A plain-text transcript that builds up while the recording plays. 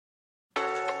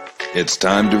It's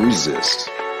time to resist.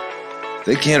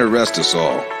 They can't arrest us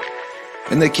all,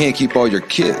 and they can't keep all your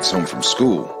kids home from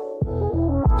school.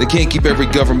 They can't keep every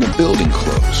government building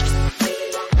closed.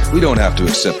 We don't have to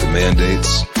accept the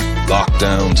mandates,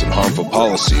 lockdowns, and harmful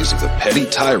policies of the petty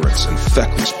tyrants and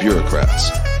feckless bureaucrats.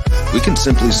 We can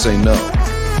simply say no,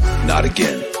 not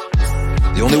again.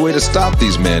 The only way to stop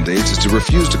these mandates is to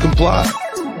refuse to comply.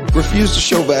 Refuse to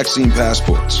show vaccine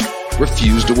passports.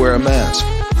 Refuse to wear a mask.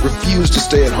 Refuse to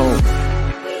stay at home.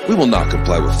 We will not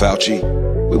comply with Fauci.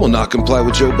 We will not comply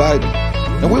with Joe Biden.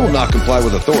 And we will not comply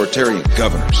with authoritarian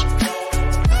governors.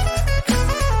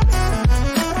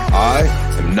 I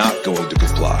am not going to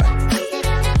comply.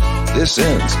 This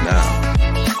ends now.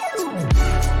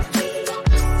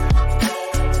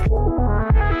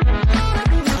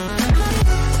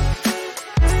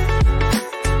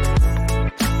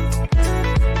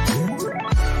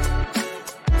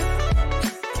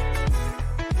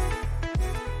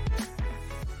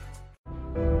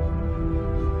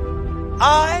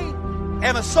 I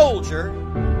am a soldier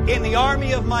in the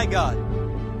army of my God.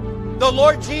 The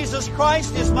Lord Jesus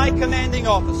Christ is my commanding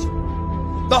officer.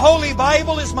 The Holy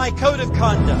Bible is my code of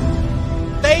conduct.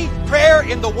 Faith, prayer,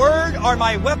 and the Word are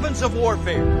my weapons of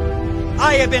warfare.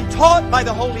 I have been taught by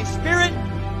the Holy Spirit,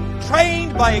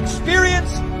 trained by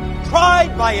experience,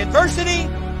 tried by adversity,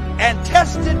 and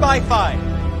tested by fire.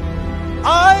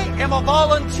 I am a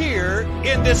volunteer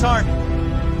in this army.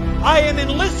 I am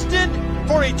enlisted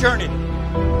for eternity.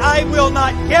 I will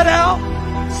not get out,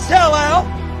 sell out,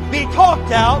 be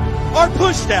talked out, or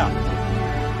pushed out.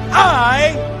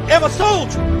 I am a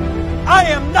soldier. I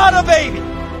am not a baby.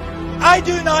 I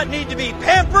do not need to be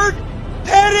pampered,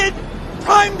 petted,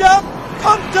 primed up,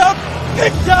 pumped up,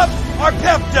 picked up, or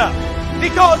pepped up.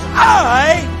 Because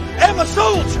I am a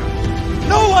soldier.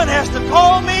 No one has to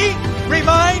call me,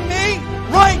 remind me,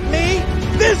 write me,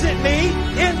 visit me,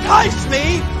 entice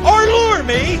me, or lure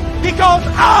me, because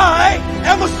I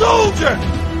am a soldier.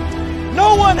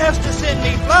 No one has to send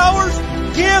me flowers,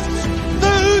 gifts,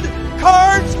 food,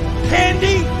 cards,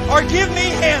 candy, or give me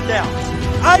handouts.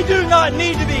 I do not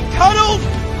need to be cuddled,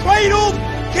 cradled,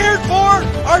 cared for,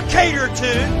 or catered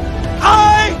to.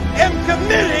 I am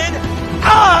committed.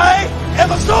 I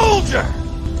am a soldier.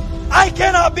 I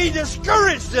cannot be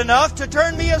discouraged enough to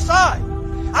turn me aside.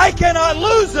 I cannot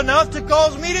lose enough to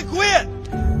cause me to quit.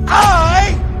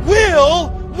 I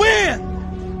will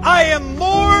win. I am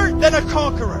more than a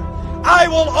conqueror. I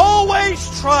will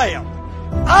always triumph.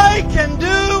 I can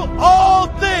do all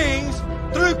things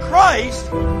through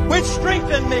Christ, which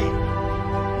strengthen me.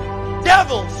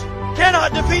 Devils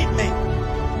cannot defeat me.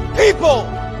 People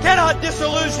cannot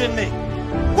disillusion me.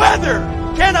 Weather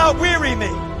cannot weary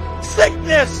me.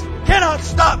 Sickness cannot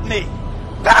stop me.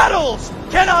 Battles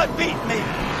cannot beat me.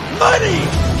 Money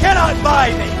cannot buy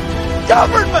me.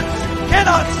 Governments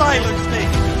cannot silence me.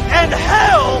 And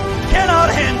hell cannot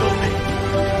handle me.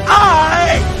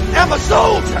 I am a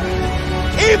soldier.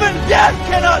 Even death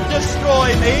cannot destroy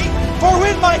me. For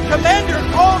when my commander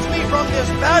calls me from this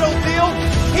battlefield,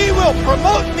 he will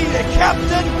promote me to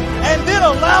captain and then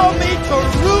allow me to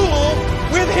rule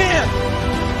with him.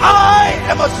 I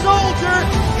am a soldier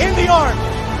in the army.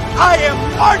 I am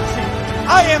marching.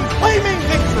 I am claiming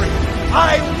victory.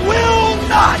 I will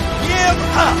not give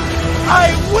up.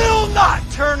 I will not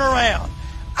turn around.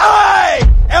 I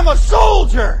am a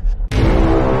soldier.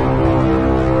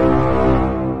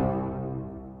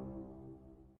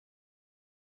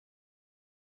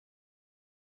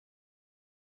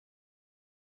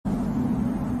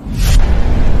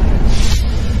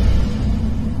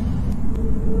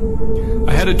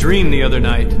 I had a dream the other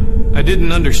night. I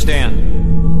didn't understand.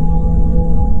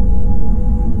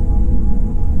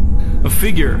 A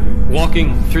figure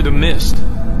walking through the mist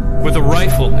with a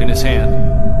rifle in his hand.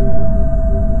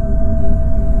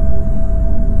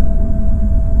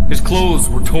 His clothes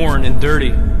were torn and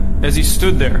dirty as he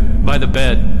stood there by the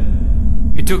bed.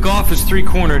 He took off his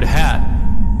three-cornered hat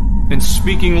and,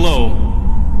 speaking low,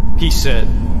 he said,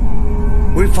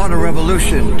 "We fought a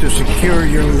revolution to secure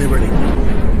your liberty.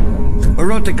 We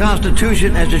wrote the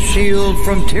Constitution as a shield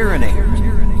from tyranny.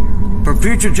 For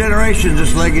future generations,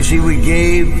 this legacy we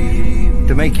gave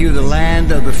to make you the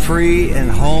land of the free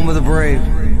and home of the brave.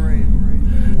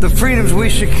 The freedoms we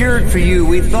secured for you,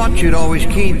 we thought you'd always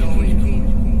keep.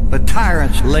 But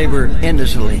tyrants labor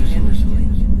endlessly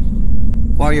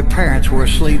while your parents were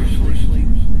asleep.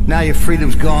 Now your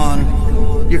freedom's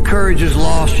gone. Your courage is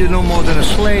lost. You're no more than a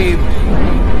slave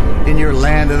in your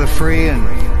land of the free and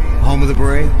home of the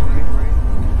brave.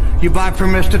 You buy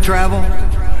permits to travel,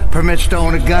 permits to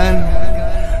own a gun,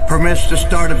 Permits to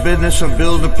start a business or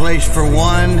build a place for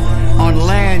one. On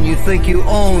land you think you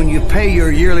own, you pay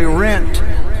your yearly rent.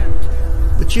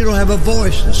 But you don't have a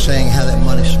voice in saying how that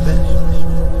money's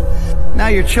spent. Now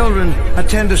your children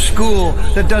attend a school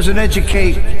that doesn't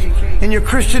educate, and your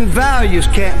Christian values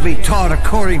can't be taught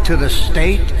according to the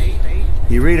state.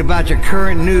 You read about your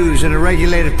current news in a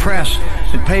regulated press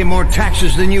and pay more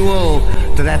taxes than you owe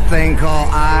to that thing called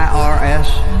IRS.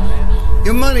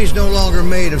 Your money's no longer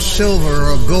made of silver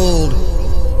or gold.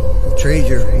 You trade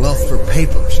your wealth for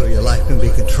paper so your life can be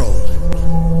controlled.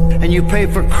 And you pay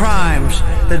for crimes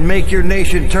that make your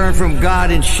nation turn from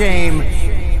God in shame.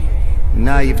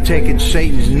 Now you've taken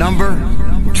Satan's number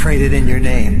and traded in your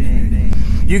name.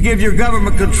 You give your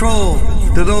government control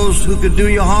to those who could do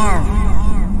you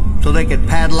harm, so they could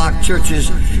padlock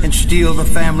churches and steal the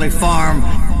family farm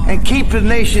and keep the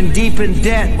nation deep in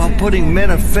debt while putting men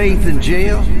of faith in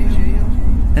jail,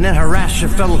 and then harass your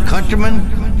fellow countrymen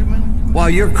while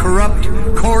your corrupt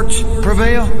courts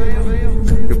prevail.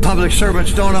 Your public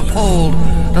servants don't uphold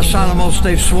the solemn oaths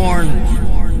they've sworn,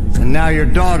 and now your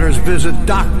daughters visit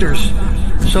doctors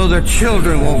so their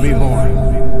children won't be born.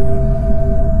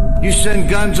 You send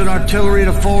guns and artillery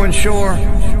to foreign shore,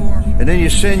 and then you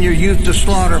send your youth to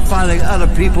slaughter fighting other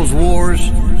people's wars.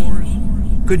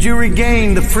 Could you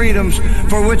regain the freedoms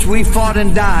for which we fought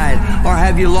and died, or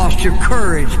have you lost your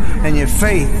courage and your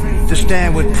faith to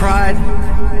stand with pride?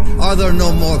 Are there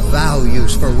no more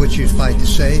values for which you fight to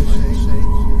save?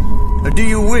 Or do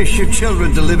you wish your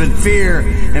children to live in fear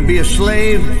and be a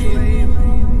slave?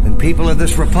 Then, people of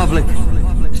this republic,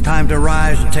 it's time to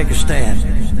rise and take a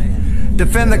stand.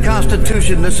 Defend the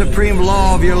Constitution, the supreme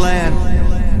law of your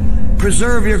land.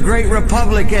 Preserve your great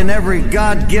republic and every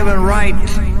God-given right.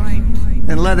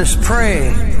 And let us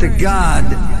pray to God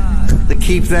to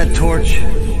keep that torch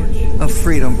of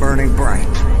freedom burning bright.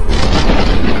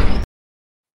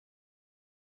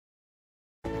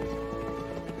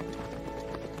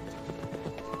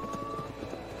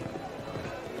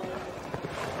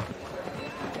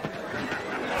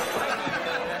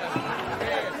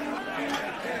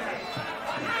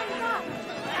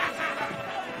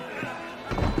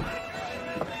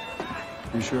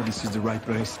 You sure this is the right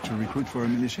place to recruit for a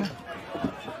militia?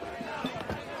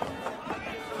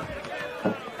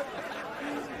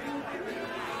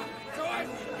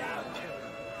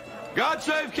 God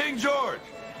save King George!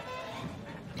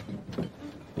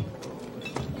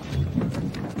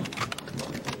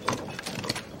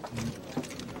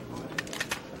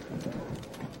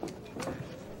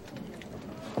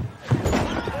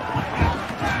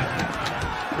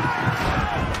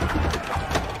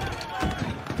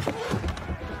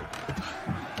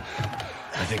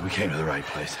 I think we came to the right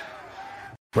place.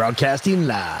 Broadcasting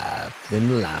live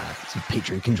to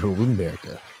Patriot Control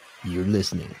America. You're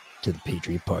listening to the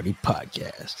Patriot Party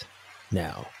Podcast.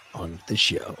 Now, on the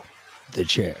show, the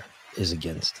chair is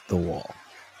against the wall.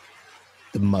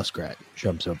 The muskrat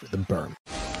jumps over the berm.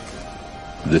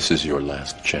 This is your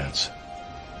last chance.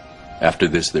 After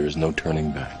this, there is no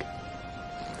turning back.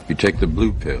 You take the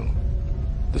blue pill.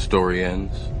 The story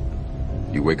ends.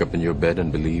 You wake up in your bed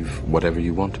and believe whatever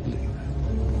you want to believe.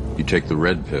 You take the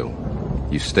red pill.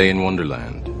 You stay in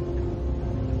Wonderland.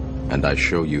 And I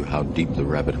show you how deep the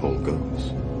rabbit hole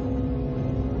goes.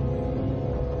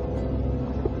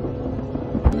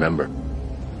 Remember,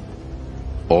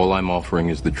 all I'm offering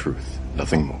is the truth,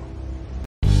 nothing more.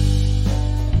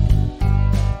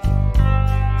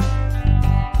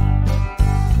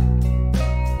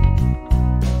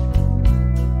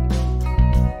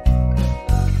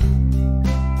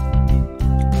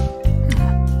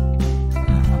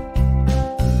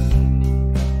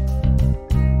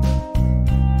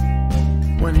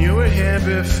 When you were here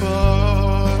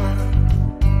before,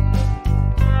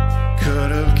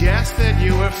 could have guessed that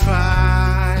you were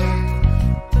 5.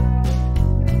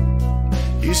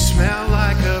 You smell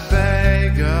like a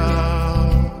bagel.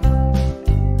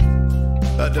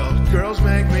 Adult girls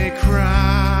make me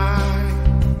cry.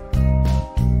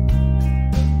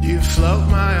 You float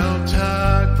my old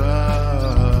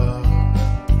tugboat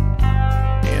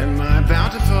in my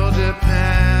bountiful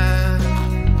depends.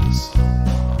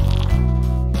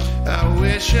 I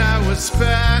wish I was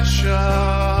special.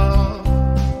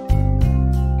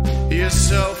 You're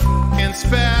so f***ing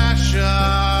special.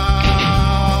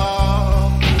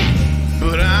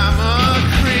 But I'm a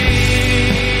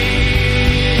creep.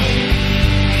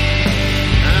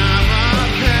 I'm a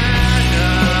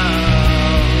pedo.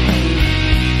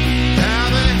 How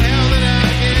the hell did I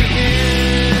get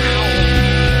here?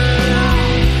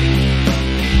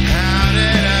 How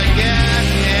did I get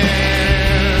here?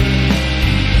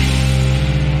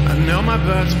 I know my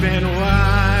butt's been wiped.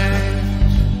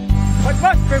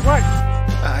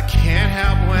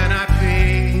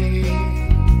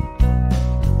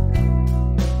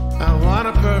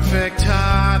 perfect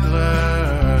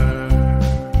toddler.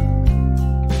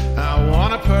 I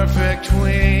want a perfect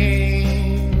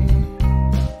tween.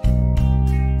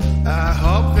 I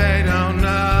hope they don't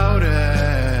notice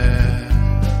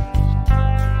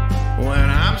when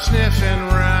I'm sniffing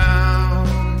round.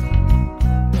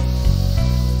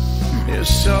 You're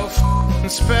so f***ing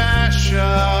special.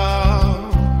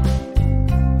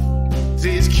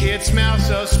 These kids smell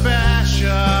so special.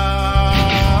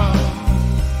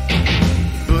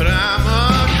 But I'm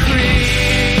a creep.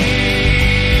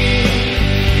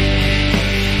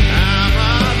 I'm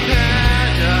a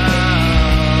pedo.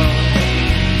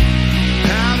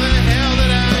 How the hell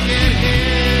did I get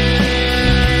here?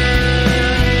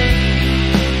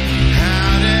 How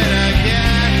did I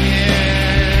get here?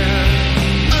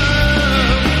 Oh,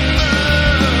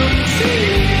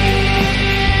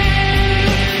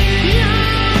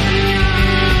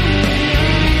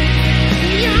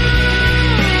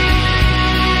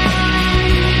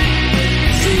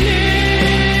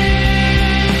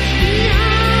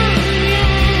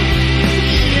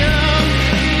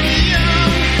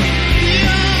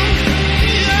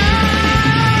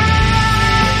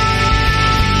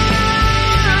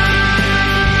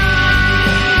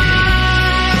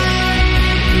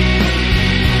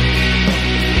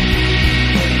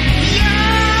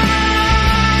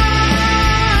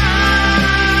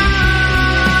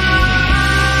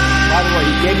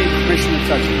 Gave me permission to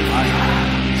touch you.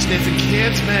 Sniffing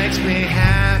kids makes me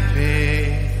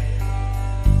happy.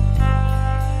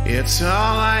 It's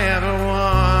all I ever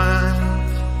want.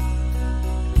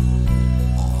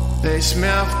 They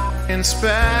smell f***ing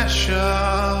special.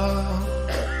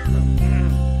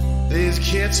 These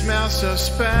kids smell so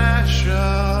special.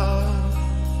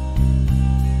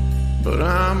 But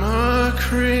I'm a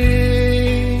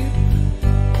creep.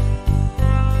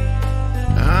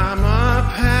 I'm a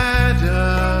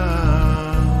pedo.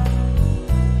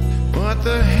 What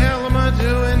the hell am I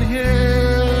doing here?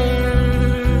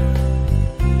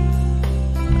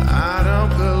 I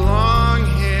don't belong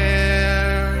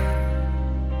here.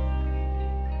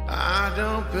 I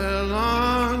don't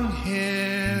belong here.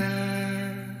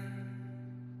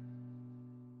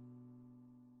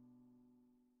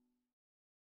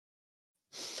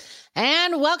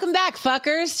 And welcome back,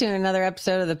 fuckers, to another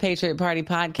episode of the Patriot Party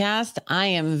Podcast. I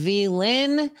am V.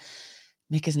 Lynn.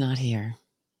 Mick is not here.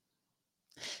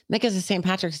 Mick is a St.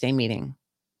 Patrick's Day meeting,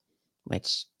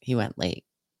 which he went late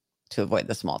to avoid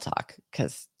the small talk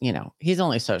because, you know, he's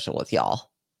only social with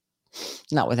y'all,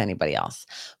 not with anybody else.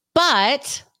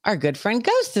 But our good friend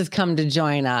Ghost has come to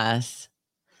join us.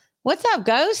 What's up,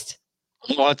 Ghost?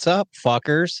 What's up,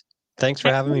 fuckers? Thanks for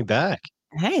having me back.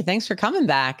 Hey, thanks for coming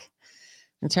back.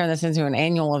 And turn this into an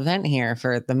annual event here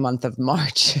for the month of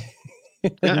March. Yeah,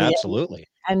 absolutely.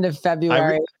 End of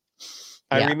February.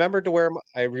 I remembered to wear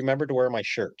my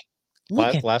shirt.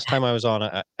 Last time I was on,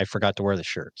 I forgot to wear the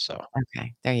shirt. So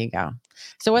okay, there you go.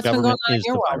 So what's been going on in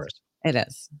your world? Virus. It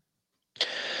is.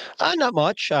 Not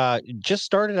much. Just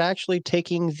started actually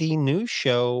taking the news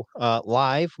show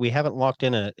live. We haven't locked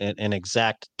in an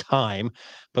exact time,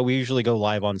 but we usually go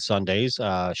live on Sundays.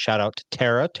 Shout out to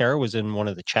Tara. Tara was in one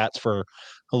of the chats for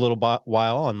a little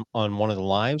while on one of the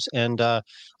lives. And I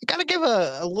got to give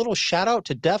a little shout out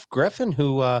to Def Griffin,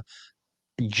 who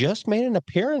just made an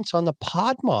appearance on the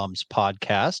Pod Moms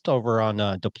podcast over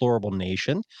on Deplorable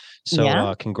Nation.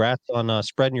 So congrats on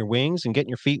spreading your wings and getting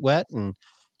your feet wet. And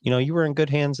you know, you were in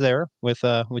good hands there with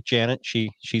Janet.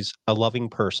 She's a loving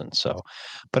person. So,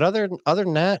 but other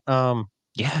than that,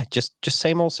 yeah, just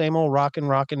same old,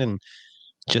 rocking, and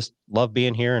just love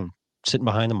being here and sitting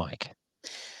behind the mic.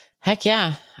 Heck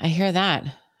yeah, I hear that.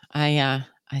 I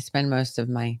spend most of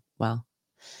my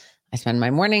I spend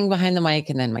my morning behind the mic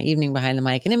and then my evening behind the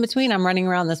mic, and in between, I'm running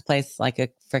around this place like a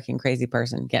freaking crazy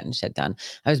person, getting shit done.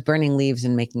 I was burning leaves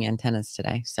and making antennas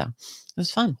today, so it was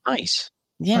fun. Nice,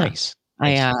 yeah. Nice.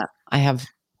 I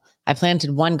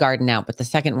planted one garden out, but the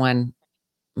second one,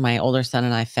 my older son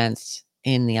and I fenced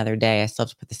in the other day. I still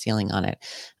have to put the ceiling on it.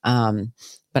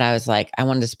 But I was like, I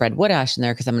wanted to spread wood ash in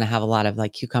there because I'm going to have a lot of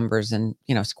like cucumbers and,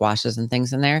 you know, squashes and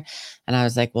things in there. And I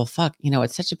was like, well, fuck, you know,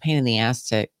 it's such a pain in the ass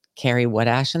to carry wood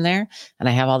ash in there. And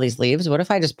I have all these leaves. What if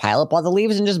I just pile up all the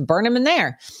leaves and just burn them in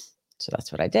there? So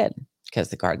that's what I did because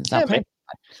the garden's not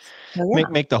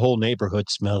make the whole neighborhood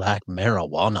smell like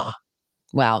marijuana.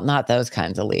 Well, not those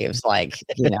kinds of leaves, like,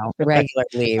 you know, regular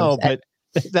leaves. Oh, but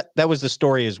that was the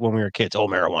story is when we were kids. Oh,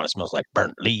 marijuana smells like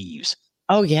burnt leaves.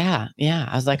 Oh, yeah. Yeah.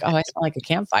 I was like, oh, I smell like a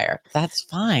campfire. That's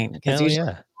fine. Because you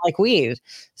smell like weed.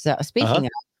 So speaking of,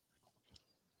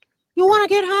 you want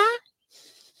to get high?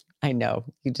 I know.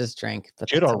 You just drank.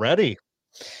 But shit already.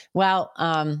 Well,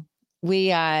 we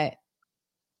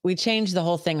we changed the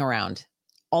whole thing around.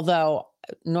 Although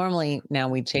normally now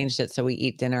we changed it so we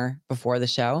eat dinner before the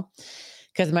show.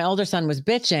 Because my older son was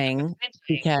bitching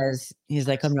because he's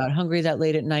like, I'm not hungry that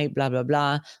late at night, blah, blah,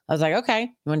 blah. I was like, okay, you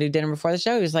want to do dinner before the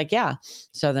show? He was like, yeah.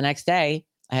 So the next day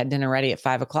I had dinner ready at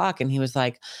 5:00 and he was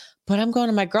like, but I'm going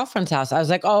to my girlfriend's house. I was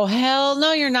like, oh, hell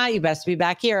no, you're not. You best be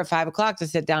back here at 5:00 to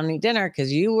sit down and eat dinner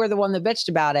because you were the one that bitched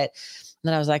about it. And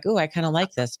then I was like, oh, I kind of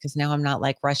like this because now I'm not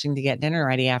like rushing to get dinner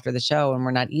ready after the show and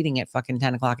we're not eating at fucking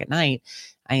 10:00 at night.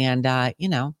 And,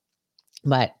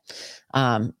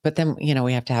 but then,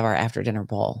 we have to have our after dinner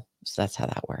bowl. So that's how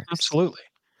that works. Absolutely.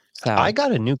 So I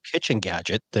got a new kitchen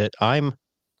gadget that I'm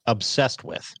obsessed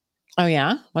with. Oh,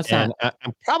 yeah? What's that?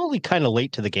 I'm probably kind of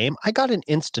late to the game. I got an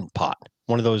Instant Pot,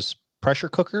 one of those pressure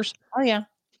cookers. Oh, yeah.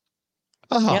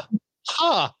 Yep.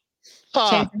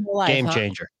 Game huh?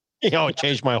 changer. It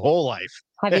changed my whole life.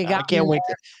 Have you I can't wait.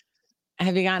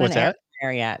 Have you gotten What's an air that?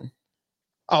 fryer yet?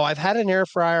 Oh, I've had an air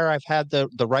fryer. I've had the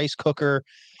rice cooker.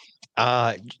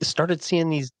 Started seeing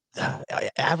these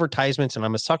advertisements, and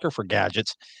I'm a sucker for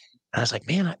gadgets. And I was like,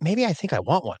 man, maybe I think I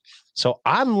want one. So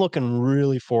I'm looking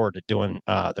really forward to doing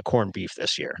the corned beef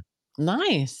this year.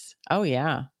 Nice. Oh,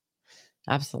 yeah.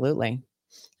 Absolutely.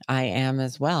 I am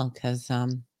as well because,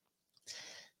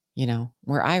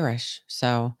 we're Irish.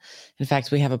 So, in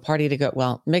fact, we have a party to go.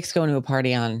 Well, Mick's going to a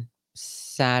party on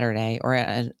Saturday or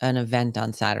an event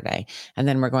on Saturday. And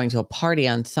then we're going to a party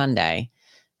on Sunday,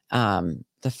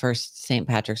 the first St.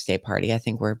 Patrick's Day party. I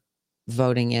think we're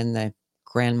voting in the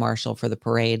Grand Marshal for the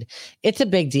parade. It's a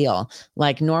big deal.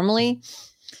 Like normally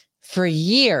for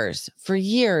years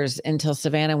until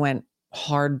Savannah went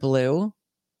hard blue,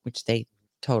 which they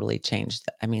totally changed.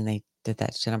 I mean, they did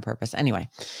that shit on purpose. Anyway,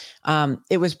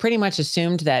 it was pretty much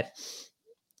assumed that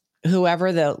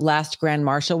whoever the last Grand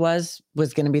Marshal was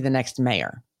going to be the next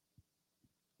mayor.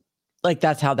 Like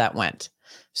that's how that went.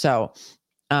 So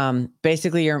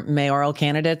basically your mayoral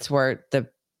candidates were the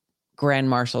Grand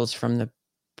Marshals from the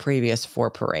previous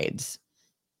 4 parades.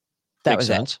 That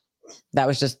was it. That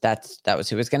was just, that was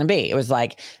who it was going to be. It was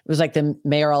like the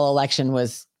mayoral election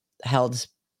was held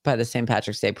by the St.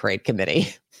 Patrick's Day Parade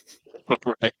Committee.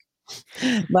 Right.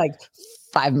 Like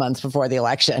 5 months before the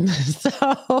election.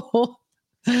 So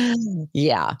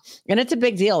yeah. And it's a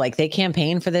big deal. Like they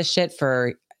campaign for this shit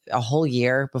for a whole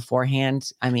year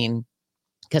beforehand. I mean,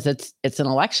 because it's an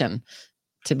election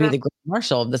to be the Grand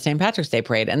Marshal of the St. Patrick's Day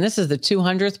Parade. And this is the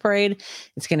 200th parade.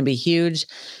 It's going to be huge.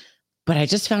 But I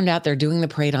just found out they're doing the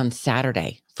parade on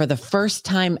Saturday. For the first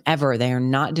time ever, they are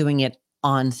not doing it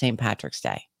on St. Patrick's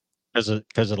Day. Because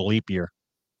of the leap year.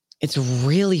 It's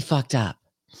really fucked up.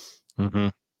 Mm-hmm.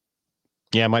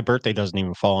 Yeah, my birthday doesn't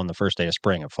even fall on the first day of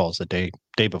spring. It falls the day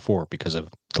before because of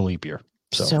the leap year.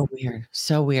 So weird.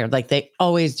 So weird. Like they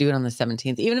always do it on the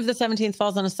 17th. Even if the 17th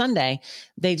falls on a Sunday,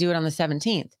 they do it on the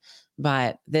 17th.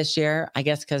 But this year, I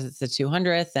guess because it's the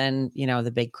 200th and,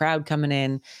 the big crowd coming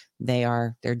in,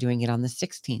 they're doing it on the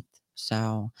 16th.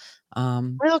 So,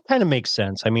 well, it kind of makes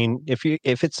sense. I mean, if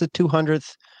it's the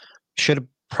 200th, should it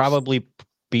probably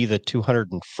be the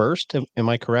 201st? Am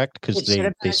I correct? Because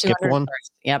they skipped one.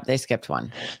 Yep, they skipped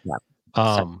one.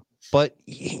 Yep. But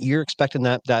you're expecting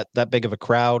that big of a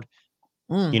crowd.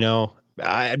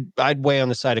 I'd weigh on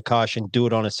the side of caution. Do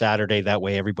it on a Saturday. That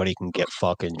way, everybody can get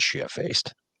fucking shit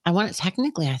faced.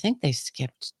 Technically, I think they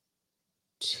skipped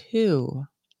 2.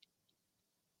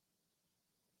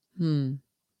 I mean,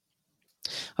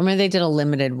 they did a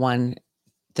limited one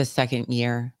the second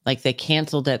year. Like they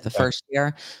canceled it the first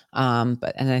year. And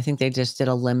I think they just did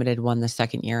a limited one the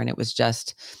second year. And it was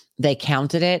just, they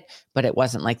counted it, but it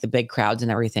wasn't like the big crowds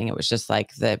and everything. It was just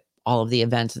like all of the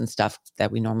events and stuff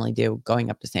that we normally do going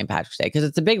up to St. Patrick's Day. Cause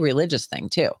it's a big religious thing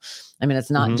too. I mean,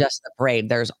 it's not just the parade.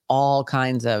 There's all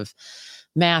kinds of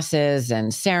masses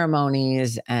and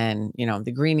ceremonies and,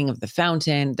 the greening of the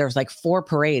fountain. There's like 4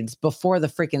 parades before the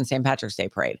freaking St. Patrick's Day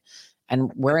parade.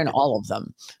 And we're in all of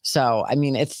them. So, I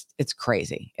mean, it's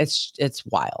crazy. It's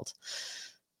wild.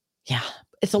 Yeah.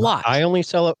 It's a lot. I only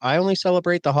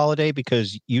celebrate the holiday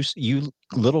because you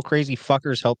little crazy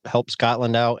fuckers help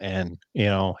Scotland out. And,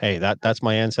 hey, that's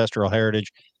my ancestral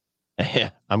heritage.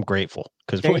 I'm grateful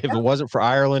because if it wasn't for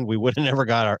Ireland, we would have never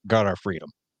got our freedom.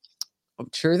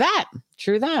 True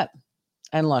that.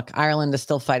 And look, Ireland is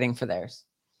still fighting for theirs.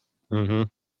 Mm-hmm.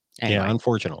 Anyway. Yeah,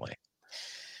 unfortunately.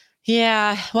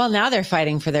 Yeah. Well, now they're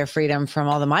fighting for their freedom from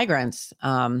all the migrants.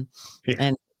 And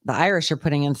the Irish are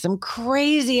putting in some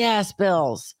crazy ass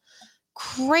bills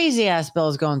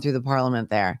going through the parliament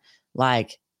there.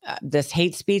 Like this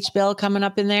hate speech bill coming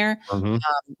up in there,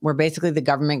 where basically the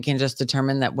government can just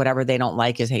determine that whatever they don't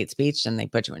like is hate speech and they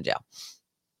put you in jail.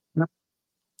 Yep.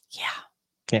 Yeah.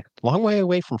 Yeah, long way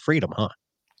away from freedom, huh?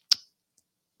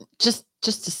 Just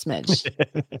a smidge.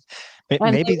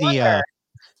 Maybe the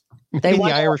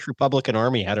wonder, Irish Republican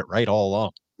Army had it right all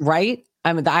along. Right?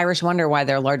 I mean, the Irish wonder why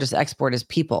their largest export is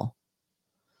people.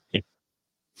 Yeah.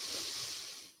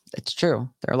 It's true.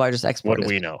 Their largest export. What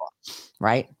do we know?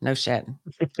 Right? No shit.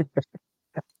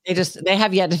 They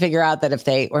have yet to figure out that if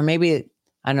they, or maybe,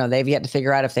 I don't know, they've yet to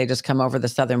figure out if they just come over the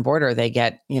southern border, they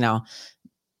get,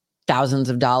 thousands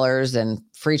of dollars and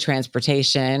free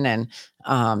transportation and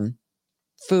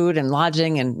food and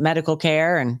lodging and medical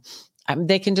care. And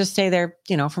they can just say they're,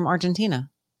 from Argentina.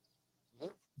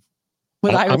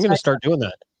 I'm going to start doing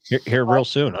that here real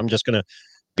soon. I'm just going to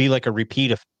be like a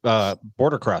repeat of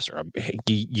border crosser.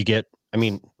 You get,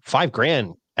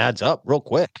 $5,000 adds up real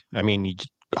quick. You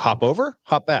just hop over,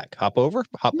 hop back, hop over,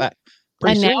 hop back.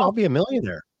 Pretty soon I'll be a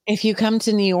millionaire. If you come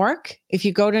to New York, if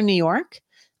you go to New York,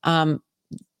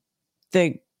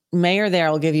 the mayor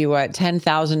there will give you a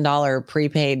 $10,000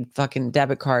 prepaid fucking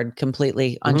debit card,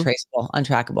 completely untraceable,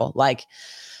 untrackable. Like,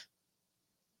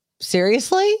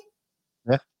 seriously?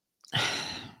 Yeah.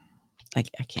 I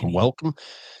can't. Welcome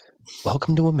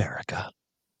to America.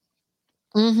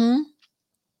 Mm-hmm.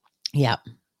 Yeah.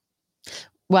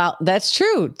 Well, that's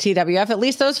true, TWF. At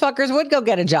least those fuckers would go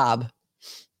get a job.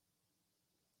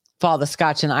 If all the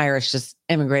Scotch and Irish just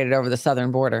immigrated over the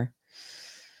southern border.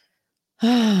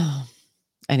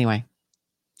 Anyway,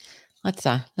 let's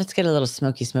get a little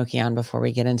smoky on before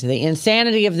we get into the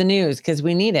insanity of the news, because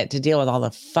we need it to deal with all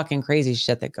the fucking crazy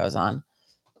shit that goes on.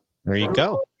 There you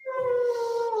go.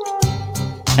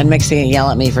 And Mick's gonna yell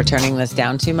at me for turning this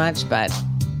down too much, but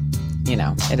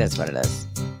it is what it is.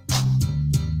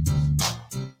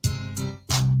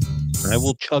 I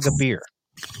will chug a beer.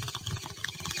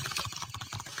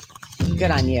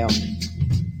 Good on you.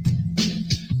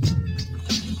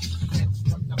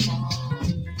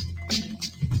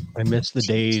 I miss the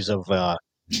days of a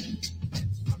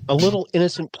little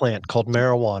innocent plant called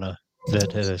marijuana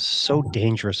that is so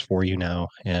dangerous for you now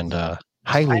and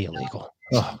highly illegal.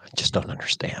 Oh, I just don't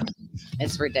understand.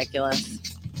 It's ridiculous.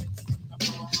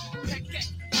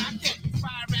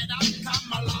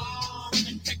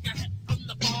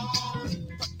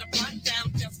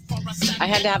 I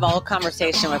had to have a whole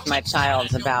conversation with my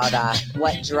child about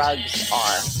what drugs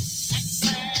are.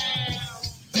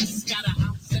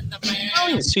 Oh,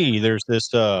 you see, there's this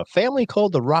family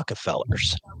called the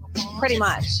Rockefellers. Pretty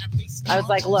much. I was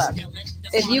like, look,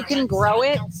 if you can grow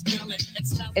it,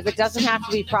 if it doesn't have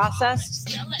to be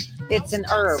processed, it's an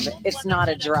herb. It's not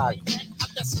a drug.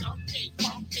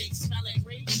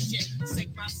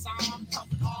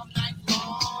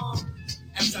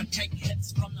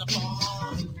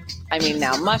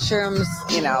 Now mushrooms,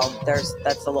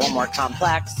 that's a little more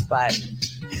complex, but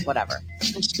whatever.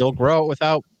 Still grow it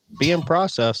without being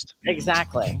processed.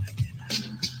 Exactly.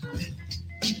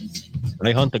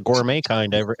 They hunt the gourmet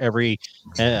kind every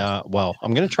well,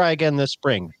 I'm going to try again this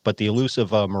spring, but the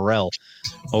elusive morel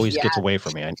always gets away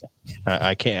from me.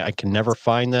 I can never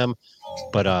find them,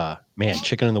 but man,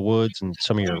 chicken in the woods and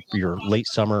some of your late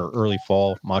summer, early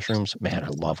fall mushrooms, man, I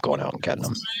love going out and getting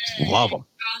them. Love them.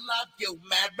 I love you,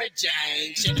 Mary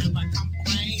Jane. She never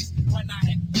complains when I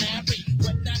hit Mary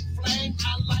with that flame.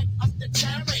 I light up the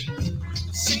cherry.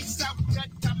 She's so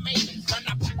good to me. When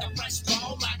I put the fresh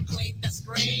roll, I clean the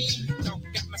screen. Don't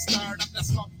get me stirred up the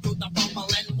smoke through the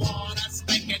bubbling water,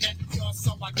 making it pure.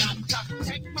 So I got to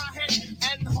take my head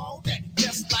and hold it,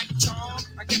 just like charm.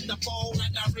 I get the bowl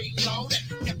and I reload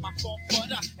it. Get my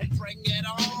 4-footer and bring it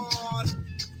on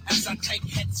as I take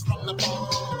hits from the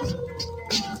ball.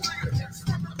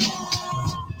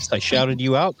 I shouted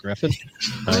you out, Griffin.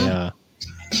 It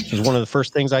was one of the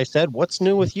first things I said. What's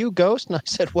new with you, Ghost? And I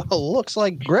said, well, it looks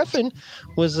like Griffin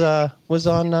was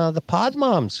on the Pod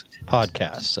Moms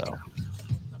podcast. So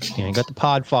you got the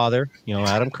Pod Father,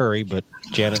 Adam Curry, but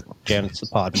Janet's the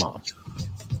Pod Mom.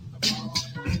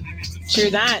 True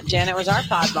that. Janet was our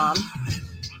Pod Mom.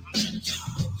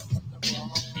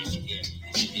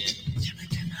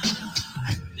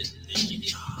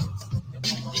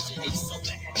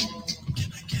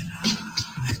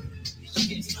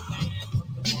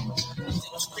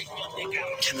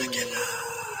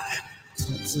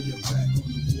 So you're back on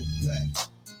the wolf black.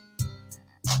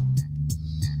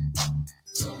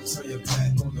 So you're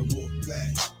back on the wolf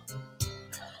black.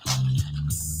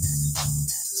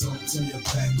 So you're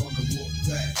back on the wolf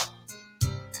black.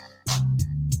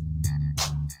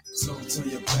 So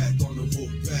you're back on the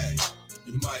wolf black.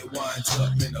 You might wind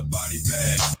up in a body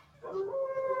bag.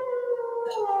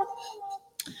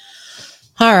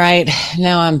 All right.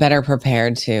 Now I'm better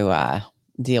prepared to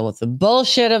deal with the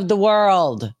bullshit of the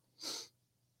world.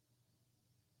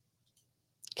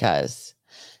 because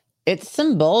it's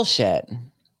some bullshit.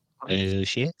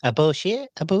 Bullshit. A bullshit.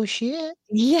 A bullshit.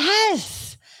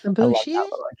 Yes. A I love bullshit. that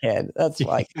little kid. That's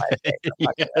like my favorite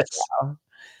fucking Yes. video.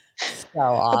 So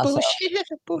awesome. Bullshit.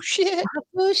 Bullshit.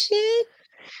 Bullshit.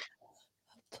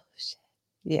 Bullshit.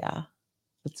 Yeah.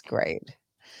 It's great.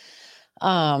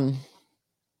 Your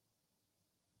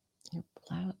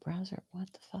browser, what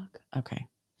the fuck? Okay.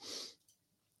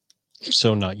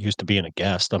 So not used to being a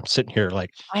guest. I'm sitting here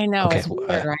like, I know, okay, it's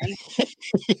weird, right?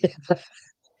 yeah.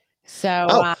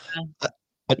 So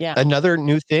yeah. Another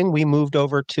new thing, we moved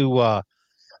over to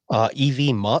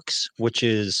EV Mux, which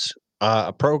is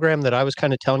a program that I was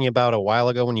kind of telling you about a while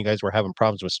ago when you guys were having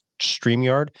problems with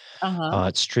StreamYard.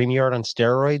 It's StreamYard on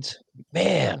steroids.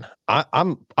 Man,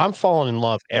 I'm falling in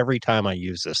love every time I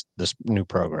use this new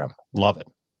program. Love it.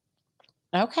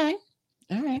 Okay.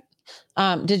 All right.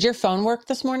 Did your phone work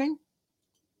this morning?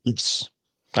 Yes.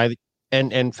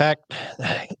 And in fact,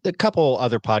 a couple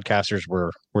other podcasters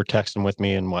were texting with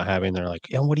me and what have you. And they're like,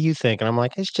 "Yeah, what do you think?" And I'm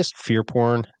like, "It's just fear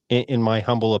porn, in my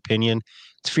humble opinion.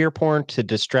 It's fear porn to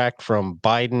distract from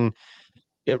Biden.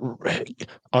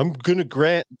 I'm going to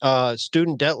grant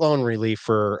student debt loan relief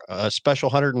for a special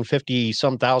 150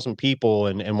 some thousand people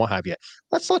and what have you.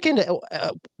 Let's look into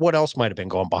what else might have been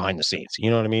going behind the scenes.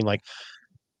 You know what I mean? Like,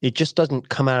 it just doesn't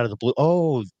come out of the blue.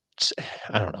 Oh,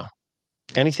 I don't know.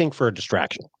 Anything for a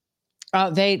distraction." Oh,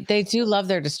 they do love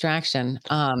their distraction.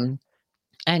 And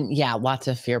yeah, lots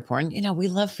of fear porn. We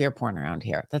love fear porn around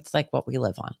here. That's like what we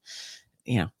live on.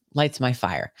 Lights my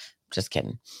fire. Just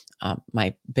kidding.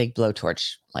 My big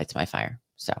blowtorch lights my fire.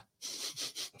 So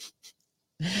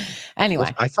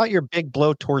anyway, I thought your big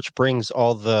blowtorch brings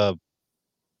all the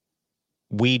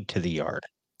weed to the yard.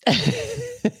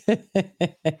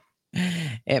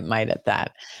 It might at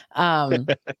that.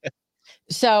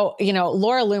 So,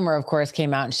 Laura Loomer, of course,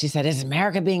 came out and she said, "Is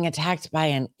America being attacked by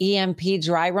an EMP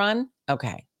dry run?"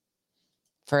 Okay.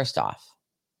 First off,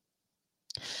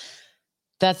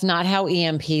 that's not how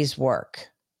EMPs work.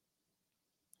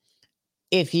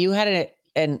 If you had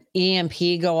an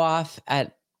EMP go off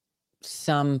at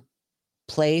some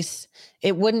place,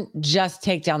 it wouldn't just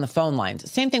take down the phone lines.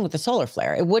 Same thing with the solar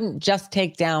flare. It wouldn't just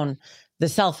take down the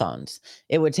cell phones.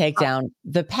 It would take down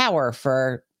the power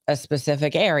for a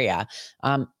specific area.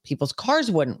 People's cars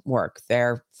wouldn't work.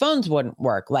 Their phones wouldn't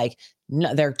work.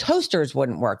 Their toasters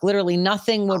wouldn't work. Literally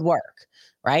nothing would work,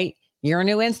 right? Your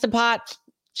new Instapot,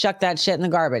 chuck that shit in the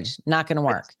garbage. Not going to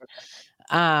work.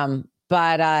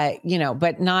 But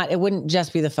it wouldn't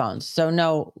just be the phones. So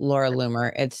no, Laura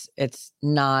Loomer, it's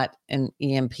not an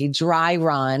EMP dry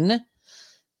run.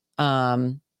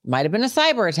 Might have been a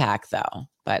cyber attack though,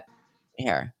 but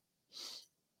here.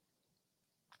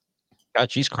 God,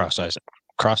 she's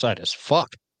cross-eyed as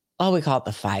fuck. Oh, we call it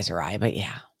the Pfizer eye, but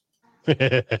yeah.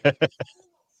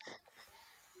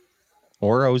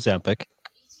 Or Ozempic.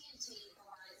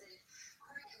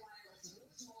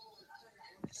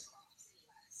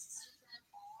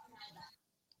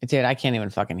 Dude, I can't even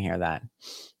fucking hear that.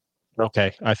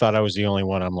 Okay, I thought I was the only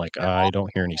one. I'm like, I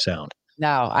don't hear any sound. No,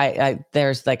 I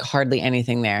there's like hardly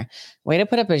anything there. Way to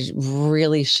put up a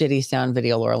really shitty sound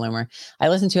video, Laura Loomer. I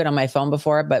listened to it on my phone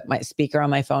before, but my speaker on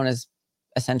my phone is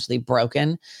essentially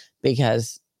broken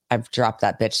because I've dropped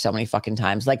that bitch so many fucking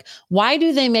times. Like, why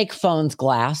do they make phones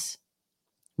glass?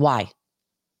 Why?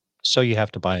 So you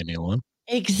have to buy a new one.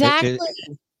 Exactly.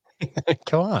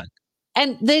 Come on.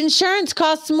 And the insurance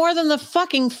costs more than the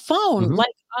fucking phone. Mm-hmm.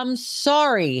 Like, I'm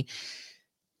sorry.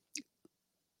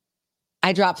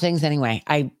 I drop things anyway.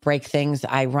 I break things.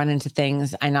 I run into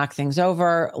things. I knock things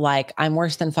over. Like, I'm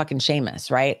worse than fucking Seamus,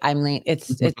 right? I mean, it's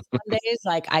some days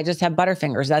like I just have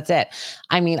butterfingers. That's it.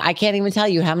 I mean, I can't even tell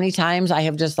you how many times I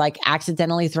have just like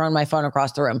accidentally thrown my phone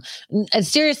across the room. And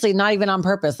seriously, not even on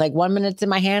purpose. Like 1 minute it's in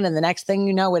my hand and the next thing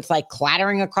you know, it's like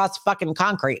clattering across fucking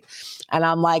concrete. And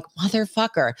I'm like,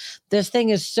 motherfucker, this thing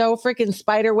is so freaking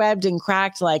spider webbed and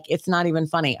cracked. Like, it's not even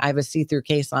funny. I have a see-through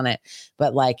case on it,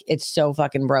 but like, it's so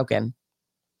fucking broken.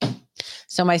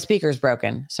 So my speaker's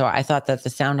broken. So I thought that the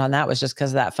sound on that was just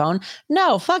because of that phone.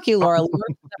 No, fuck you, Laura. That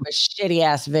was a shitty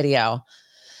ass video.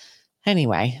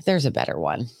 Anyway, there's a better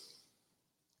one.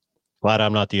 Glad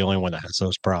I'm not the only one that has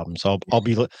those problems. I'll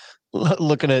be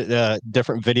looking at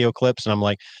different video clips and I'm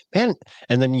like, man,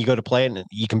 and then you go to play it and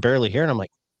you can barely hear it. I'm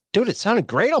like, dude, it sounded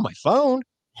great on my phone.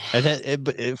 And then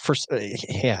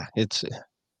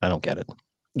I don't get it.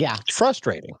 Yeah. It's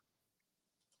frustrating.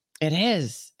 It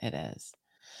is. It is.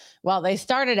 Well, they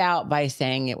started out by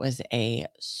saying it was a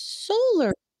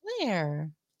solar flare.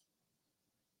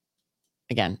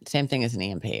 Again, same thing as an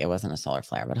EMP. It wasn't a solar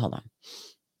flare, but hold on.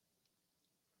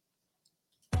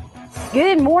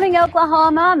 Good morning,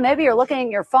 Oklahoma. Maybe you're looking at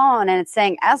your phone and it's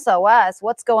saying SOS.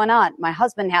 What's going on? My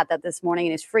husband had that this morning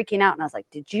and he's freaking out. And I was like,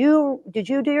 did you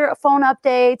do your phone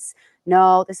updates?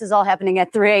 No, this is all happening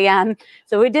at 3 a.m.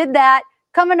 So we did that.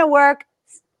 Coming to work.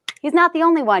 He's not the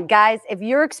only one, guys. If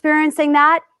you're experiencing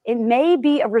that, it may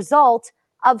be a result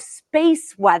of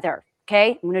space weather.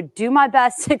 Okay, I'm going to do my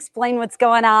best to explain what's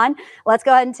going on. Let's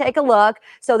go ahead and take a look.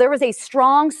 So there was a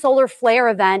strong solar flare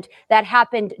event that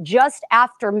happened just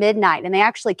after midnight, and they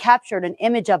actually captured an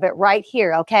image of it right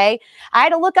here, okay? I had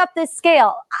to look up this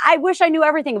scale. I wish I knew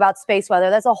everything about space weather.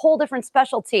 That's a whole different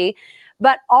specialty.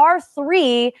 But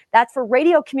R3, that's for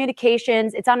radio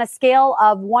communications. It's on a scale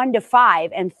of 1 to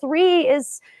 5, and 3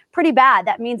 is pretty bad.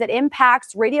 That means it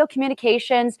impacts radio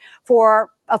communications for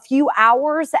a few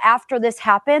hours after this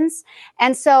happens.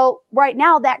 And so right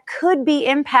now that could be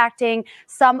impacting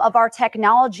some of our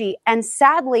technology. And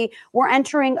sadly, we're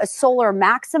entering a solar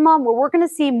maximum where we're going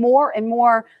to see more and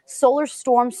more solar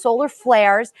storms, solar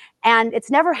flares. And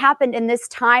it's never happened in this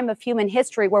time of human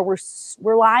history where we're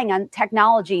relying on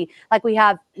technology like we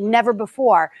have never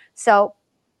before. So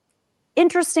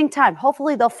interesting time.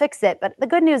 Hopefully they'll fix it. But the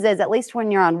good news is, at least when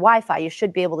you're on Wi-Fi, you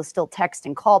should be able to still text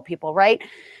and call people, right?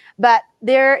 But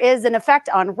there is an effect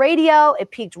on radio. It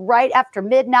peaked right after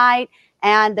midnight.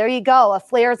 And there you go. A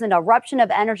flare is an eruption of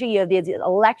energy. You have these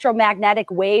electromagnetic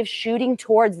waves shooting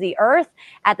towards the Earth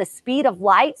at the speed of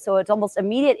light. So it's almost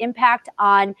immediate impact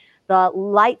on the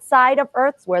light side of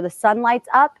Earth where the sun lights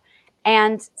up.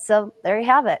 And so there you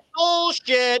have it.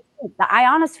 Bullshit. The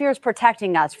ionosphere is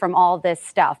protecting us from all this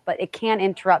stuff, but it can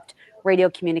interrupt radio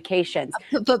communications.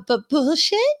 But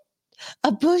bullshit?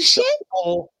 A bullshit?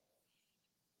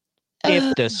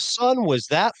 If the sun was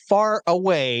that far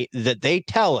away that they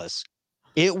tell us,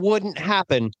 it wouldn't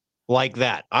happen like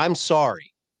that. I'm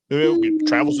sorry. It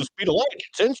travels the speed of light.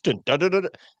 It's instant. Da, da, da, da.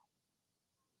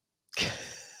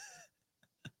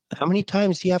 How many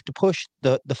times do you have to push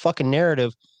the fucking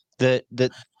narrative that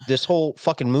this whole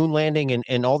fucking moon landing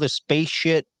and all this space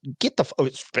shit? Get the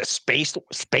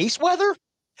space weather?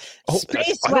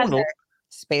 Space I weather. don't know.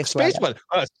 Space weather.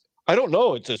 I don't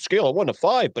know. It's a scale of 1 to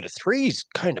 5, but a 3 is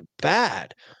kind of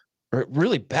bad, or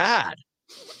really bad.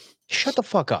 Shut the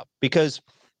fuck up, because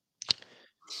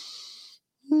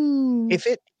if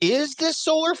it is this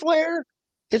solar flare,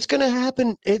 it's going to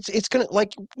happen. It's going to,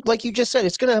 like you just said,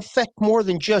 it's going to affect more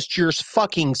than just your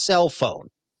fucking cell phone.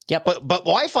 Yep. But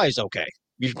Wi-Fi is okay.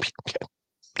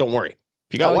 Don't worry.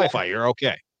 If you got Wi-Fi, you're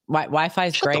okay. Wi-Fi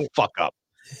is great. Shut the fuck up.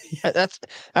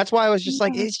 That's why I was just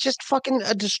like, it's just fucking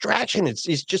a distraction. It's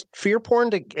just fear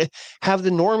porn to have the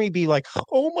normie be like,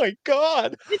 oh my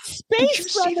God, it's space. Did you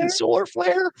see the solar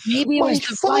flare? Maybe it was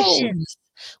the Russians.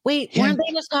 Wait, Yeah. weren't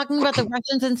they just talking about the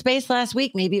Russians in space last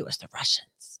week? Maybe it was the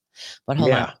Russians. But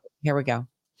hold on. Here we go.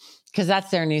 Because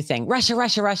that's their new thing.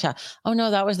 Russia. Oh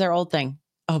no, that was their old thing.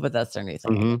 Oh, but that's their new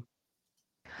thing. Mm-hmm.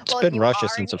 It's been Russia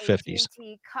since the 50s.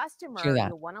 Customer,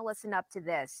 you'll want to listen up to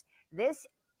this. This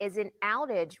is an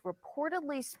outage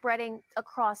reportedly spreading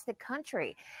across the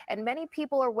country. And many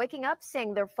people are waking up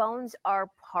saying their phones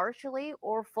are partially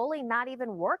or fully not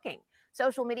even working.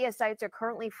 Social media sites are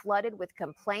currently flooded with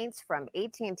complaints from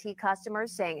AT&T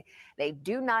customers saying they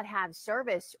do not have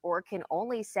service or can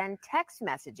only send text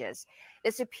messages.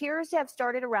 This appears to have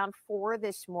started around 4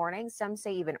 this morning. Some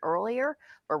say even earlier.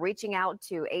 We're reaching out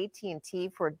to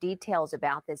AT&T for details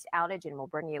about this outage, and we'll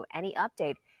bring you any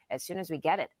update as soon as we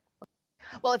get it.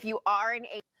 Well, if you are an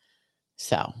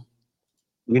So,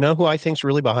 you know who I think's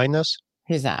really behind this?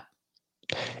 Who's that?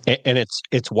 And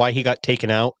it's why he got taken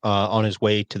out on his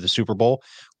way to the Super Bowl,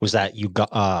 was that you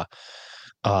got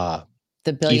the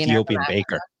billionaire Ethiopian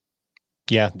baker.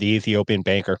 Yeah, the Ethiopian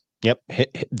banker. Yep,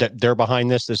 they're behind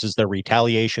this. This is their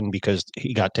retaliation because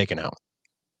he got taken out.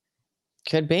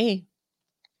 Could be.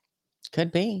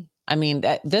 I mean,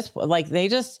 they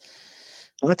just.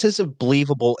 What's as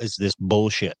believable as this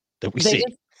bullshit that we see?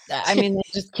 They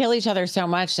just kill each other so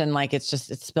much, and it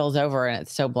spills over, and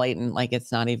it's so blatant.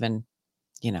 It's not even,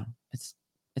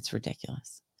 it's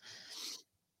ridiculous.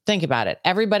 Think about it.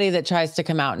 Everybody that tries to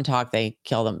come out and talk, they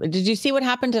kill them. Did you see what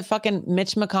happened to fucking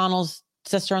Mitch McConnell's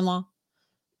sister-in-law?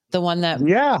 The one that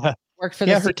worked for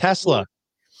her Tesla.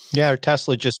 Yeah, her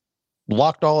Tesla just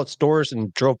locked all its doors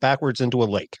and drove backwards into a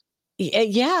lake.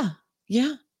 Yeah.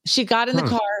 She got in the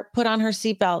car, put on her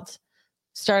seatbelt,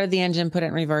 started the engine, put it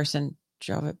in reverse, and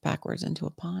drove it backwards into a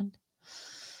pond.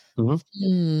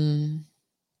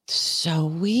 So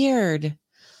weird.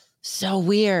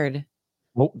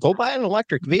 Well, go buy an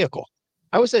electric vehicle.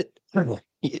 I was at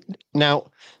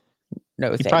now.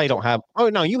 No, you probably don't have. Oh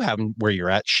no, you have them where you're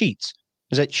at. Sheets.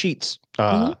 Is that Sheets?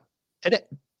 Today?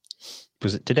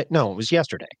 Was it today? No, it was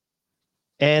yesterday.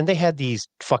 And they had these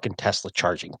fucking Tesla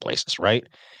charging places, right?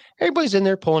 Everybody's in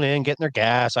there pulling in, getting their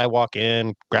gas. I walk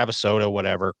in, grab a soda,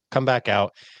 whatever, come back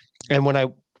out. And when I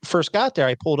first got there,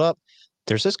 I pulled up.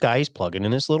 There's this guy, he's plugging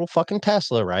in his little fucking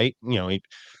Tesla, right?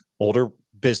 Older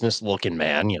business looking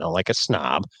man, like a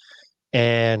snob.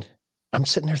 And I'm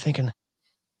sitting there thinking,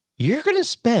 you're going to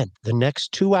spend the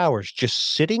next 2 hours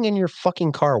just sitting in your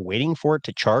fucking car waiting for it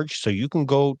to charge so you can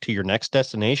go to your next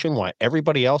destination while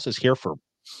everybody else is here for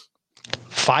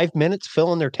 5 minutes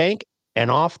filling their tank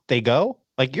and off they go?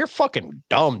 Like, you're fucking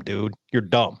dumb, dude. You're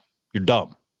dumb. You're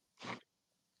dumb.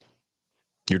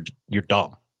 You're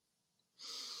dumb.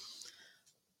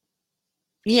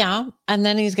 Yeah. And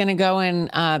then he's going to go and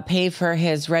pay for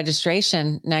his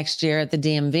registration next year at the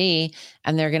DMV.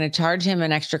 And they're going to charge him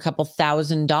an extra couple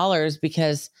 $1,000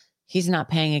 because he's not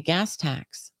paying a gas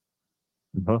tax.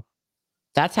 Uh-huh.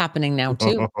 That's happening now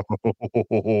too.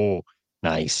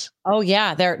 Nice. Oh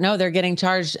yeah. They're getting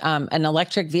charged an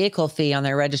electric vehicle fee on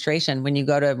their registration. When you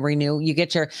go to renew, you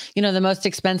get your, the most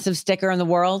expensive sticker in the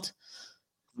world,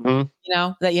 mm-hmm.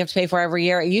 That you have to pay for every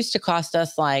year. It used to cost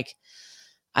us like,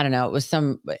 I don't know.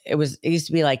 It used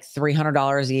to be like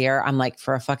 $300 a year. I'm like,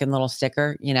 for a fucking little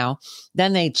sticker,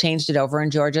 Then they changed it over in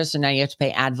Georgia. So now you have to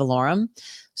pay ad valorem.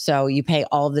 So you pay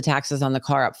all of the taxes on the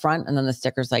car up front. And then the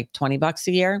sticker's like $20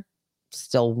 a year.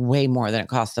 Still way more than it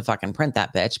costs to fucking print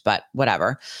that bitch, but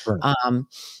whatever. Right.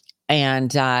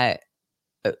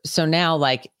 So now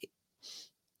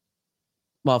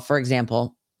for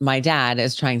example, my dad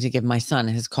is trying to give my son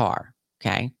his car.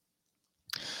 Okay.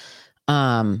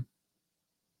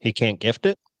 He can't gift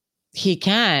it? He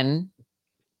can,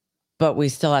 but we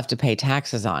still have to pay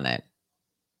taxes on it.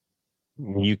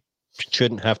 You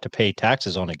shouldn't have to pay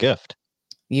taxes on a gift.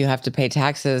 You have to pay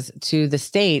taxes to the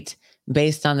state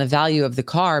based on the value of the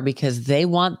car because they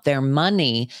want their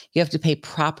money. You have to pay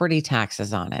property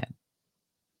taxes on it.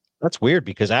 That's weird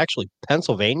because actually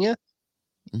Pennsylvania,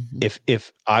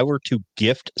 if I were to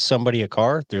gift somebody a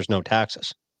car, there's no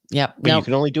taxes. Yep. But you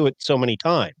can only do it so many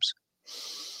times.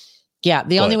 Yeah.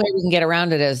 The only way we can get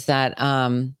around it is that,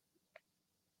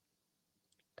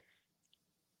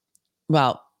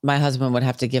 my husband would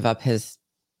have to give up his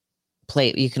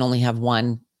plate. You can only have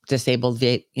one disabled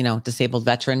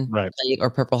veteran plate or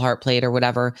Purple Heart plate or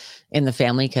whatever in the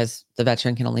family because the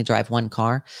veteran can only drive one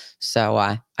car. So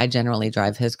I generally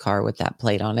drive his car with that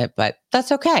plate on it, but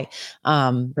that's okay.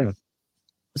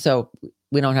 So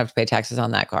we don't have to pay taxes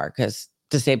on that car because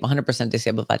 100%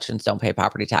 disabled veterans don't pay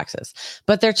property taxes,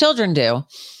 but their children do.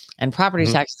 And property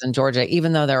taxes in Georgia,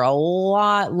 even though they're a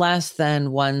lot less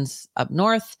than ones up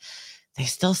north, they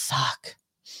still suck.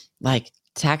 Like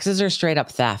taxes are straight up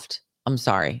theft. I'm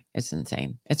sorry. It's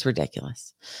insane. It's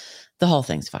ridiculous. The whole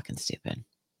thing's fucking stupid.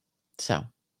 So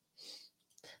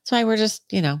that's why we're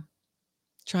just,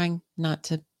 trying not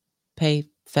to pay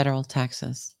federal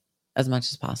taxes as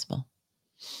much as possible.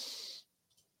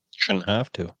 Shouldn't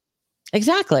have to.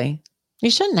 Exactly. You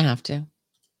shouldn't have to.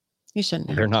 You shouldn't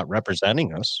have They're not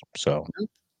representing us. So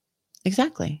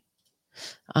exactly.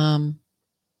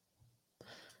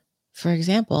 For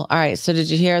example, all right. So did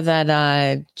you hear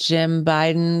that Jim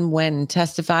Biden went and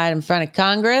testified in front of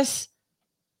Congress?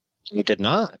 He did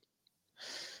not.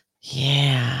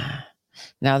 Yeah.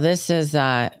 Now this is,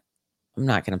 I'm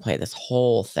not going to play this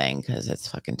whole thing because it's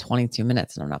fucking 22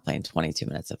 minutes and I'm not playing 22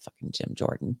 minutes of fucking Jim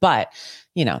Jordan, but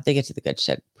they get to the good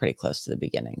shit pretty close to the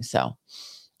beginning. So,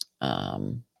 if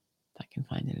I can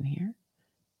find it in here.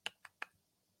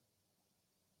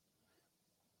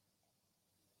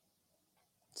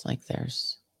 It's like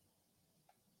there's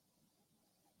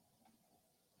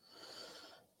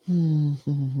there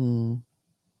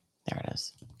it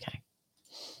is. Okay.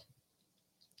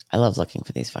 I love looking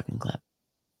for these fucking clips.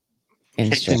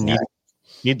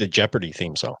 Need the Jeopardy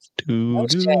theme song.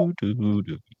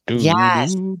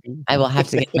 Yes. I will have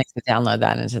to get Mike to download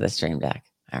that into the stream deck.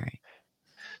 All right.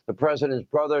 The president's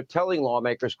brother telling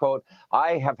lawmakers, quote,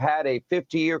 "I have had a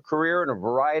 50-year career in a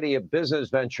variety of business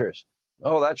ventures."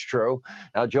 Oh, that's true.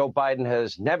 Now, Joe Biden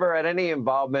has never had any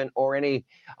involvement or any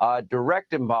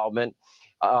direct involvement,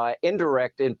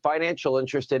 indirect in financial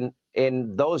interest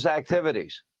in those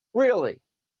activities. Really?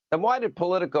 And why did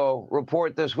Politico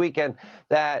report this weekend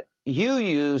that you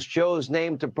used Joe's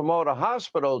name to promote a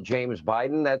hospital, James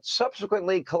Biden, that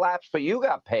subsequently collapsed, but you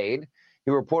got paid?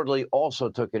 He reportedly also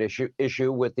took an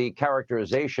issue with the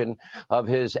characterization of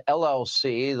his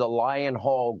LLC, the Lion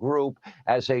Hall Group,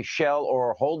 as a shell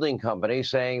or holding company,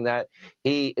 saying that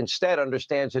he instead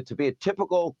understands it to be a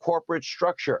typical corporate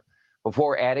structure,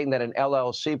 before adding that an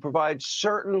LLC provides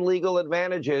certain legal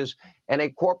advantages and a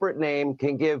corporate name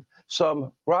can give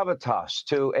some gravitas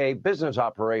to a business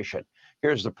operation.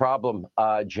 Here's the problem,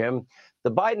 Jim.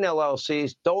 The Biden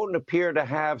LLCs don't appear to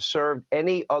have served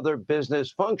any other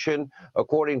business function,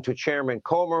 according to Chairman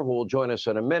Comer, who will join us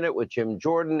in a minute with Jim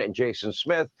Jordan and Jason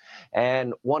Smith.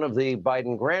 And one of the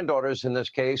Biden granddaughters, in this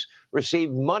case,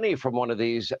 received money from one of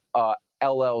these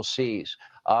LLCs.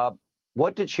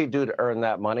 What did she do to earn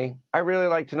that money? I really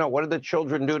like to know. What did the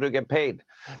children do to get paid?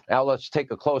 Now, let's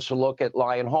take a closer look at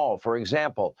Lyon Hall. For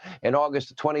example, in August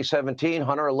of 2017,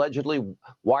 Hunter allegedly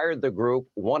wired the group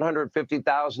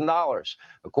 $150,000.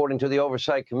 According to the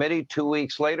Oversight Committee, 2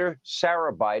 weeks later,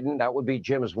 Sarah Biden, that would be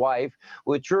Jim's wife,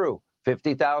 withdrew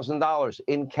 $50,000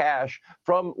 in cash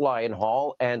from Lyon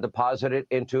Hall and deposited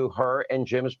into her and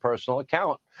Jim's personal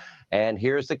account. And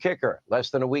here's the kicker.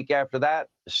 Less than a week after that,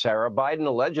 Sarah Biden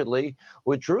allegedly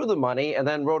withdrew the money and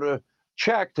then wrote a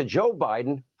check to Joe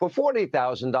Biden for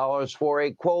 $40,000 for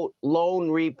a, quote, loan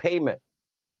repayment.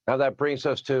 Now, that brings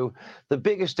us to the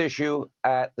biggest issue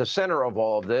at the center of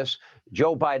all of this,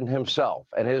 Joe Biden himself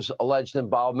and his alleged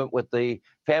involvement with the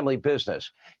family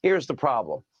business. Here's the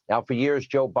problem. Now, for years,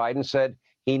 Joe Biden said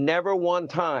he never one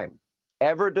time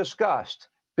ever discussed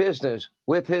business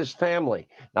with his family,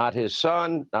 not his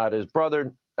son, not his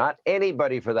brother, not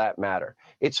anybody for that matter.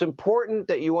 It's important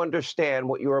that you understand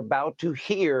what you're about to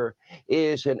hear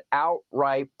is an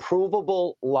outright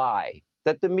provable lie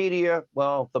that the media,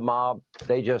 well, the mob,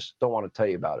 they just don't want to tell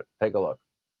you about it. Take a look.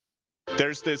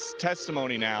 There's this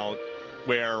testimony now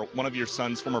where one of your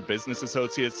son's former business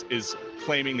associates is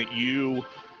claiming that you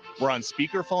were on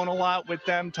speakerphone a lot with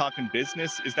them talking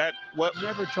business. Is that what?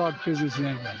 Never talk business to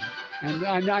anybody.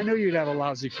 And I knew you'd have a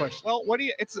lousy question. Well,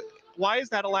 why is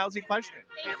that a lousy question?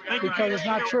 Because it's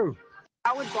not true.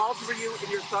 How involved were you in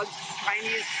your son's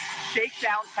Chinese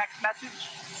shakedown text message?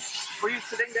 Were you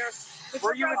sitting there?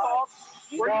 Were you involved?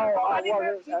 Were you involved? I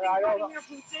don't know.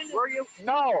 Were you?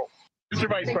 No. Mr.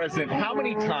 Vice President, how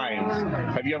many times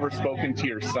have you ever spoken to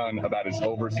your son about his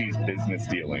overseas business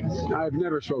dealings? I've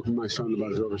never spoken to my son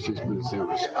about his overseas business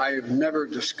dealings. I have never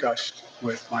discussed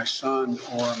with my son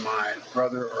or my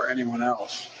brother or anyone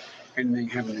else anything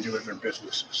having to do with their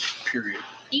businesses, period.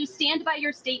 Do you stand by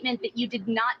your statement that you did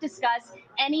not discuss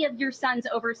any of your son's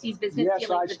overseas business dealings?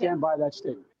 Yes, I stand by that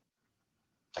statement.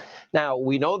 Now,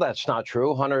 we know that's not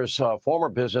true. Hunter's former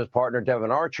business partner,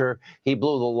 Devin Archer, he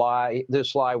blew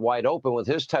this lie wide open with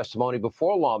his testimony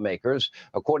before lawmakers.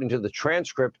 According to the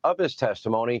transcript of his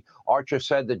testimony, Archer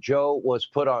said that Joe was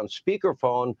put on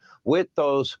speakerphone with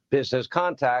those business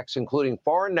contacts, including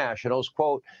foreign nationals,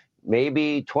 quote,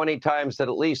 maybe 20 times that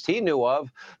at least he knew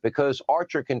of, because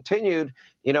Archer continued,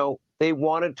 they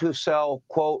wanted to sell,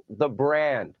 quote, the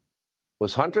brand.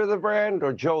 Was Hunter the brand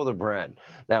or Joe the brand?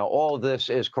 Now, all of this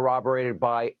is corroborated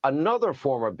by another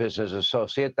former business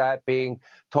associate, that being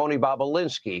Tony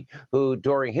Bobolinsky, who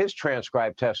during his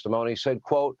transcribed testimony said,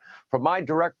 quote, from my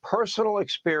direct personal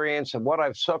experience and what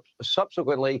I've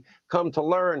subsequently come to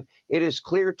learn, it is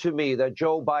clear to me that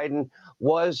Joe Biden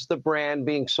was the brand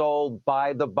being sold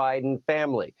by the Biden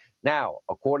family. Now,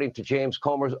 according to James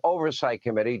Comer's Oversight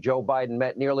Committee, Joe Biden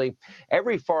met nearly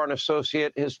every foreign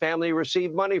associate his family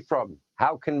received money from.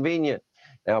 How convenient.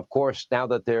 Now, of course, now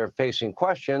that they're facing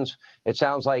questions, it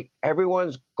sounds like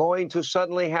everyone's going to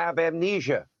suddenly have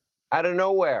amnesia out of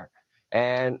nowhere.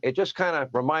 And it just kind of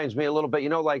reminds me a little bit,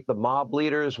 like the mob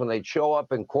leaders when they'd show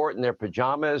up in court in their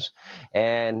pajamas,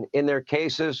 and in their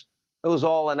cases, it was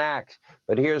all an act.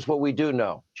 But here's what we do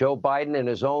know. Joe Biden, in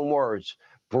his own words,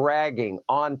 bragging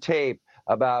on tape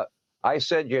about, I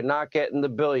said you're not getting the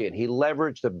billion. He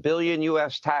leveraged $1 billion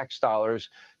U.S. tax dollars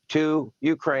to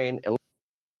Ukraine.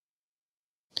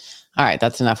 All right,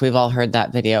 that's enough. We've all heard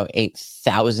that video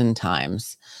 8,000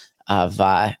 times of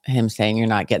him saying you're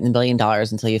not getting $1 billion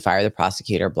until you fire the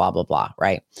prosecutor, blah, blah, blah,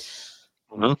 right?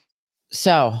 Mm-hmm.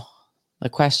 So the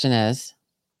question is,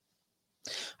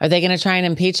 are they going to try and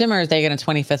impeach him, or are they going to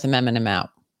 25th Amendment him out?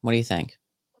 What do you think?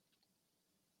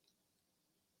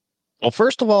 Well,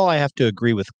 first of all, I have to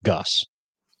agree with Gus.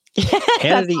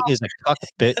 Hannity is a cuck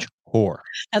bitch whore.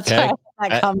 That's why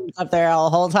that comment up there the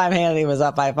whole time Hannity was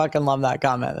up. I fucking love that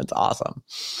comment. It's awesome.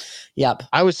 Yep.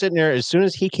 I was sitting there as soon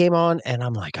as he came on, and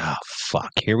I'm like, oh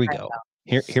fuck, here we go.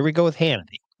 Here we go with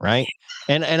Hannity, right?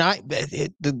 And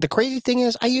the crazy thing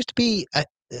is, I used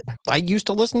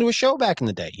to listen to a show back in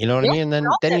the day. You know what I mean? And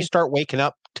then you start waking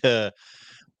up to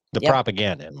the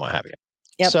propaganda and what have you.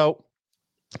 Yep. So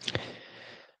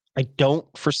I don't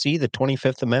foresee the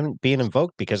 25th Amendment being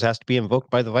invoked because it has to be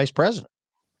invoked by the vice president.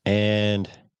 And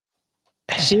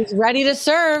she's ready to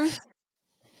serve.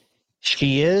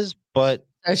 She is, but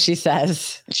so she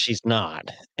says she's not.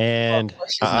 And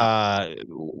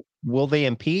will they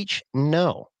impeach?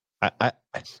 No, I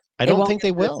don't think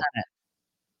they will.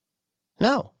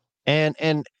 No.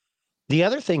 And the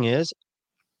other thing is,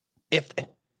 if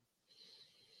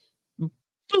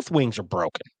both wings are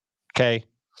broken, okay,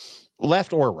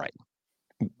 left or right,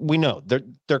 we know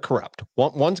they're corrupt.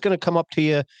 One's going to come up to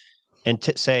you and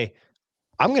say,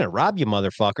 "I'm going to rob you,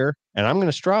 motherfucker," and I'm going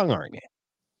to strong arm you.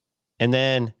 And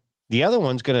then the other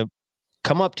one's going to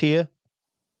come up to you,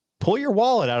 pull your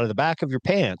wallet out of the back of your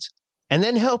pants, and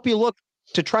then help you look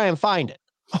to try and find it.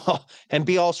 And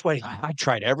be all sweaty. I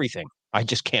tried everything. I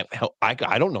just can't help. I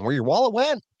don't know where your wallet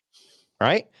went.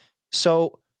 Right?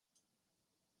 So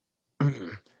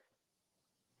the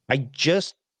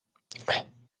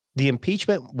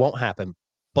impeachment won't happen.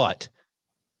 But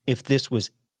if this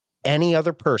was any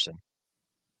other person,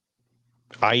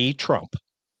 i.e. Trump,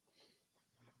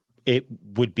 it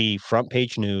would be front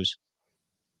page news.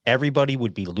 Everybody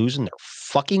would be losing their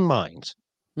fucking minds.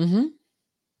 Mm-hmm.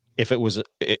 If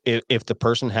the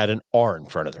person had an R in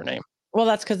front of their name. Well,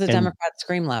 that's because the Democrats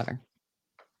scream louder.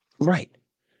 Right.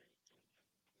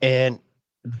 And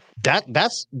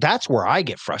that's where I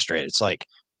get frustrated. It's like,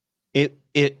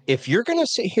 if you're going to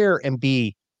sit here and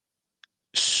be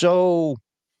so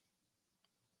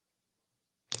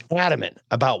adamant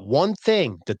about one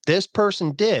thing that this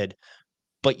person did,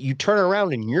 but you turn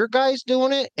around and your guy's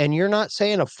doing it and you're not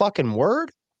saying a fucking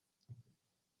word,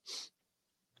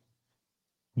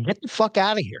 get the fuck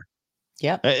out of here.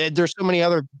 Yeah. There's so many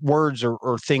other words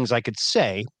or things I could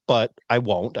say, but I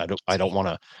won't. I don't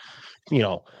want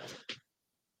to,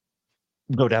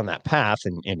 go down that path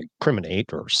and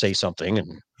incriminate or say something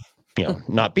and,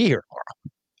 not be here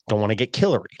tomorrow. Don't want to get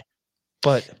killeried.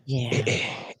 But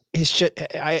it's just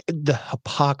the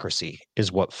hypocrisy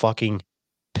is what fucking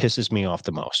pisses me off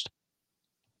the most.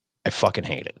 I fucking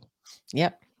hate it.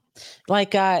 Yep.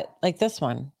 Like this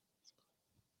one.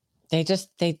 They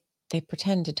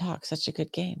pretend to talk such a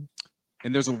good game.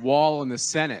 And there's a wall in the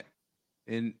Senate,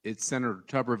 and it's Senator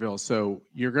Tuberville. So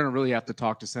you're going to really have to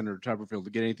talk to Senator Tuberville to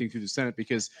get anything through the Senate,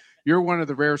 because you're one of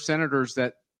the rare senators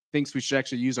that thinks we should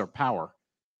actually use our power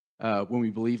when we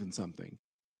believe in something.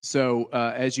 So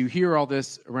as you hear all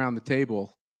this around the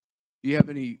table, do you have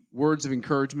any words of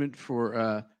encouragement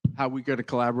for how we're going to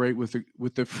collaborate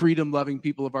with the freedom-loving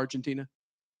people of Argentina?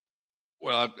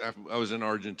 Well, I was in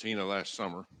Argentina last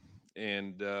summer,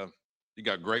 and you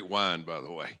got great wine, by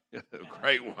the way.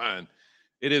 Great wine.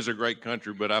 It is a great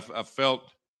country, but I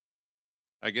felt,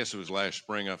 I guess it was last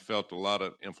spring, I felt a lot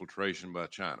of infiltration by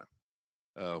China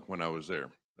when I was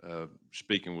there,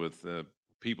 speaking with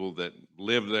people that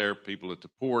live there, people at the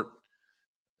port,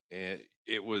 and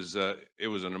it was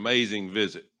an amazing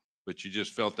visit. But you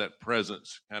just felt that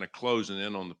presence kind of closing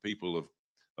in on the people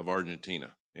of Argentina,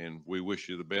 and we wish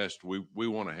you the best. We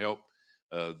want to help.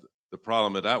 The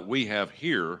problem that we have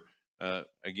here,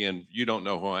 again, you don't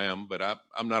know who I am, but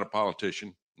I'm not a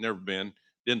politician. Never been.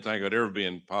 Didn't think I'd ever be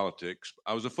in politics.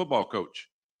 I was a football coach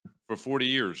for 40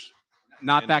 years.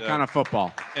 Not that kind of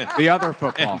football. The other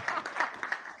football.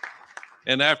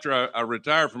 And after I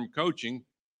retired from coaching,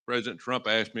 President Trump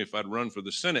asked me if I'd run for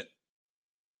the Senate.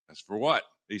 I said, for what?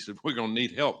 He said, we're going to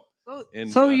need help.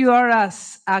 And, so you are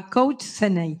a coach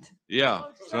Senate. Yeah.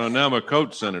 So now I'm a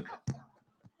coach senator.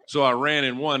 So I ran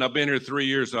and won. I've been here 3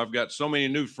 years. So I've got so many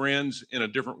new friends in a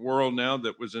different world now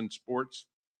that was in sports,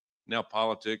 now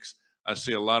politics. I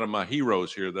see a lot of my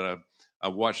heroes here that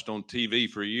I've watched on TV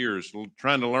for years,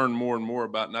 trying to learn more and more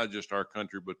about not just our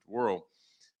country, but the world.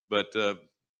 But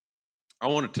I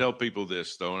want to tell people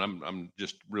this, though, and I'm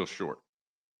just real short.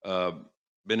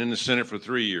 Been in the Senate for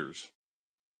 3 years.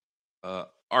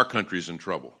 Our country's in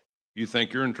trouble. You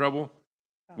think you're in trouble?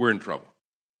 We're in trouble.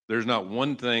 There's not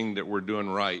one thing that we're doing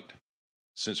right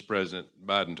since President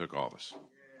Biden took office.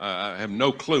 I have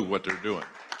no clue what they're doing.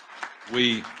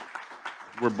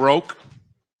 We're broke.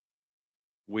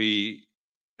 We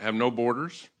have no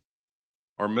borders.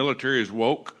 Our military is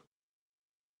woke.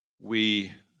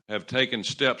 We have taken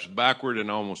steps backward in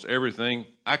almost everything.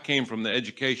 I came from the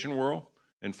education world.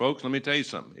 And folks, let me tell you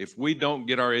something. If we don't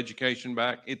get our education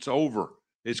back, it's over.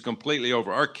 It's completely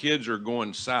over. Our kids are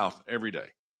going south every day.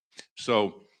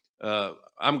 So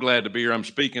I'm glad to be here. I'm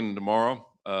speaking tomorrow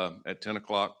at 10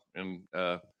 o'clock. And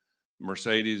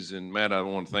Mercedes and Matt, I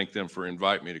want to thank them for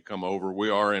inviting me to come over. We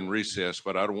are in recess,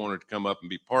 but I wanted to come up and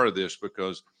be part of this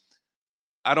because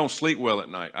I don't sleep well at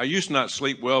night. I used to not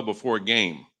sleep well before a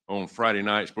game on Friday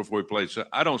nights before we played. So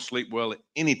I don't sleep well at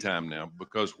any time now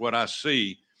because what I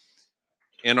see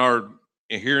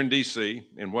here in DC,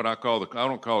 in what I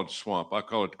don't call it the swamp, I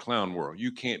call it the clown world.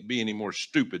 You can't be any more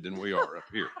stupid than we are up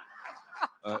here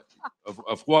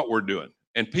of what we're doing.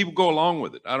 And people go along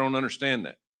with it. I don't understand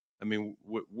that. I mean,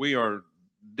 we are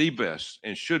the best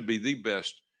and should be the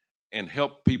best and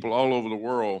help people all over the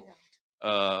world,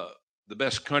 the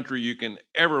best country you can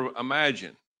ever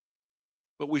imagine.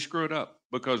 But we screw it up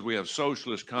because we have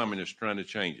socialist communists trying to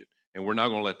change it. And we're not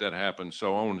going to let that happen.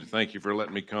 So I want to thank you for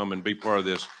letting me come and be part of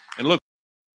this. And look.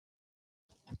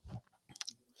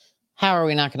 How are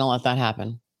we not going to let that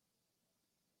happen?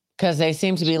 Because they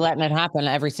seem to be letting it happen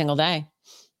every single day.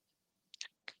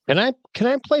 Can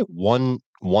I play one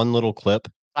little clip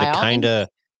that kind of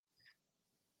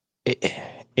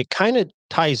it kind of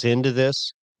ties into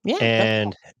this? Yeah.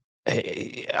 And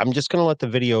I'm just going to let the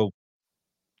video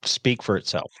speak for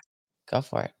itself. Go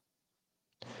for it.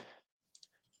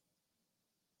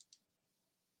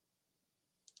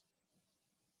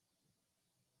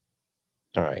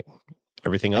 All right.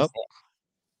 Everything up?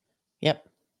 Yep.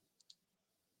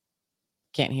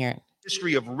 Can't hear it.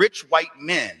 History of rich white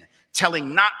men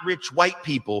telling not rich white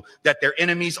people that their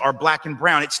enemies are black and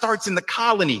brown. It starts in the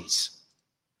colonies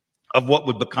of what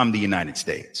would become the United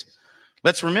States.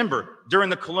 Let's remember, during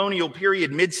the colonial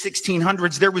period,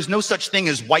 mid-1600s, there was no such thing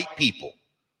as white people.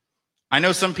 I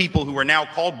know some people who are now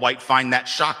called white find that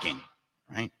shocking,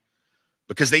 right?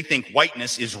 Because they think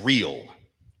whiteness is real,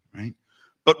 right?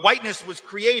 But whiteness was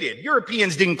created.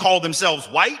 Europeans didn't call themselves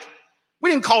white.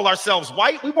 We didn't call ourselves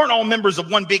white. We weren't all members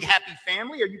of one big happy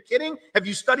family. Are you kidding? Have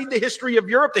you studied the history of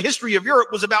Europe? The history of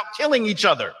Europe was about killing each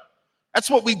other. That's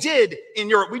what we did in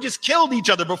Europe. We just killed each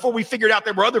other before we figured out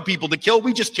there were other people to kill.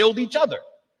 We just killed each other,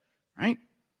 right?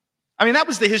 I mean, that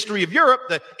was the history of Europe.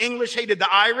 The English hated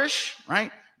the Irish,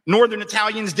 right? Northern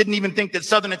Italians didn't even think that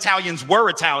Southern Italians were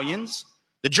Italians.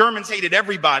 The Germans hated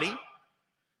everybody,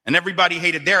 and everybody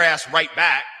hated their ass right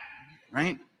back,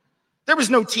 right? There was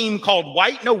no team called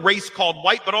white, no race called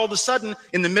white, but all of a sudden,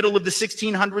 in the middle of the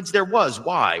 1600s, there was.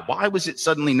 Why? Why was it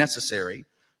suddenly necessary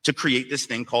to create this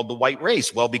thing called the white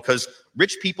race? Well, because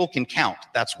rich people can count.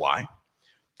 That's why.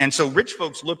 And so rich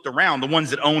folks looked around, the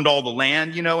ones that owned all the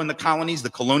land, you know, in the colonies, the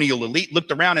colonial elite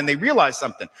looked around and they realized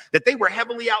something, that they were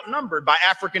heavily outnumbered by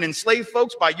African enslaved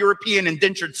folks, by European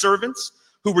indentured servants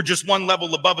who were just one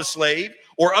level above a slave,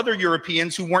 or other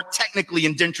Europeans who weren't technically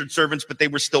indentured servants, but they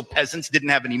were still peasants, didn't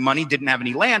have any money, didn't have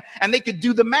any land, and they could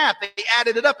do the math. They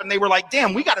added it up and they were like,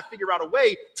 damn, we got to figure out a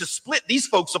way to split these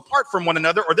folks apart from one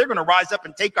another or they're going to rise up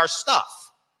and take our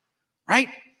stuff, right?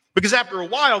 Because after a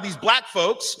while, these black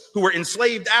folks who were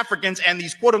enslaved Africans and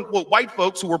these quote unquote white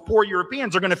folks who were poor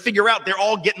Europeans are going to figure out they're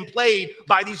all getting played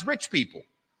by these rich people,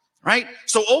 right?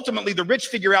 So ultimately the rich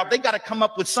figure out they got to come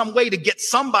up with some way to get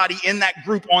somebody in that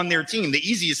group on their team. The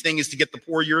easiest thing is to get the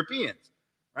poor Europeans,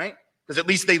 right? Because at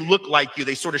least they look like you.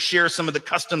 They sort of share some of the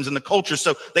customs and the culture.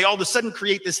 So they all of a sudden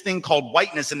create this thing called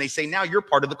whiteness and they say, now you're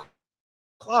part of the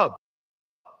club.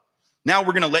 Now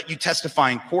we're going to let you testify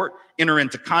in court, enter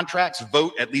into contracts,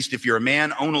 vote, at least if you're a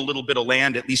man, own a little bit of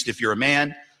land, at least if you're a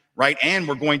man, right? And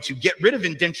we're going to get rid of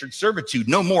indentured servitude.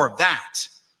 No more of that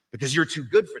because you're too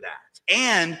good for that.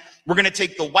 And we're going to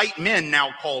take the white men,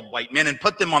 now called white men, and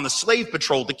put them on the slave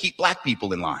patrol to keep black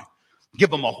people in line.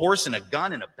 Give them a horse and a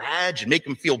gun and a badge and make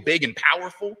them feel big and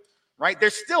powerful, right?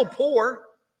 They're still poor.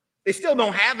 They still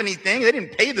don't have anything. They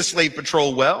didn't pay the slave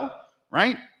patrol well,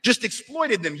 right? Just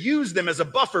exploited them, used them as a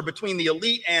buffer between the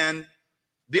elite and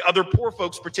the other poor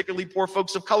folks, particularly poor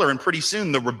folks of color. And pretty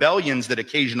soon the rebellions that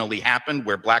occasionally happened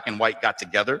where black and white got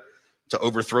together to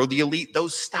overthrow the elite,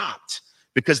 those stopped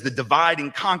because the divide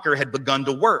and conquer had begun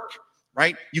to work,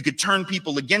 right? You could turn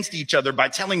people against each other by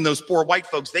telling those poor white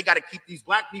folks, they got to keep these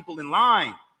black people in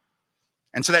line.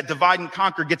 And so that divide and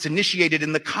conquer gets initiated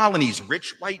in the colonies,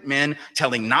 rich white men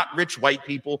telling not rich white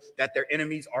people that their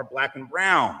enemies are black and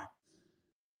brown.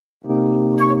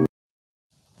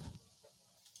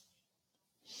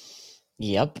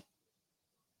 Yep.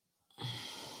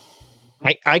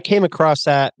 I came across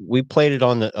that. We played it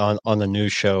on the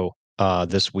news show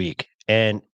this week,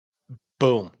 and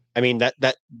boom. I mean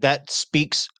that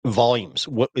speaks volumes.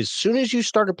 What as soon as you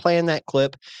started playing that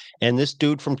clip, and this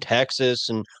dude from Texas,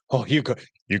 and you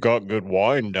got good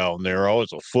wine down there. I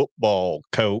was a football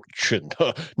coach, and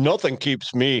nothing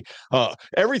keeps me.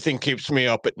 Everything keeps me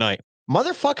up at night.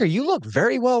 Motherfucker, you look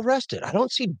very well rested. I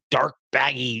don't see dark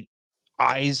baggy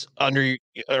eyes under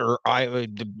or eye,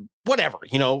 whatever,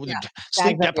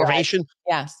 sleep deprivation.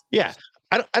 Yes. Yeah.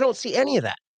 I don't see any of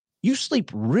that. You sleep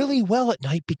really well at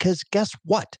night because guess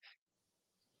what?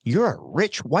 You're a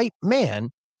rich white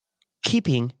man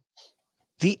keeping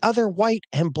the other white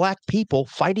and black people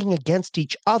fighting against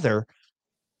each other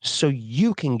so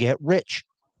you can get rich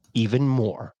even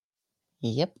more.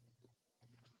 Yep.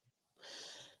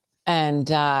 And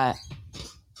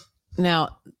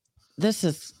now this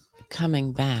is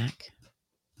coming back.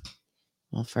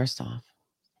 Well, first off,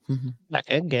 back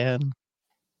again.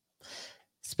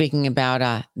 speaking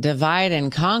about divide and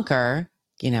conquer,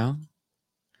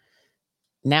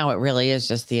 now it really is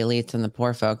just the elites and the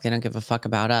poor folk. They don't give a fuck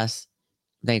about us.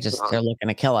 They're looking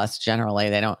to kill us generally.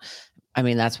 They don't. I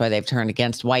mean, that's why they've turned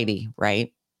against Whitey,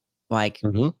 right? Like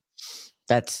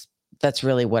that's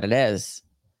really what it is.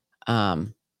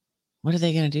 What are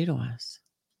they going to do to us?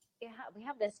 We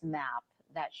have this map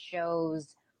that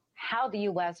shows how the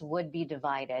U.S. would be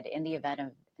divided in the event of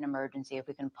an emergency. If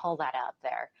we can pull that up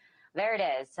there it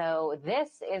is. So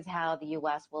this is how the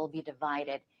U.S. will be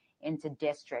divided into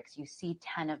districts. You see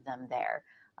 10 of them there.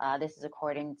 This is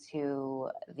according to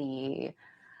the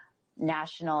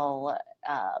National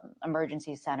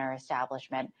Emergency Center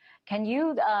establishment. Can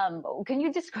you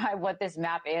describe what this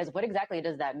map is? What exactly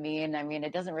does that mean? I mean,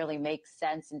 it doesn't really make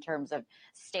sense in terms of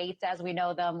states as we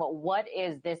know them. What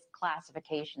is this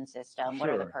classification system? What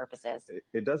are the purposes?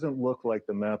 It doesn't look like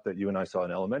the map that you and I saw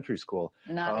in elementary school.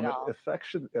 Not at all.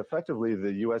 Effectively,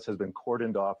 the U.S. has been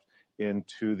cordoned off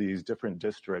into these different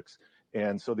districts.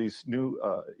 And so these new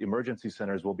emergency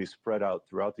centers will be spread out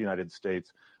throughout the United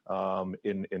States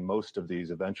in most of these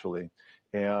eventually.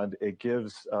 And it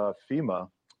gives FEMA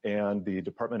and the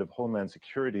Department of Homeland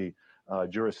Security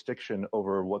jurisdiction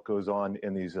over what goes on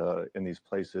in these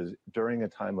places during a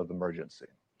time of emergency.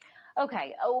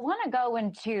 Okay, I want to go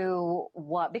into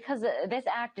because this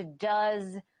act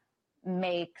does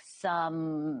make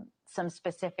some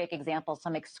specific examples,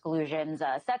 some exclusions,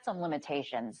 set some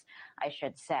limitations, I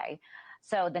should say.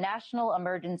 So the National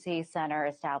Emergency Center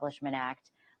Establishment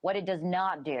Act, what it does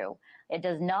not do, it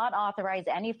does not authorize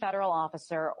any federal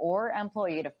officer or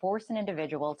employee to force an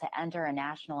individual to enter a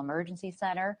national emergency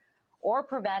center or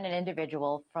prevent an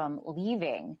individual from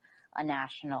leaving a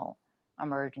national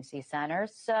emergency center.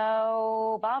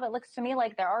 So, Bob, it looks to me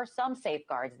like there are some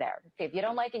safeguards there. If you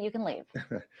don't like it, you can leave.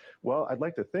 Well, I'd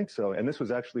like to think so. And this was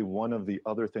actually one of the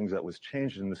other things that was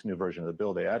changed in this new version of the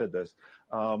bill. They added this.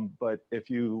 But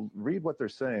if you read what they're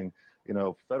saying,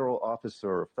 federal officer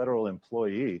or federal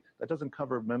employee, that doesn't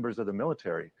cover members of the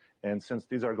military. And since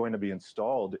these are going to be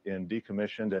installed in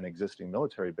decommissioned and existing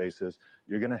military bases,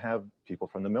 you're going to have people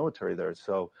from the military there.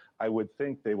 So I would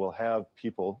think they will have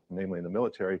people, namely in the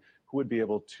military, who would be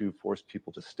able to force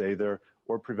people to stay there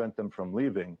or prevent them from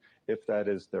leaving if that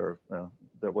is their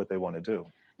what they want to do.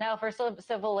 Now, for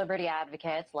civil liberty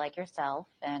advocates like yourself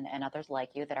and others like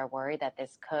you that are worried that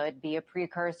this could be a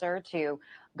precursor to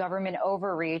government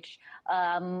overreach,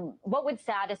 what would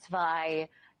satisfy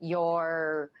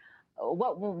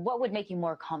what would make you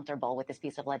more comfortable with this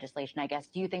piece of legislation, I guess?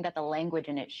 Do you think that the language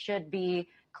in it should be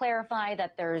clarified,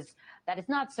 that it's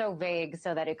not so vague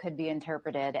so that it could be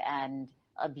interpreted and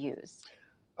abused?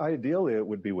 Ideally, it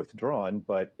would be withdrawn,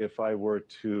 but if I were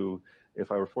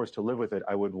forced to live with it,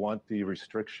 I would want the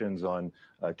restrictions on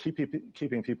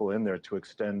keeping people in there to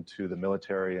extend to the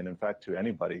military and, in fact, to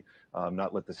anybody,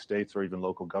 not let the states or even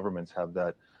local governments have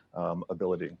that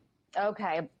ability.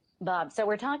 Okay, Bob. So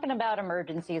we're talking about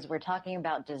emergencies. We're talking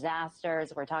about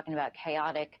disasters. We're talking about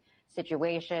chaotic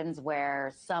situations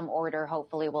where some order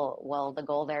hopefully the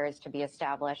goal there is to be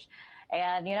established.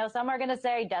 And, some are going to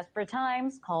say desperate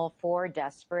times call for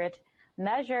desperate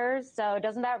measures. So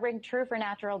doesn't that ring true for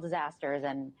natural disasters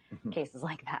and cases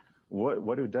like that?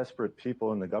 What do desperate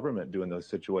people in the government do in those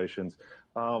situations?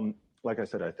 Like I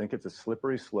said, I think it's a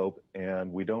slippery slope,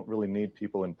 and we don't really need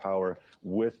people in power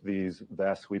with these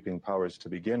vast sweeping powers to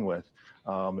begin with.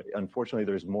 Unfortunately,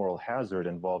 there's moral hazard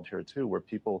involved here too, where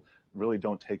people really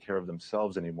don't take care of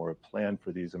themselves anymore, plan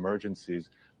for these emergencies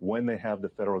when they have the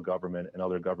federal government and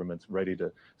other governments ready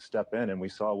to step in. And we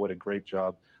saw what a great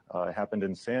job happened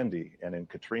in Sandy and in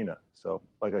Katrina. So,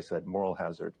 like I said, moral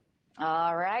hazard.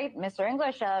 All right, Mr.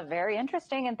 English, very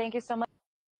interesting, and thank you so much.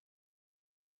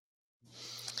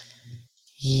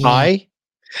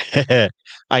 Yeah.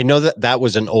 I know that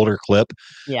was an older clip.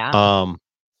 Yeah.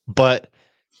 But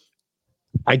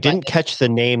I didn't catch the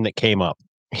name that came up.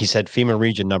 He said FEMA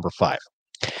region number 5.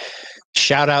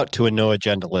 Shout out to a No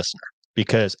Agenda listener,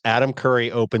 because Adam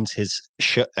Curry opens his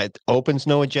opens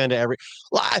No Agenda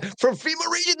live from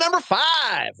FEMA region number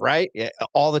 5, right? Yeah,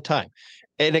 all the time.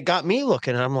 And it got me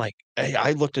looking, and I'm like,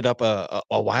 I looked it up a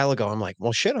while ago. I'm like,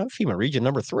 well, shit, I'm FEMA region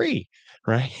number 3,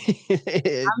 right?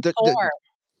 I'm 4.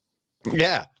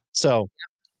 Yeah. So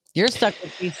you're stuck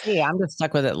with DC. I'm just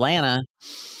stuck with Atlanta.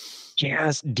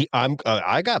 Yes,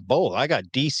 I got both. I got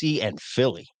DC and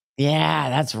Philly. Yeah,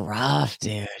 that's rough,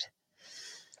 dude.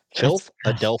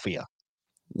 Philadelphia.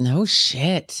 No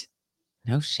shit.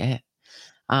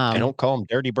 I don't call them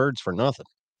dirty birds for nothing.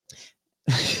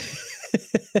 A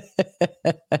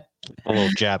little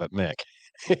jab at Mick.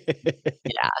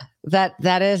 Yeah,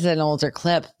 that is an older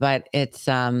clip, but it's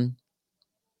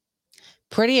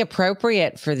pretty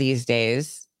appropriate for these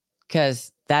days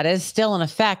because that is still in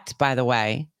effect, by the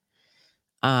way.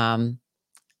 And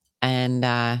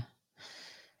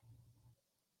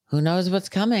who knows what's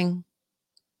coming?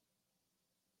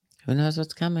 Who knows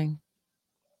what's coming?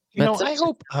 I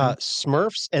hope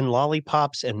Smurfs and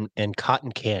lollipops and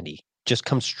cotton candy just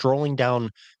come strolling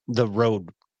down the road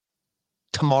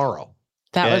tomorrow.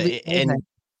 That would be amazing. And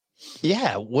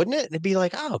yeah, wouldn't it? It'd be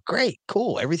like, oh, great,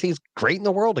 cool. Everything's great in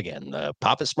the world again.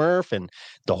 Papa Smurf and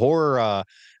the horror,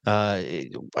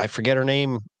 I forget her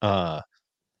name, the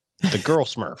girl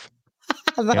Smurf.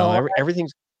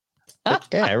 Everything's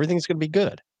everything's going to be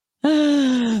good.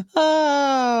 Oh,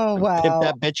 wow. Pimp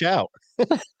that bitch out.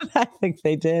 I think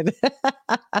they did.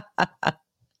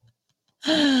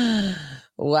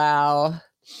 Wow.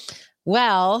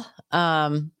 Well,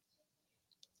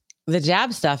 the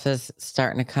jab stuff is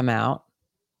starting to come out,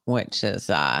 which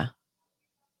is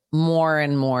more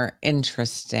and more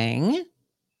interesting.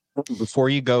 Before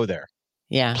you go there,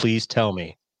 please tell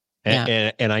me.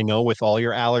 And I know with all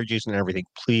your allergies and everything,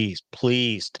 please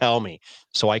tell me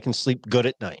so I can sleep good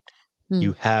at night.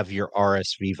 You have your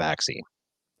RSV vaccine.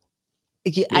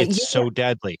 It's so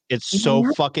deadly. It's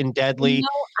so fucking deadly.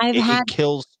 It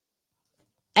kills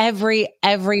every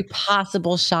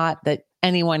possible shot that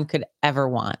anyone could ever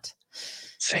want.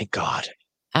 Thank God.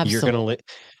 Absolutely. You're going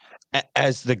to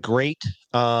as the great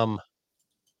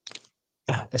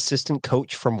assistant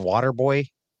coach from Waterboy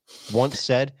once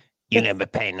said, you never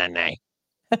pay nothing.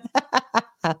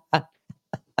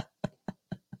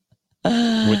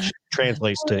 Which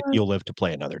translates to you'll live to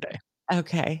play another day.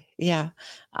 Okay. Yeah.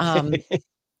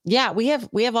 Yeah, we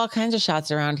have all kinds of shots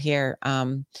around here.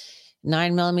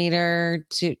 9mm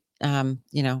to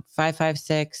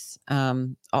 5.56,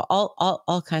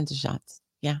 all kinds of shots.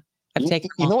 Yeah. I've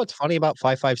taken you know what's funny about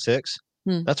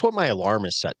 5.56? That's what my alarm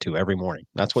is set to every morning.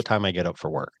 That's what time I get up for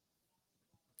work.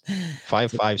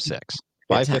 5.56.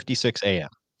 5:56 a.m.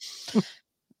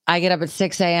 I get up at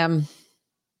 6 a.m.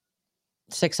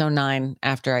 6:09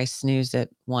 after I snoozed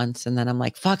it once, and then I'm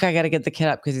like, fuck, I got to get the kid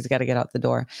up because he's got to get out the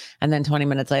door. And then 20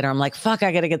 minutes later, I'm like, fuck,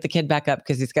 I got to get the kid back up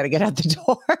because he's got to get out the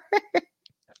door.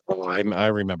 Oh, I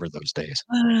remember those days.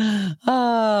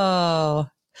 Oh,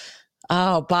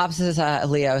 Bob says,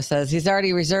 Leo says he's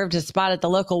already reserved his spot at the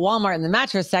local Walmart in the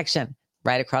mattress section,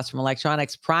 right across from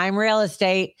electronics, prime real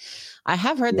estate. I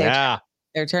have heard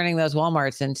they're turning those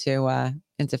Walmarts into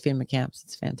FEMA camps.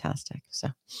 It's fantastic. So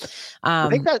I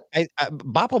think that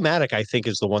Bop-O-Matic, I think,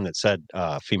 is the one that said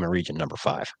FEMA region number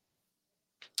 5.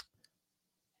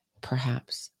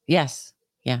 Perhaps. Yes.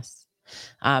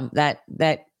 That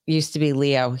used to be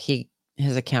Leo.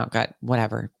 His account got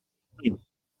whatever. Okay.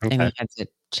 And he had to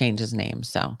change his name.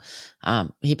 So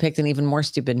he picked an even more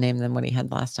stupid name than what he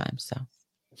had last time. So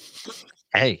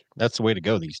hey, that's the way to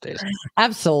go these days.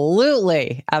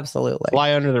 Absolutely.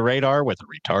 Fly under the radar with a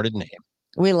retarded name.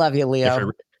 We love you,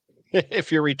 Leo.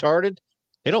 If you're retarded,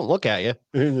 they don't look at you.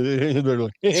 They're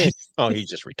like, oh, he's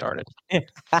just retarded. God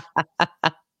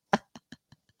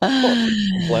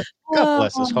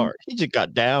bless his heart. He just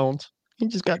got downs. He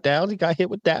got hit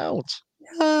with downs.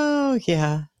 Oh,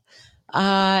 yeah.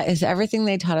 Is everything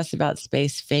they taught us about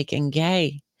space fake and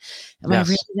gay? Am I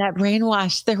really that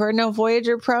brainwashed? There were no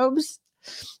Voyager probes.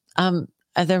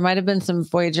 There might have been some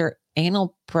Voyager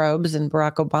anal probes in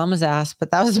Barack Obama's ass,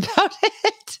 but that was about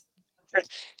it.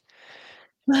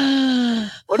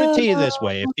 Put it to you this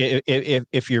way: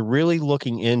 if you're really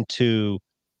looking into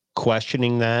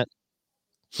questioning that,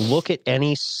 look at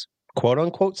any quote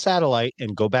unquote satellite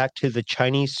and go back to the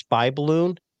Chinese spy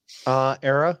balloon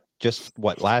era, just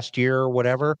last year or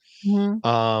whatever.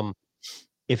 Mm-hmm.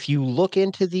 If you look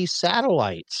into these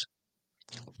satellites,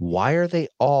 why are they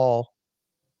all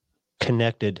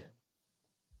connected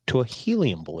to a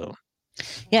helium balloon?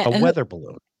 Yeah, a weather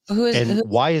balloon.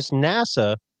 Why is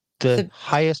NASA the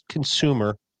highest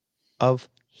consumer of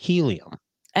helium?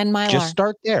 And Mylar. Just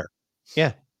start there.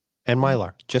 Yeah. And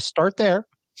Mylar. Just start there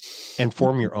and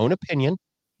form your own opinion.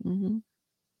 Mm-hmm.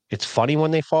 It's funny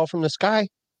when they fall from the sky.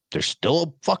 There's still a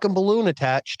fucking balloon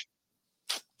attached.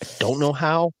 I don't know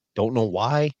how. Don't know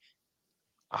why.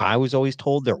 I was always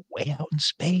told they're way out in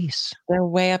space. They're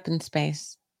way up in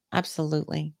space.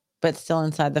 Absolutely. But still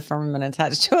inside the firmament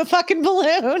attached to a fucking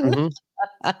balloon. Mm-hmm.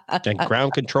 And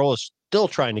ground control is still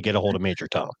trying to get a hold of Major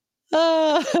Tom.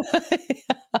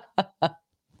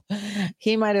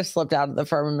 He might have slipped out of the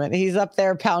firmament. He's up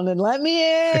there pounding, let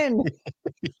me in.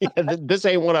 Yeah, this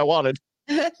ain't what I wanted.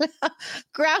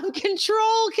 Ground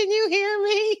control, can you hear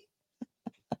me?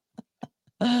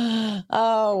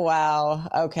 Oh, wow.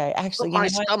 Okay. Actually, my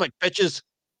stomach, bitches.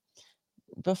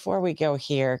 Before we go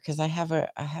here, because I have a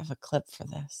clip for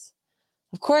this.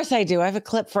 Of course I do. I have a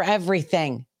clip for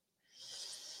everything.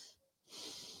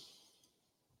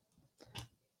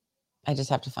 I just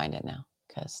have to find it now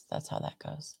because that's how that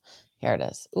goes. Here it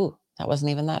is. Ooh, that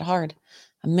wasn't even that hard.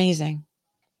 Amazing.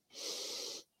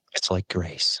 It's like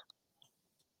grace.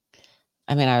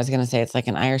 I mean, I was going to say it's like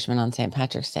an Irishman on St.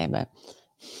 Patrick's Day, but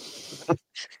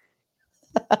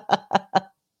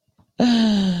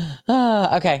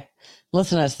okay.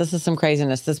 Listen to this. This is some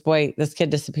craziness. This kid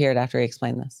disappeared after he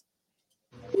explained this.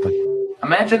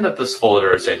 Imagine that this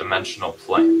folder is a dimensional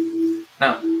plane.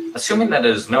 Now, assuming that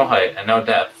it is no height and no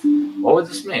depth, what would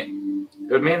this mean?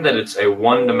 It would mean that it's a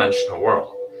one-dimensional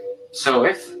world. So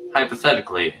if,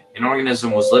 hypothetically, an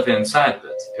organism was living inside of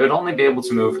it, it would only be able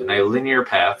to move in a linear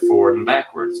path forward and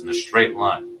backwards in a straight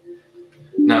line.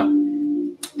 Now,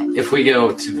 if we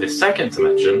go to the second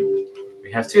dimension,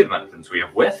 we have two dimensions. We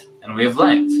have width and we have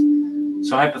length.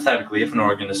 So hypothetically, if an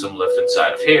organism lived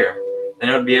inside of here, then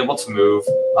it would be able to move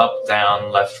up,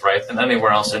 down, left, right, and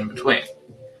anywhere else in between.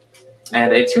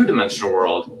 And a two-dimensional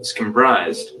world is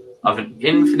comprised of an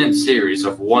infinite series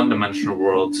of one-dimensional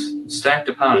worlds stacked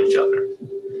upon each other.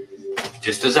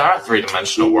 Just as our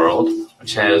three-dimensional world,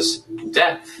 which has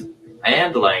depth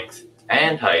and length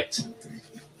and height,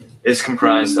 is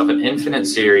comprised of an infinite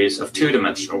series of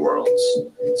two-dimensional worlds.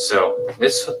 So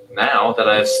now that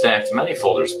I have stacked many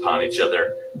folders upon each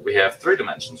other, we have three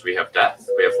dimensions. We have depth,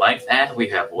 we have length, and we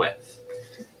have width.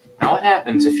 Now what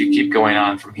happens if you keep going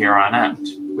on from here on out?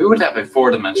 We would have a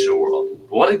four-dimensional world.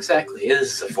 But what exactly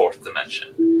is the fourth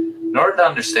dimension? In order to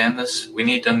understand this, we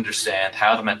need to understand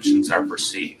how dimensions are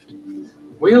perceived.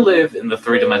 We live in the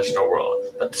three-dimensional world,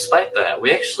 but despite that,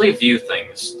 we actually view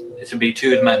things to be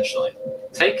two-dimensionally.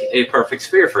 Take a perfect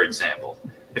sphere, for example.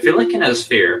 If you're looking at a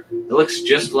sphere, it looks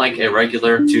just like a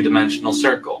regular two-dimensional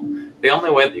circle. The only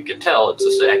way that you can tell it's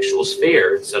an actual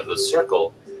sphere instead of a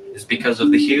circle is because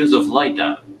of the hues of light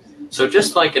on it. So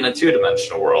just like in a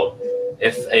two-dimensional world,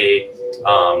 if a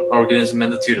organism in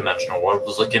the two-dimensional world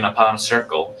was looking upon a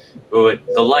circle,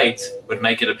 the light would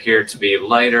make it appear to be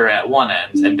lighter at one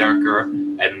end and darker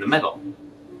in the middle.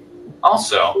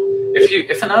 Also,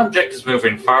 if an object is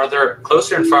moving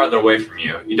closer and farther away from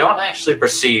you, you don't actually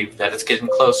perceive that it's getting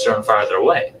closer and farther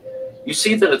away. You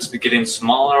see that it's getting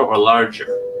smaller or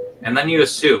larger, and then you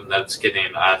assume that it's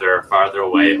getting either farther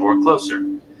away or closer.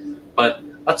 But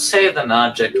let's say that an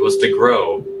object was to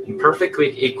grow in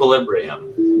perfectly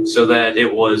equilibrium, so that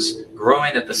it was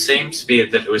growing at the same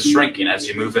speed that it was shrinking as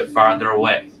you move it farther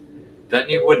away. Then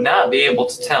you would not be able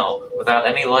to tell, without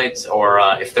any lights or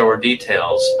if there were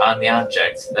details on the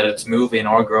object, that it's moving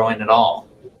or growing at all.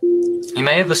 You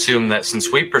may have assumed that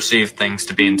since we perceive things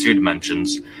to be in two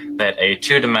dimensions, that a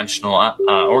two-dimensional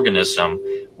organism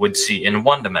would see in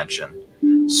one dimension.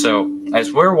 So,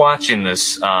 as we're watching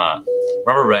this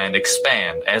rubber band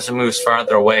expand as it moves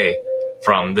farther away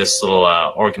from this little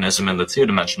organism in the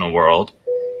two-dimensional world,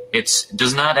 it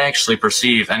does not actually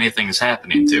perceive anything is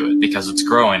happening to it because it's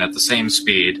growing at the same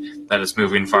speed that it's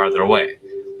moving farther away.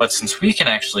 But since we can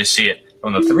actually see it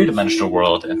from the three-dimensional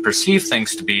world and perceive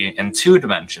things to be in two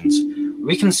dimensions,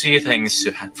 we can see things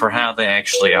for how they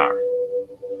actually are.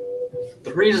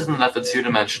 The reason that the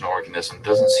two-dimensional organism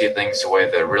doesn't see things the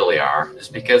way they really are is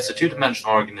because the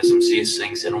two-dimensional organism sees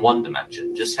things in one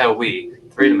dimension, just how we,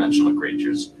 three-dimensional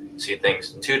creatures, see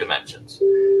things in two dimensions.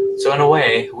 So in a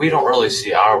way, we don't really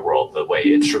see our world the way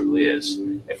it truly is.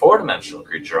 A four-dimensional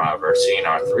creature, however, seeing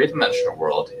our three-dimensional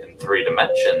world in three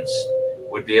dimensions,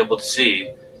 would be able to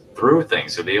see through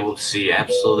things, would be able to see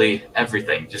absolutely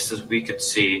everything, just as we could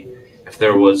see if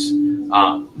there was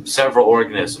several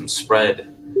organisms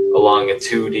spread along a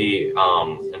 2D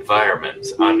environment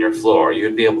on your floor. You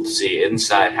would be able to see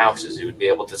inside houses. You would be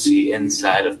able to see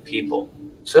inside of people.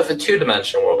 So if a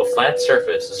two-dimensional world, a flat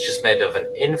surface, is just made of an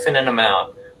infinite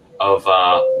amount of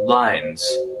lines,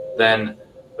 then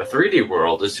the 3D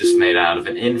world is just made out of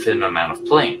an infinite amount of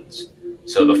planes.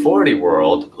 So the 4D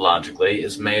world, logically,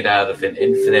 is made out of an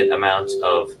infinite amount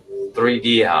of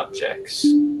 3D objects,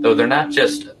 though they're not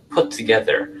just put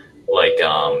together like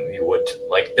you would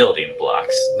like building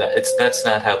blocks. That's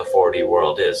not how the 4D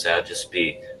world is. That'd just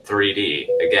be 3D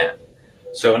again.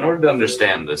 So in order to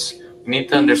understand this, we need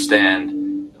to understand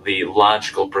the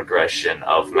logical progression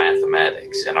of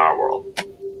mathematics in our world.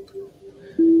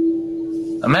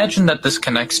 Imagine that this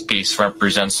connects piece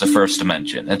represents the first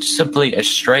dimension. It's simply a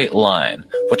straight line,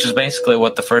 which is basically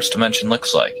what the first dimension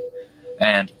looks like.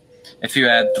 And if you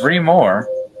add 3 more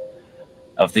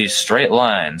of these straight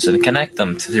lines and connect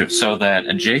them so that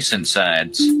adjacent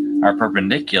sides are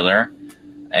perpendicular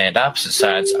and opposite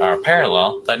sides are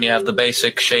parallel, then you have the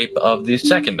basic shape of the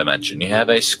second dimension. You have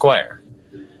a square.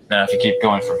 Now, if you keep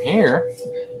going from here,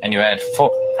 and you had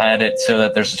it so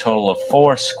that there's a total of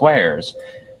 4 squares,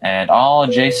 and all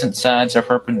adjacent sides are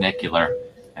perpendicular,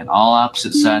 and all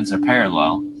opposite sides are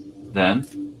parallel, then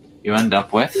you end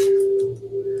up with,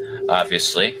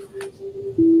 obviously,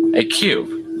 a cube.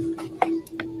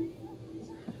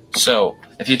 So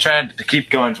if you tried to keep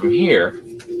going from here,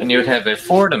 and you would have a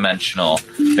 4-dimensional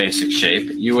basic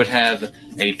shape, you would have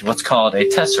what's called a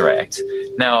tesseract.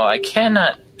 Now, I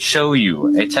cannot show you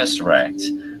a tesseract,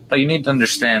 but you need to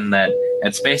understand that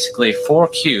it's basically 4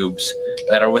 cubes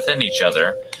that are within each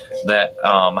other that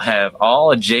have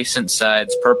all adjacent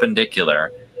sides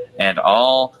perpendicular and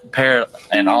all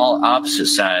opposite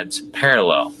sides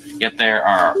parallel. Yet there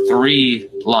are 4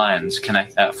 lines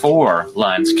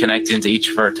connecting to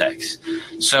each vertex.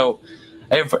 So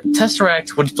a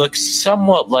tesseract would look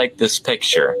somewhat like this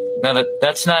picture. Now,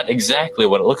 that's not exactly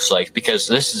what it looks like, because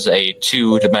this is a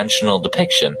 2-dimensional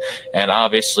depiction, and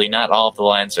obviously not all of the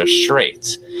lines are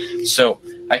straight. So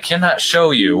I cannot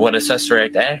show you what a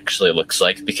tesseract actually looks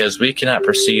like, because we cannot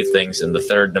perceive things in the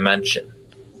 3rd dimension.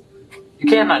 You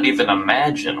cannot even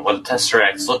imagine what a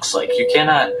tesseract looks like. You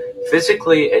cannot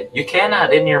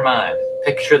in your mind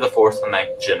picture the 4th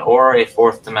dimension or a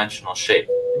 4th dimensional shape.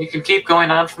 And you can keep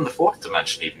going on from the 4th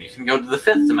dimension even. You can go to the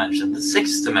 5th dimension, the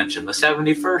 6th dimension, the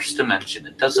 71st dimension.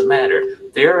 It doesn't matter.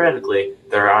 Theoretically,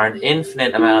 there are an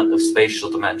infinite amount of spatial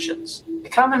dimensions. The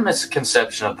common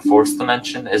misconception of the 4th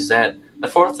dimension is that the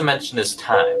 4th dimension is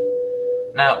time.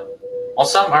 Now, while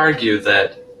some argue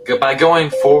that by going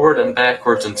forward and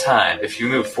backwards in time, if you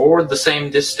move forward the same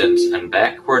distance and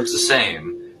backwards the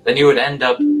same, then you would end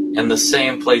up in the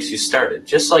same place you started,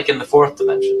 just like in the 4th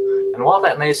dimension. And while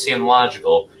that may seem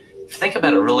logical, if you think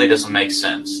about it, it really doesn't make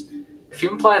sense. If you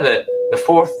imply that the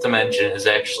 4th dimension is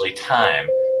actually time,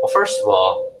 well, first of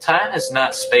all, time is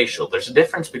not spatial. There's a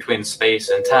difference between space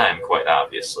and time, quite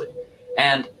obviously.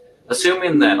 And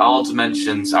assuming that all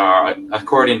dimensions are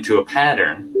according to a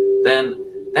pattern, then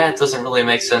that doesn't really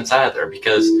make sense either,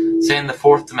 because saying the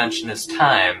 4th dimension is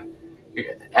time,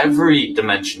 every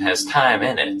dimension has time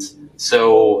in it.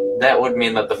 So that would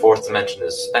mean that the 4th dimension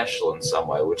is special in some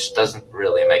way, which doesn't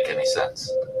really make any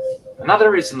sense.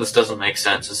 Another reason this doesn't make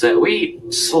sense is that we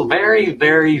very,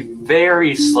 very,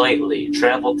 very slightly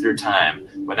travel through time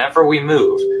whenever we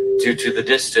move due to the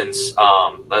distance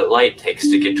that light takes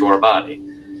to get to our body.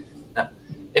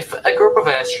 If a group of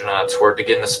astronauts were to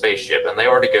get in a spaceship and they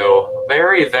were to go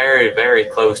very, very, very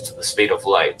close to the speed of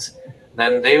light,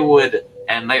 then they would,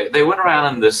 and they went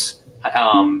around in this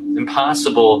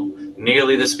impossible,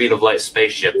 nearly the speed of light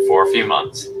spaceship for a few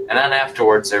months, and then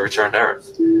afterwards they returned to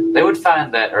Earth. They would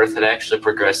find that Earth had actually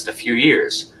progressed a few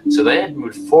years, so they had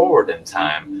moved forward in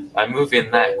time by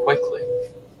moving that quickly.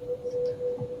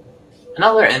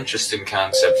 Another interesting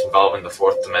concept involving the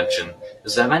 4th dimension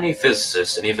is that many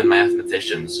physicists and even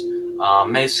mathematicians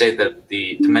may say that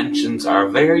the dimensions are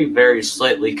very, very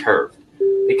slightly curved.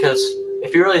 Because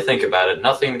if you really think about it,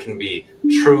 nothing can be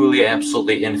truly,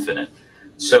 absolutely infinite.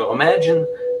 So imagine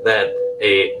that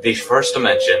the first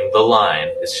dimension, the line,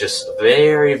 is just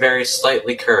very, very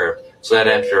slightly curved, so that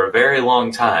after a very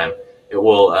long time, it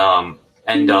will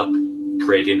end up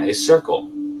creating a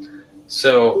circle.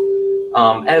 So,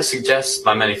 as suggested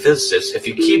by many physicists, if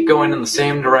you keep going in the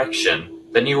same direction,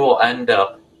 then you will end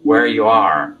up where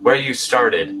you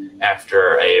started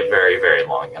after a very, very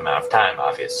long amount of time,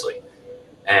 obviously.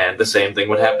 And the same thing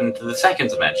would happen to the 2nd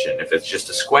dimension. If it's just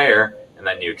a square, and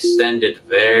then you extend it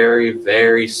very,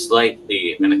 very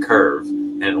slightly in a curve,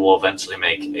 and it will eventually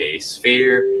make a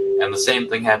sphere. And the same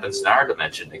thing happens in our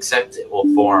dimension, except it will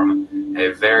form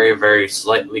a very, very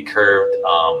slightly curved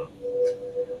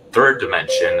 3rd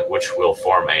dimension, which will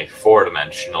form a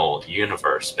 4-dimensional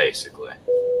universe, basically.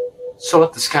 So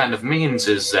what this kind of means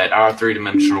is that our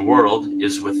 3-dimensional world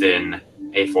is within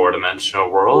a 4-dimensional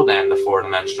world, and the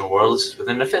 4-dimensional world is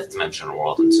within a 5th-dimensional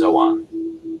world, and so on.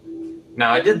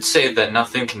 Now, I did say that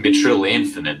nothing can be truly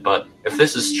infinite, but if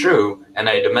this is true, and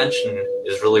a dimension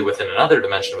is really within another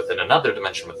dimension, within another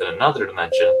dimension, within another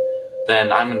dimension,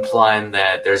 then I'm implying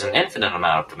that there's an infinite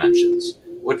amount of dimensions,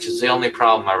 which is the only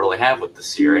problem I really have with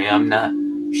this theory. I'm not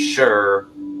sure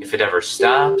if it ever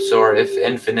stops, or if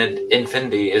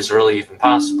infinity is really even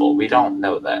possible. We don't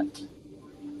know that.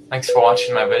 Thanks for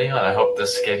watching my video, and I hope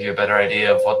this gave you a better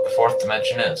idea of what the 4th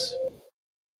dimension is.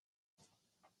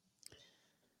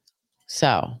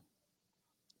 So,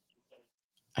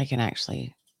 I can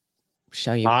actually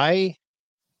show you. I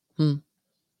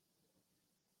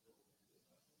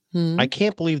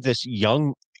can't believe this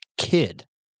young kid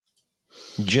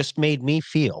just made me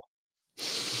feel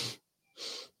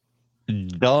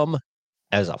dumb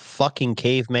as a fucking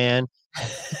caveman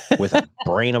with a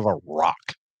brain of a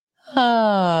rock.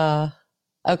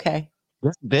 Okay.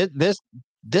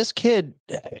 This kid,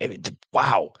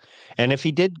 wow. And if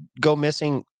he did go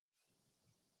missing,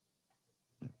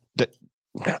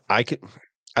 I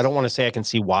don't want to say I can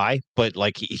see why, but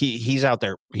like he's out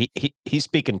there. He's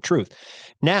speaking truth.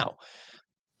 Now,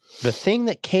 the thing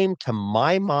that came to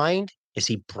my mind is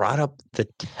he brought up the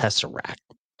Tesseract.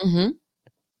 Mm-hmm.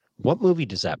 What movie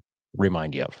does that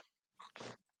remind you of?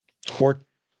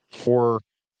 For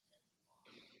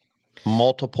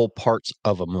multiple parts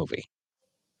of a movie.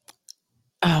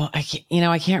 Oh, I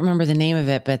can't remember the name of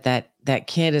it, but that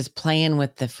kid is playing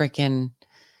with the freaking.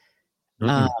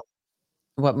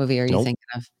 What movie are you thinking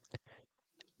of?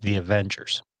 The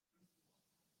Avengers.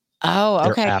 Oh,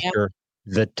 They're okay. after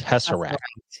the Tesseract.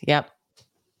 Yep.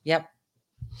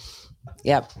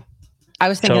 I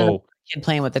was thinking of the kid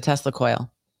playing with the Tesla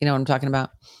coil. You know what I'm talking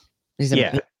about? He's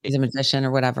a magician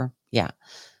or whatever. Yeah.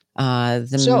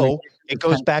 So it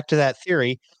goes back to that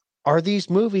theory. Are these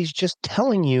movies just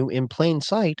telling you in plain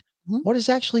sight what is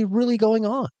actually really going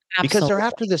on? Because they're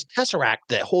after this Tesseract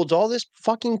that holds all this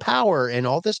fucking power and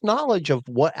all this knowledge of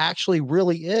what actually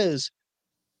really is.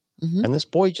 And this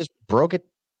boy just broke it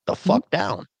the fuck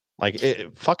down. Like,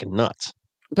 it fucking nuts.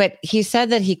 But he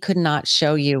said that he could not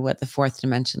show you what the fourth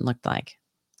dimension looked like.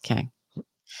 Okay.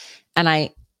 And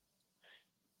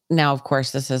now, of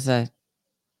course, this is a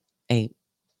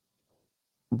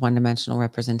one-dimensional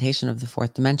representation of the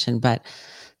fourth dimension, but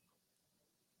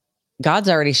God's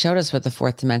already showed us what the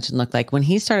fourth dimension looked like. When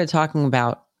he started talking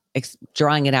about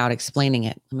drawing it out, explaining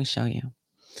it, let me show you.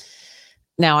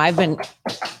 Now, I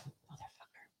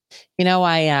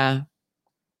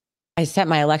set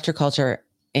my electroculture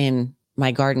in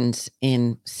my gardens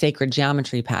in sacred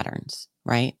geometry patterns,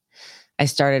 right? I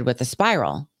started with a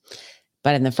spiral,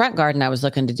 but in the front garden, I was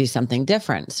looking to do something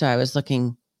different. So I was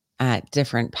looking at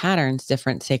different patterns,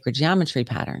 different sacred geometry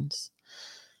patterns.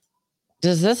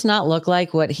 Does this not look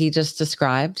like what he just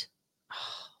described?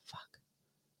 Oh, fuck.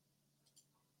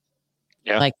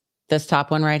 Yeah. Like this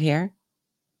top one right here?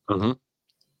 Mm-hmm.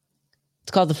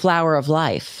 It's called the flower of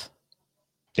life.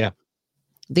 Yeah.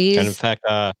 These and in fact,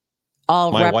 my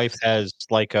wife has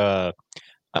like a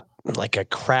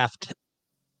craft.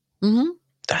 Mm-hmm.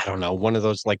 I don't know, one of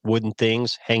those like wooden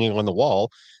things hanging on the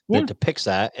wall that depicts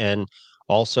that, and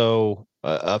also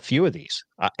a few of these.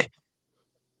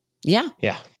 Yeah.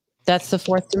 That's the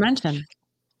fourth dimension.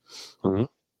 Mm-hmm.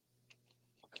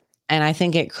 And I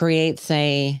think it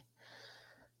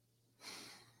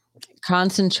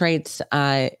concentrates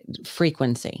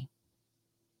frequency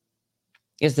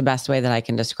is the best way that I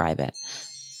can describe it.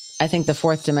 I think the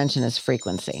fourth dimension is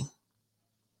frequency.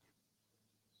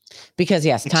 Because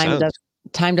yes, time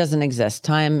doesn't exist.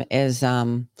 Time is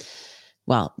the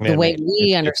way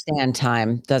we understand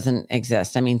time doesn't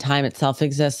exist. I mean, time itself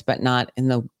exists, but not in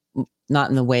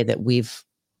the way that we've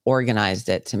organized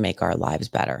it to make our lives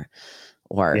better.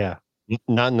 Or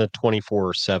not in the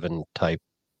 24/7 type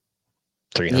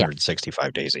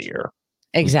 365 days a year.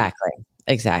 Exactly.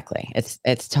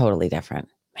 It's totally different.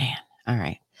 Man. All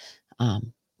right.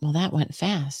 Well, that went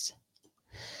fast.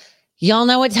 Y'all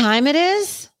know what time it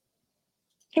is?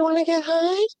 You want to get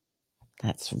high?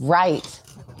 That's right.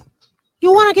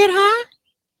 You want to get high?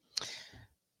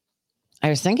 I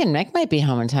was thinking Mick might be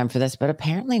home in time for this, but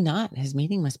apparently not. His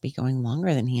meeting must be going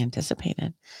longer than he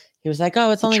anticipated. He was like,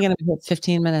 oh, it's only going to be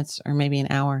 15 minutes or maybe an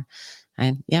hour.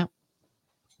 And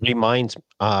Mine's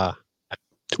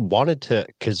wanted to,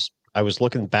 because I was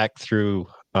looking back through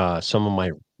some of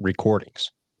my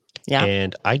recordings. Yeah.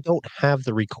 And I don't have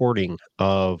the recording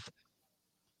of,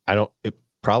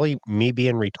 probably me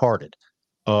being retarded,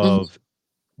 of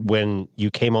when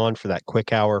you came on for that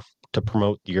quick hour to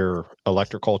promote your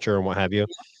electroculture and what have you.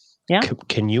 Yeah.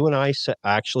 Can you and I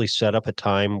actually set up a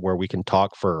time where we can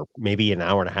talk for maybe an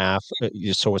hour and a half,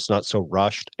 so it's not so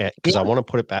rushed? Because I want to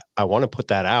put it back. I want to put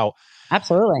that out.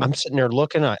 Absolutely. I'm sitting there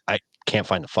looking. I can't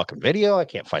find the fucking video. I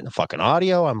can't find the fucking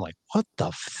audio. I'm like, what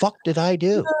the fuck did I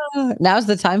do? Now's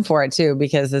the time for it too,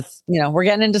 because it's, we're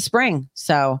getting into spring.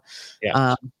 So,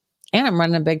 and I'm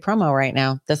running a big promo right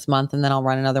now this month, and then I'll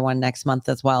run another one next month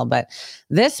as well. But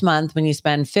this month, when you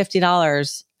spend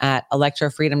 $50 at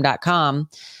electrofreedom.com,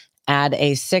 add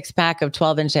a 6-pack of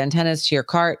 12-inch antennas to your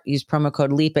cart, use promo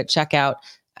code LEAP at checkout,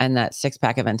 and that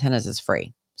 6-pack of antennas is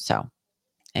free. So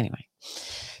anyway,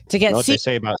 to get what they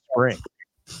say about spring.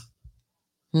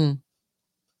 You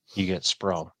get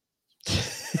sprung.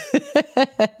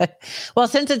 Well,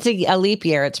 since it's a leap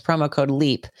year, it's promo code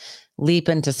LEAP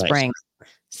into spring. Nice.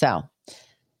 So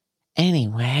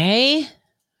anyway,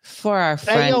 for our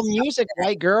friends. Hey, yo, music,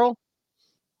 white girl.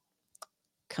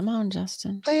 Come on,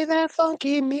 Justin. Play that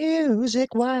funky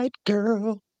music, white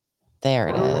girl. There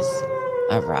it is.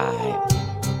 All right.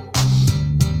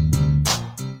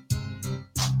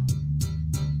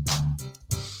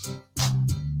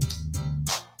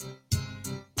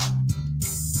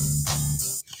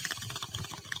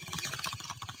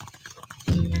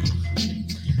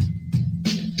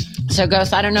 So,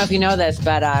 Ghost, I don't know if you know this,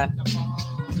 but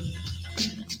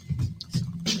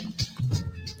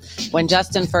when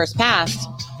Justin first passed,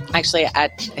 actually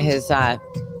at his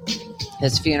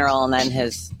funeral and then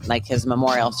his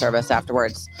memorial service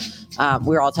afterwards, we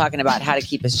were all talking about how to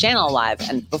keep his channel alive.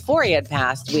 And before he had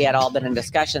passed, we had all been in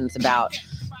discussions about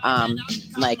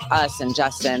us and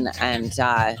Justin and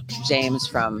James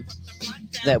from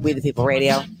the We the People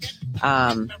Radio.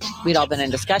 We'd all been in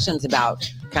discussions about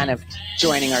kind of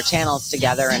joining our channels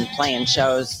together and playing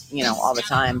shows, all the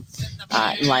time,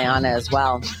 and Liana as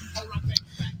well.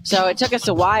 So it took us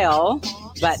a while,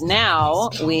 but now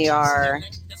we are,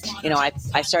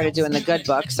 I started doing the good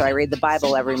book. So I read the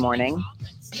Bible every morning,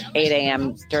 8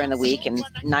 a.m. during the week and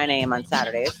 9 a.m. on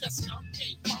Saturdays.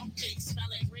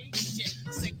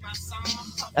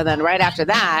 And then right after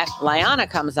that, Liana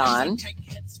comes on.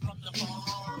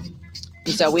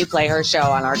 And so we play her show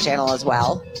on our channel as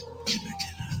well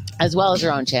as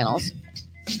her own channels.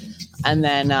 And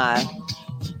then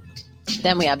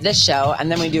we have this show,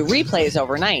 and then we do replays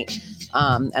overnight.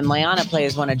 And Liana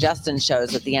plays one of Justin's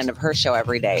shows at the end of her show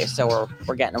every day. So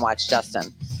we're getting to watch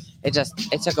Justin. It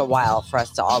took a while for us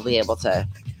to all be able to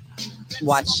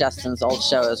watch Justin's old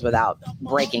shows without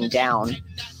breaking down.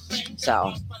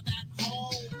 So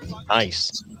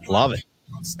nice. Love it.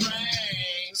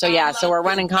 So yeah, so we're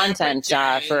running content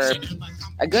for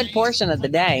a good portion of the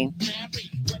day.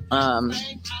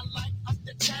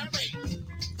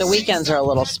 The weekends are a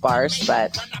little sparse,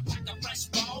 but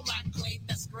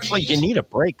well, you need a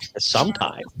break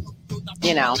sometime.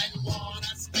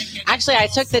 Actually, I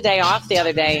took the day off the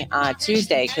other day,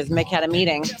 Tuesday, because Mick had a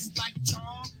meeting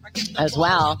as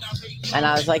well. And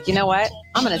I was like, you know what?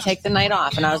 I'm going to take the night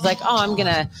off. And I was like, I'm going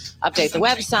to update the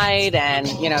website and,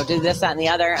 do this, that, and the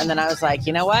other. And then I was like,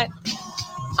 you know what?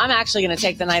 I'm actually going to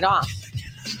take the night off.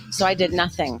 So I did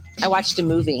nothing. I watched a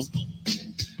movie.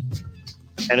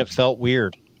 And it felt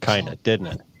weird, kind of, didn't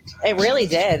it? It really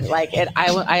did.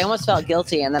 I almost felt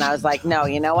guilty. And then I was like, no,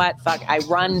 you know what? Fuck, I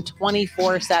run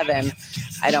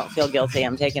 24/7. I don't feel guilty.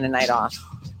 I'm taking a night off.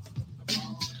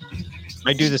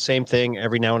 I do the same thing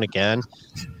every now and again.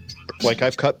 Like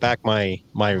I've cut back my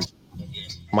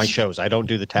shows. I don't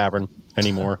do the tavern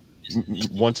anymore.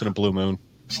 Once in a blue moon.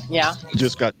 Yeah.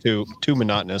 Just got too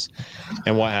monotonous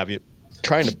and what have you.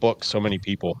 Trying to book so many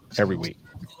people every week.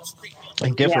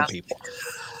 And different people.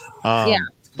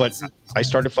 But I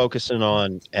started focusing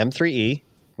on M3E,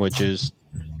 which is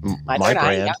my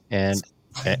brand, and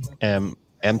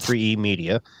M3E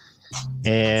Media,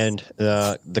 and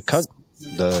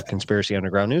the Conspiracy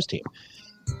Underground News team.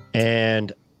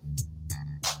 And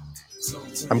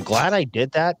I'm glad I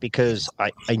did that because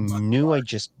I knew I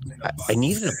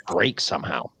needed a break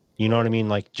somehow. You know what I mean?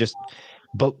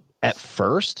 But at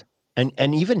first, and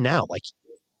even now,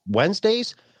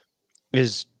 Wednesdays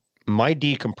is my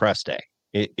decompress day.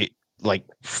 It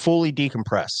fully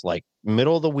decompress,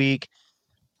 middle of the week.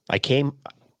 I came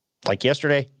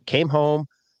yesterday, came home,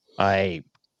 I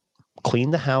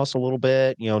cleaned the house a little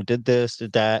bit, did this,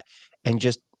 did that, and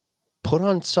just put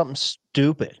on something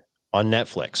stupid on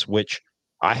Netflix, which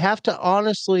I have to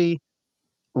honestly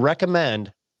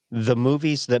recommend The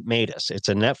Movies That Made Us. It's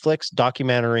a Netflix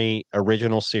documentary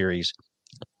original series.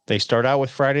 They start out with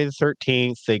Friday the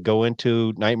 13th. They go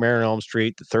into Nightmare on Elm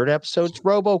Street. The third episode's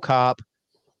RoboCop.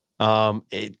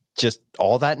 It just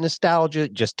all that nostalgia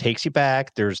just takes you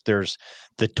back. There's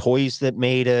the toys that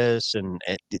made us, and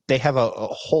they have a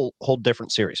whole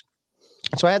different series.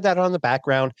 So I had that on the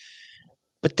background,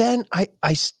 but then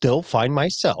I still find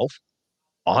myself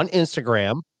on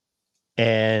Instagram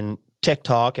and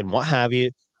TikTok and what have you,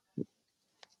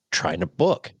 trying to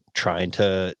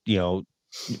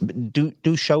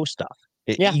do show stuff.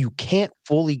 You can't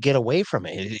fully get away from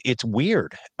it. It's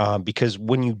weird because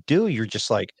when you do, you're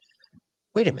just like,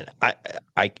 wait a minute,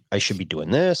 I should be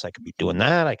doing this. I could be doing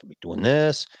that. I could be doing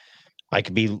this. I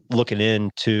could be looking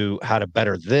into how to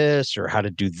better this or how to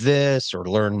do this or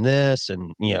learn this.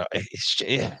 And,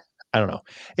 I don't know.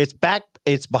 It's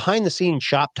behind the scenes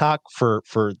shop talk for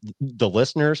the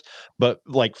listeners, but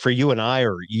for you and I,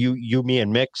 or you, me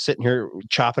and Mick sitting here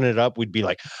chopping it up, we'd be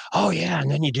like, oh yeah.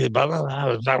 And then you do blah, blah,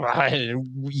 blah, blah, blah, and,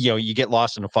 you get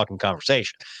lost in a fucking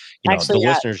conversation. Actually, the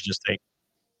listeners just think,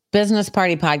 Business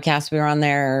Party Podcast, we were on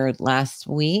there last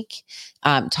week,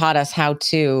 taught us how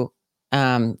to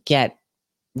get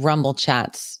Rumble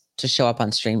chats to show up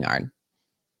on StreamYard.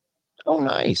 Oh,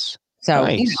 nice. So,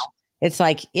 Nice. it's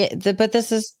like, but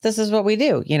this is what we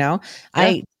do, Yeah,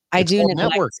 I it's do called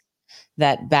neglect network.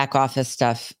 that back office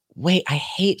stuff. Wait, I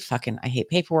hate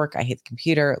paperwork. I hate the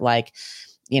computer. Like,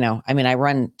 I mean, I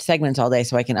run segments all day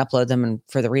so I can upload them and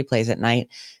for the replays at night.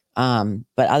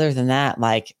 But other than that,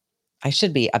 like, I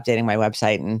should be updating my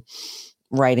website and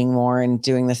writing more and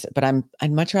doing this, but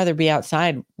I'd much rather be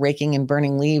outside raking and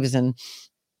burning leaves and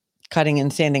cutting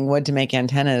and sanding wood to make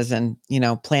antennas and,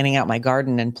 planning out my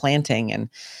garden and planting and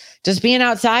just being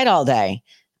outside all day.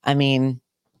 I mean,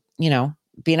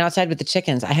 being outside with the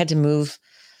chickens. I had to move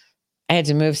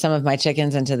some of my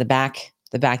chickens into the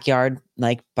backyard,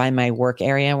 like by my work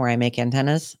area where I make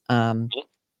antennas.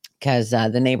 Because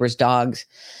the neighbor's dogs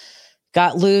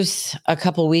got loose a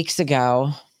couple weeks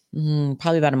ago,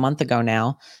 probably about a month ago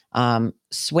now,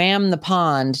 swam the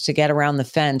pond to get around the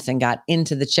fence and got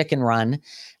into the chicken run.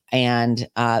 And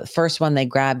first one they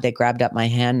grabbed up my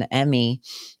hen, Emmy,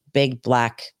 big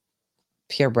black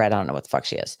purebred. I don't know what the fuck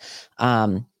she is.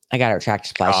 I got her at Tractor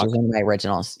Supply. She's one of my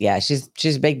originals. Yeah, she's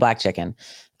a big black chicken.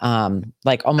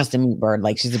 Like almost a meat bird.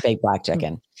 Like she's a big black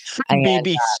chicken. And,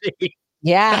 BBC.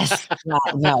 Yes.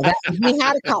 No,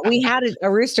 we had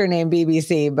a rooster named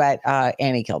BBC, but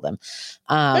Annie killed him.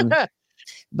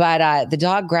 But the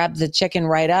dog grabbed the chicken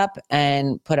right up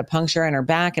and put a puncture in her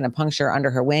back and a puncture under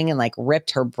her wing and like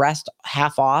ripped her breast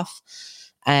half off.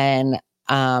 And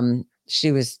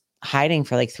she was hiding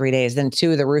for like 3 days. Then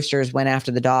 2 of the roosters went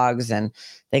after the dogs and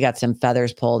they got some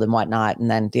feathers pulled and whatnot. And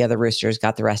then the other roosters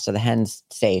got the rest of the hens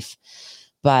safe.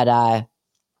 But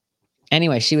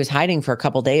anyway, she was hiding for a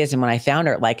couple days. And when I found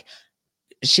her, like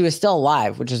she was still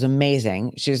alive, which was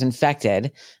amazing. She was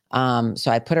infected. So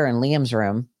I put her in Liam's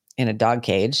room in a dog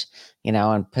cage,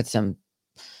 and put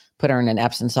her in an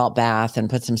Epsom salt bath and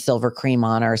put some silver cream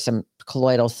on her, some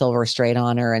colloidal silver straight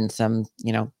on her and some,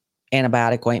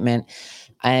 antibiotic ointment.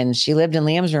 And she lived in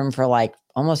Liam's room for like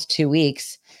almost 2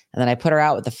 weeks. And then I put her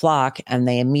out with the flock and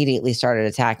they immediately started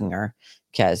attacking her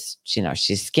because,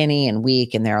 she's skinny and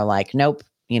weak. And they're like, nope,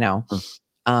 she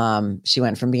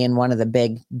went from being one of the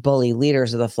big bully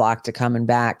leaders of the flock to coming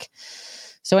back.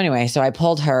 So anyway, I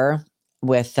pulled her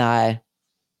with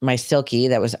my Silky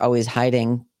that was always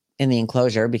hiding in the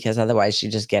enclosure because otherwise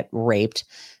she'd just get raped,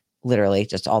 literally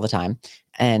just all the time.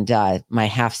 And my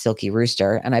half Silky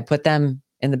rooster. And I put them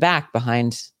in the back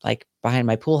behind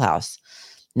my pool house.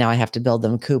 Now I have to build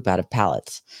them a coop out of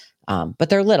pallets. But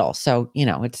they're little. So,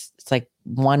 it's like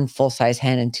one full-size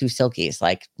hen and 2 Silkies,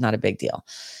 like not a big deal.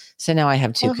 So now I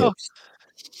have 2 coops.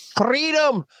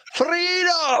 Freedom!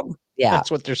 Yeah. That's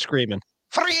what they're screaming.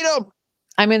 Freedom!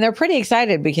 I mean, they're pretty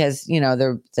excited because,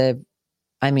 the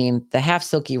half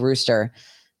Silky rooster,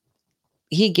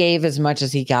 he gave as much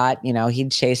as he got.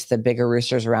 He'd chase the bigger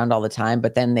roosters around all the time,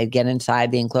 but then they'd get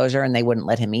inside the enclosure and they wouldn't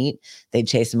let him eat. They'd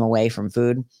chase him away from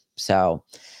food. So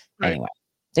anyway,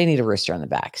 they need a rooster in the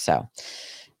back. So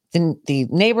then the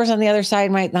neighbors on the other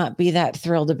side might not be that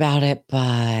thrilled about it,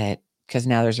 but because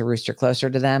now there's a rooster closer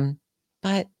to them,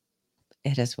 but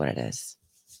it is what it is.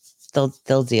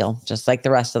 They'll deal just like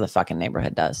the rest of the fucking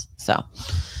neighborhood does. So,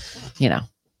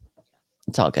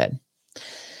 it's all good.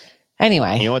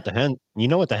 Anyway, you know what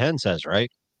the hen says, right?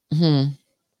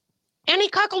 Any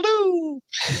cockle-doo.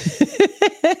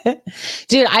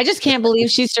 Dude, I just can't believe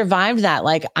she survived that.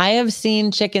 Like, I have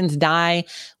seen chickens die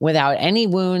without any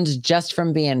wounds just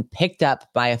from being picked up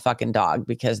by a fucking dog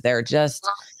because they're just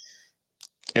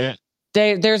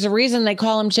there's a reason they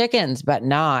call them chickens, but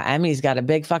nah, Emmy's got a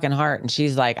big fucking heart and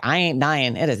she's like, I ain't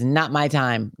dying. It is not my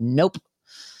time. Nope.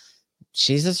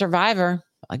 She's a survivor.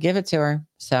 I'll give it to her.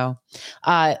 So,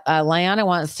 Liana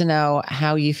wants to know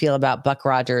how you feel about Buck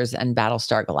Rogers and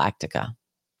Battlestar Galactica,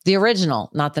 the original,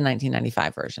 not the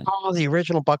 1995 version. Oh, the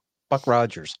original Buck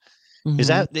Rogers. Is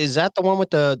that the one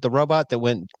with the robot that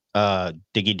went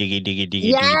diggy?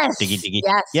 Yes. Diggy.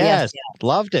 Yes.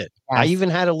 Loved it. Yes. I even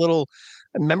had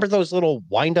remember those little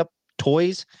wind up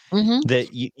toys that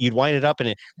you'd wind it up and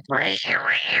it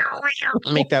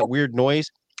make that weird noise.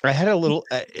 I had a little,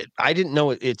 I didn't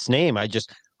know its name. I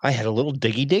had a little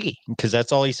diggy because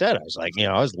that's all he said. I was like,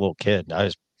 I was a little kid.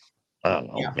 I don't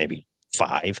know, maybe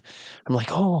 5. I'm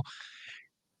like, oh,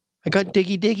 I got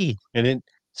diggy. And then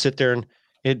sit there and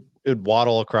it'd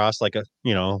waddle across like a,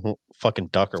 fucking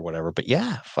duck or whatever. But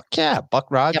yeah, fuck yeah.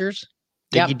 Buck Rogers,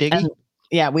 diggy. And,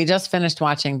 yeah, we just finished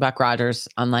watching Buck Rogers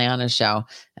on Liana's show.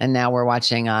 And now we're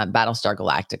watching Battlestar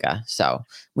Galactica. So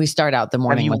we start out the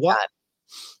morning with that.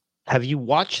 Have you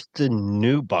watched the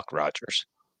new Buck Rogers?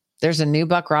 There's a new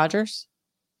Buck Rogers?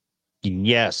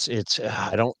 Yes, it's.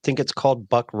 I don't think it's called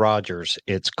Buck Rogers.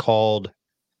 It's called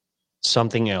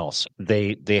something else.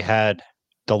 They had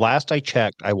the last I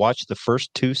checked, I watched the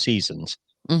first 2 seasons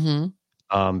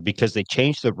because they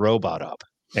changed the robot up,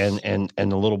 and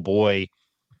the little boy,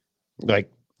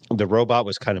 like the robot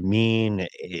was kind of mean,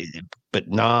 but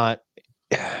not.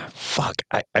 Fuck,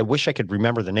 I wish I could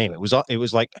remember the name. It was like it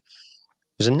was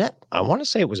a net. I want to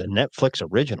say it was a Netflix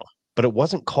original, but it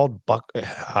wasn't called Buck.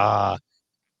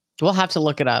 We'll have to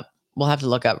look it up. We'll have to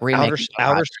look up remake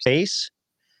Outer Space.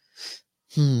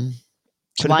 Could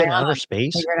have been Outer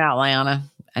Space. Figure it out, Liana.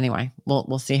 Anyway,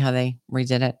 we'll see how they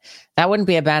redid it. That wouldn't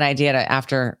be a bad idea to,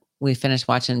 after we finish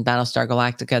watching Battlestar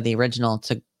Galactica, the original,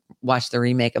 to watch the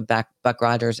remake of Buck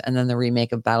Rogers and then the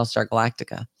remake of Battlestar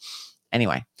Galactica.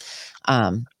 Anyway,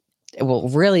 it will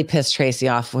really piss Tracy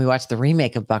off if we watch the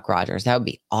remake of Buck Rogers. That would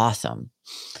be awesome.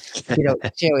 She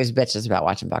always bitches about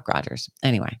watching Buck Rogers.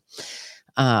 Anyway,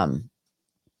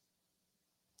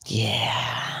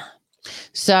 yeah.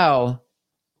 So,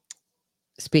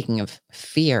 speaking of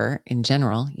fear in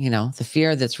general, the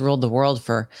fear that's ruled the world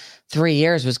for 3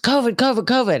 years was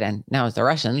COVID, and now it's the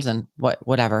Russians and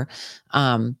whatever.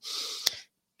 And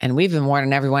we've been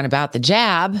warning everyone about the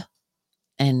jab,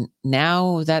 and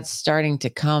now that's starting to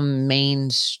come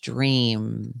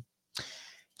mainstream.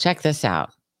 Check this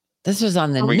out. This was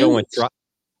on the news.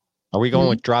 Are we going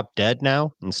with drop dead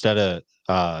now instead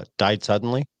of died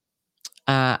suddenly?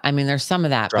 I mean, there's some of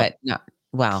that, but no.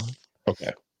 Well,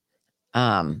 okay.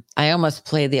 I almost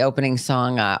played the opening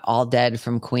song, All Dead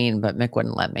from Queen, but Mick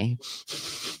wouldn't let me.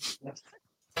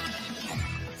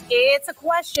 It's a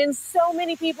question so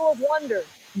many people have wondered.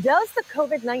 Does the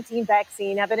COVID-19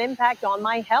 vaccine have an impact on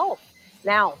my health?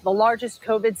 Now, the largest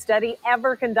COVID study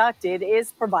ever conducted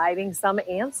is providing some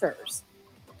answers.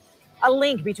 A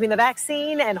link between the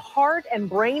vaccine and heart and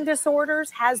brain disorders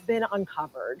has been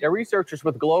uncovered. Now, researchers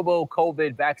with Global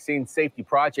COVID Vaccine Safety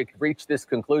Project reached this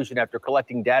conclusion after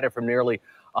collecting data from nearly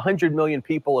 100 million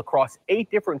people across 8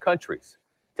 different countries.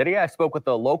 Today, I spoke with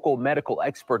a local medical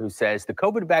expert who says the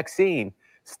COVID vaccine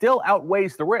still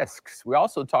outweighs the risks. We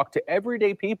also talked to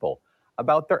everyday people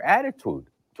about their attitude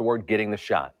toward getting the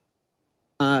shot.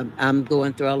 I'm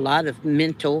going through a lot of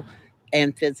mental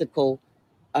and physical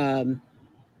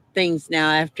things now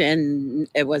after, and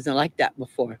it wasn't like that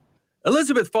before.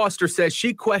 Elizabeth Foster says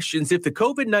she questions if the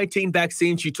COVID-19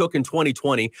 vaccine she took in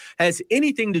 2020 has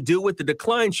anything to do with the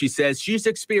decline she says she's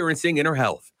experiencing in her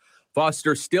health.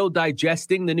 Foster's still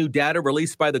digesting the new data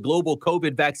released by the Global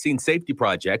COVID Vaccine Safety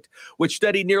Project, which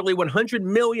studied nearly 100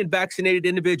 million vaccinated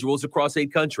individuals across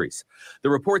 8 countries. The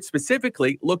report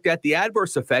specifically looked at the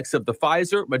adverse effects of the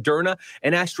Pfizer, Moderna,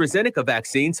 and AstraZeneca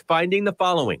vaccines, finding the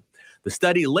following. The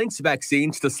study links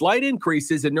vaccines to slight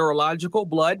increases in neurological,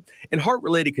 blood, and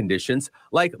heart-related conditions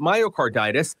like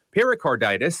myocarditis,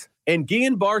 pericarditis, and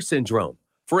Guillain-Barré syndrome.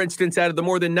 For instance, out of the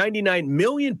more than 99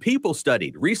 million people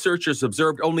studied, researchers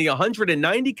observed only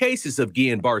 190 cases of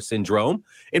Guillain-Barré syndrome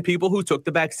in people who took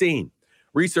the vaccine.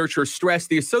 Researchers stressed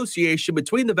the association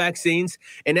between the vaccines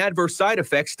and adverse side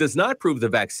effects does not prove the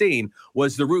vaccine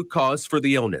was the root cause for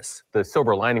the illness. The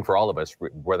silver lining for all of us,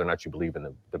 whether or not you believe in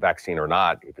the vaccine or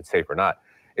not, if it's safe or not,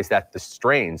 is that the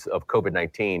strains of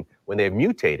COVID-19, when they have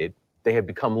mutated, they have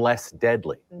become less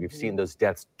deadly. We've seen those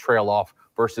deaths trail off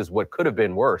versus what could have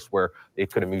been worse, where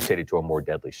it could have mutated to a more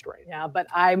deadly strain. Yeah, but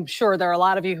I'm sure there are a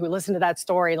lot of you who listen to that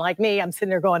story. Like me, I'm sitting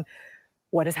there going,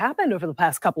 what has happened over the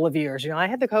past couple of years? I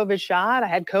had the COVID shot, I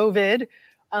had COVID,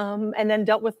 and then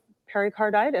dealt with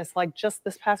pericarditis like just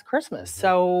this past Christmas.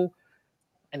 So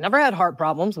I never had heart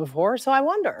problems before, so I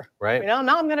wonder. Right. Now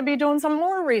I'm going to be doing some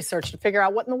more research to figure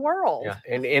out what in the world. Yeah,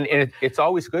 and it's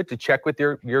always good to check with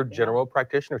your general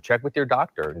practitioner, check with your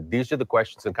doctor. These are the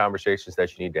questions and conversations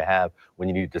that you need to have when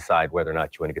you need to decide whether or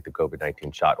not you want to get the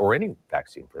COVID-19 shot or any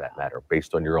vaccine for that matter,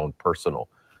 based on your own personal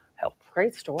health.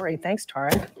 Great story. Thanks,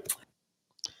 Tarek.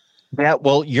 Yeah,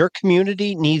 well, your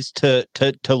community needs to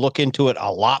look into it a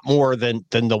lot more than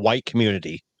the white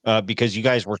community, because you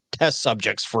guys were test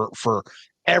subjects for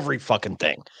every fucking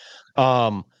thing.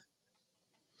 Oh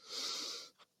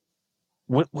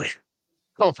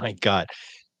my God.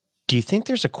 Do you think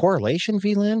there's a correlation,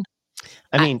 VLAN?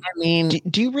 I mean,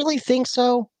 do you really think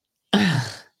so? I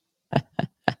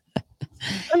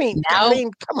mean,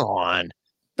 come on.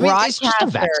 I mean, it's just a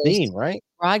vaccine, right?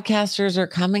 Broadcasters are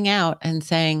coming out and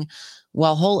saying,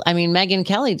 well, Megyn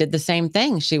Kelly did the same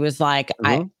thing. She was like,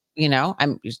 now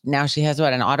she has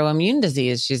an autoimmune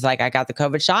disease. She's like, I got the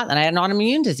COVID shot and I had an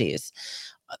autoimmune disease.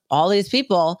 All these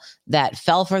people that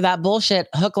fell for that bullshit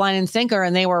hook, line, and sinker,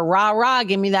 and they were rah,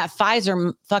 give me that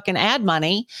Pfizer fucking ad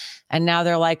money. And now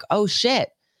they're like, oh shit.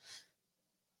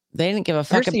 They didn't give a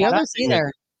fuck about us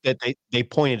either. That they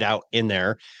pointed out in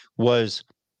there was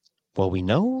Well, we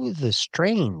know the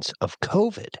strains of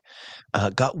COVID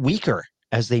got weaker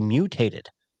as they mutated.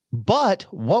 But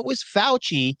what was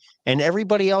Fauci and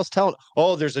everybody else telling?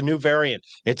 Oh, there's a new variant.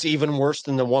 It's even worse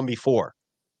than the one before.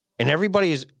 And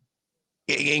everybody is,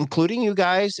 including you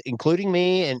guys, including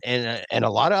me, and a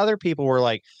lot of other people were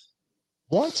like,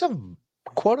 what's a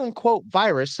quote unquote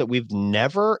virus that we've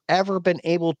never ever been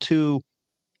able to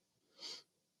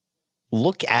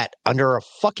look at under a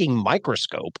fucking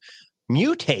microscope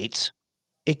mutates,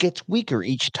 it gets weaker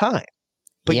each time.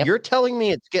 But you're telling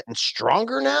me it's getting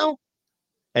stronger now?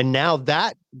 And now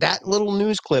that little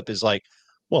news clip is like,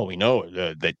 well, we know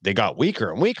that they got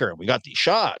weaker and weaker, and we got these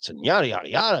shots and yada yada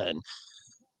yada. And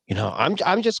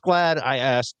I'm just glad I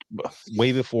asked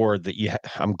way before that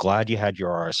I'm glad you had your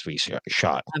RSV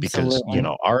shot. Because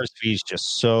RSV is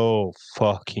just so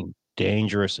fucking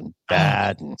dangerous and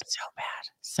bad and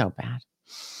so bad.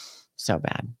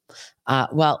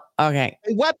 Well, okay.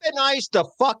 They weaponized the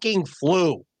fucking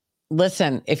flu.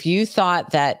 Listen, if you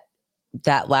thought that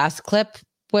last clip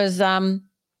was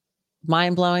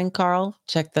mind-blowing, Carl,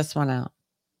 check this one out.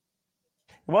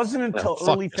 It wasn't until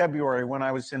early February when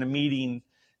I was in a meeting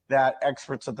that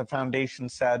experts at the foundation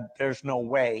said, there's no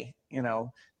way,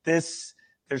 there's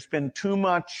been too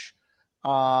much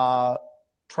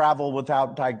travel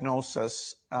without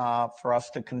diagnosis for us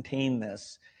to contain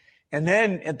this. And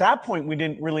then at that point, we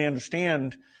didn't really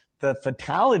understand the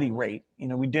fatality rate.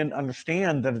 We didn't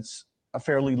understand that it's a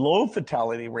fairly low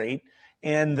fatality rate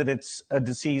and that it's a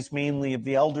disease mainly of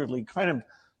the elderly, kind of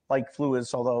like flu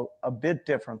is, although a bit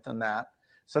different than that.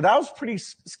 So that was a pretty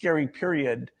scary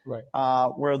period, right?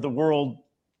 Where the world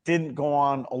didn't go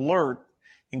on alert,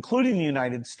 including the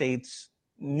United States,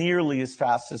 nearly as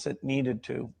fast as it needed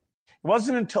to. It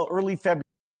wasn't until early February.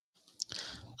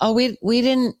 Oh, we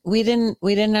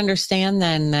didn't understand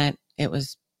then that it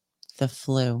was the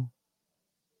flu.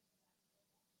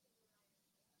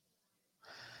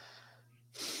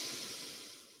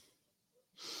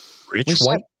 Rich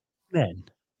white men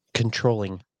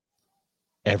controlling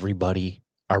everybody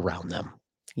around them.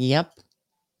 Yep.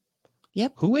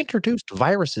 Who introduced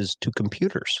viruses to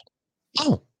computers?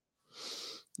 Oh,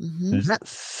 that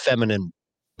feminine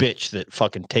bitch that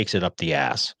fucking takes it up the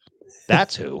ass.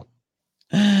 That's who.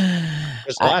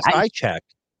 Because last I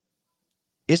checked,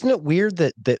 isn't it weird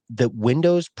that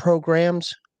Windows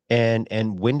programs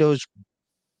and Windows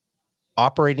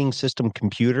operating system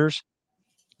computers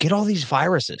get all these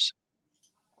viruses?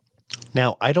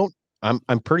 Now,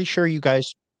 I'm pretty sure you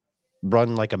guys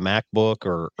run like a MacBook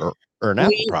or an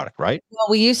Apple product, right? Well,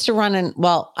 we used to run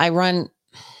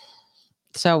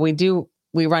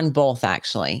we run both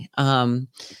actually.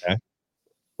 Okay.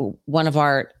 One of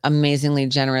our amazingly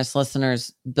generous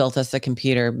listeners built us a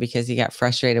computer because he got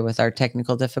frustrated with our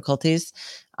technical difficulties.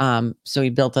 So he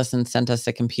built us and sent us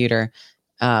a computer,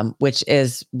 which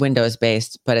is Windows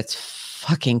based, but it's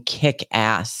fucking kick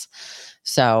ass.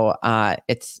 So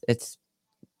it's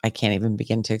I can't even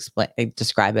begin to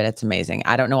describe it. It's amazing.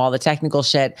 I don't know all the technical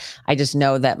shit. I just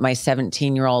know that my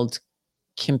 17-year-old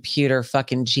computer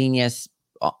fucking genius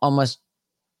almost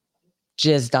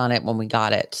jizzed on it when we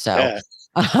got it. So. Yeah.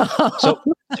 So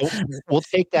we'll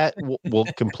take that. We'll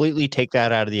completely take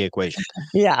that out of the equation.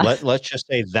 Yeah. Let's just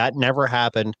say that never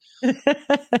happened.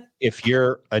 If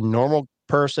you're a normal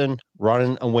person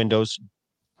running a Windows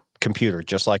computer,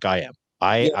 just like I am,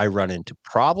 I run into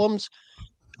problems.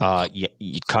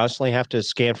 You constantly have to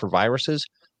scan for viruses.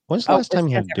 When's the last time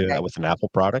you had to do that with an Apple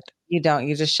product? You don't.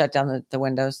 You just shut down the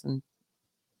Windows and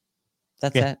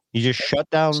that's it. You just shut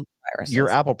down your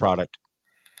Apple product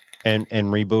and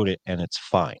reboot it, and it's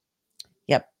fine.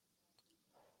 Yep.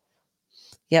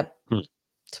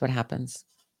 That's what happens.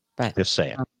 But just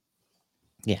saying.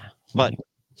 Yeah. But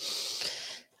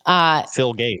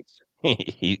Phil Gates,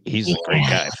 he's a great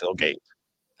guy, Phil Gates.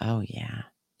 Oh yeah.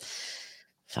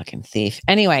 Fucking thief.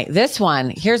 Anyway, this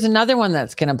one, here's another one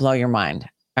that's going to blow your mind.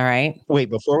 All right.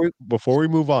 Wait, before we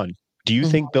move on, do you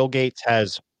think Bill Gates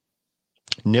has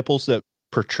nipples that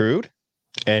protrude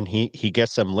and he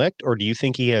gets them licked, or do you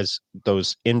think he has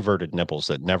those inverted nipples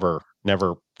that never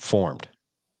formed?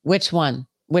 Which one?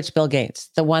 Which Bill Gates?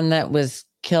 The one that was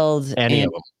killed in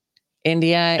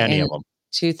India in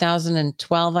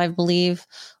 2012, I believe,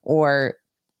 or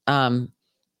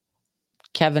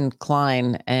Kevin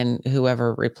Klein and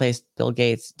whoever replaced Bill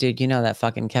Gates. Dude, you know that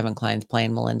fucking Kevin Klein's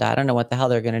playing Melinda. I don't know what the hell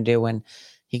they're going to do when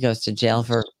he goes to jail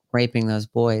for raping those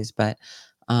boys, but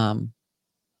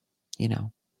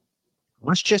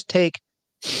let's just take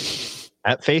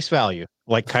at face value,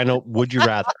 like kind of would you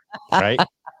rather, right?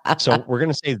 So we're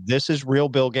going to say this is real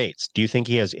Bill Gates. Do you think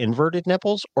he has inverted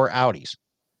nipples or outies?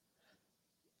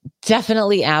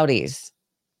 Definitely outies.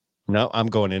 No, I'm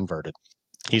going inverted.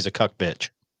 He's a cuck bitch.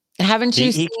 Haven't you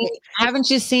He seen? Haven't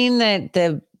you seen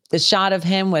the shot of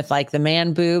him with like the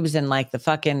man boobs and like the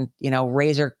fucking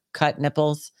razor cut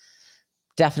nipples?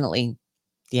 Definitely,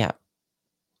 yeah.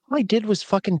 All I did was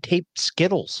fucking tape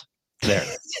Skittles there.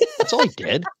 That's all I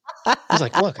did. He's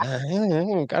like, look,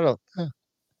 I gotta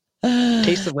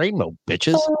taste the rainbow,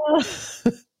 bitches.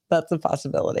 That's a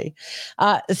possibility.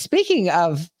 Speaking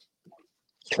of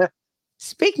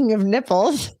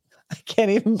nipples, I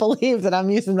can't even believe that I'm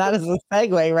using that as a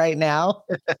segue right now.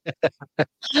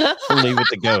 Leave it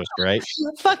to Ghost, right?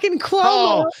 Fucking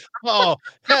Cuomo.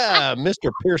 Yeah,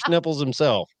 Mr. Pierce Nipples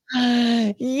himself.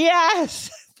 Yes.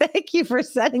 Thank you for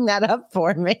setting that up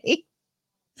for me.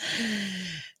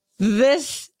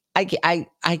 I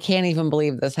can't even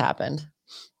believe this happened.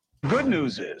 Good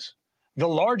news is the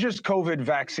largest COVID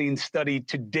vaccine study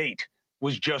to date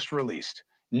was just released.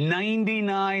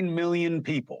 99 million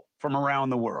people from around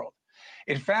the world.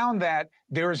 It found that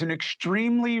there is an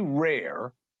extremely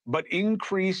rare but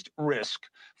increased risk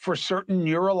for certain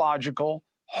neurological,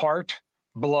 heart,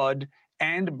 blood,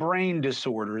 and brain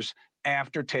disorders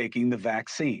after taking the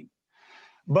vaccine.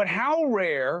 But how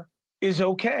rare is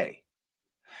okay?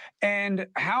 And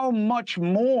how much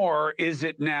more is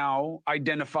it now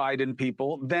identified in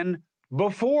people than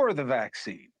before the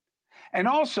vaccine? And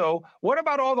also, what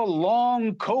about all the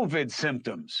long COVID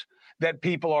symptoms that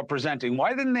people are presenting?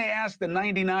 Why didn't they ask the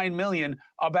 99 million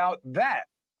about that?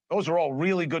 Those are all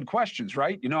really good questions,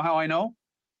 right? You know how I know?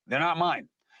 They're not mine.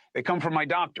 They come from my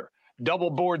doctor, double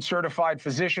board certified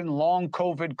physician, long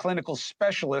COVID clinical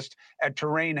specialist at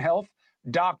Terrain Health,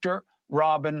 Dr.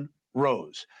 Robin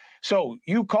Rose. So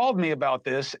you called me about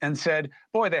this and said,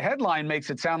 boy, the headline makes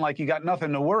it sound like you got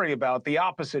nothing to worry about. The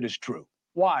opposite is true.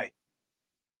 Why?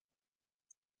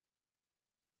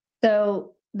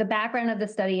 So the background of the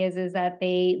study is that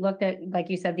they looked at, like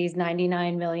you said, these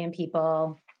 99 million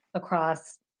people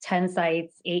across 10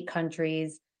 sites, 8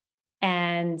 countries,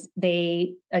 and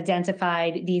they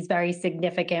identified these very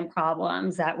significant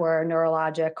problems that were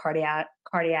neurologic, cardiac,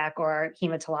 or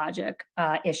hematologic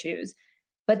issues.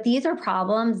 But these are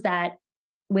problems that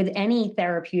with any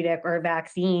therapeutic or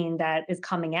vaccine that is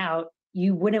coming out,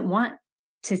 you wouldn't want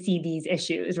to see these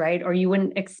issues, right? Or you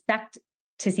wouldn't expect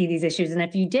to see these issues. And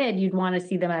if you did, you'd want to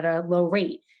see them at a low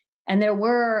rate. And there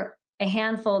were a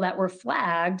handful that were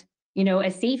flagged,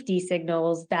 as safety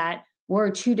signals that were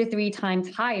 2 to 3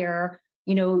 times higher,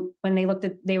 when they looked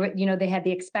at, they had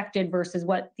the expected versus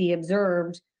what the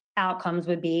observed outcomes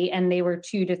would be. And they were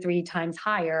 2 to 3 times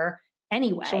higher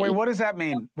anyway. So wait, what does that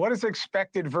mean? What does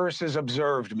expected versus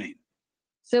observed mean?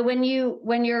 So when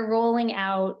you're rolling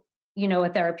out, a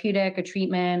therapeutic, a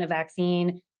treatment, a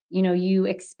vaccine, you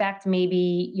expect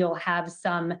maybe you'll have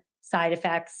some side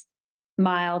effects,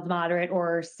 mild, moderate,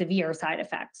 or severe side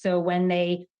effects. So when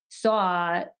they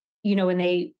saw, when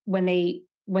they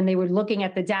were looking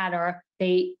at the data,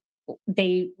 they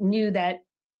knew that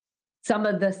some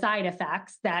of the side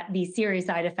effects, that these serious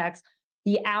side effects,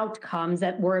 the outcomes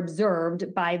that were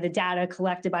observed by the data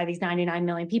collected by these 99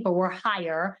 million people were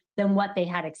higher than what they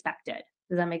had expected.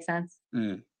 Does that make sense?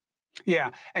 Mm.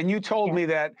 Yeah. And you told me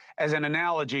that as an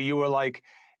analogy, you were like,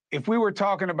 if we were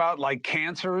talking about like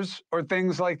cancers or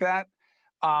things like that,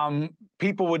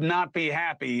 people would not be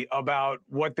happy about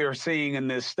what they're seeing in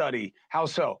this study. How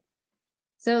so?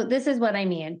 So this is what I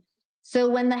mean. So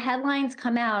when the headlines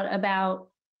come out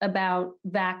about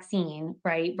vaccine,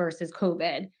 right, versus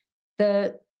COVID,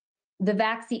 the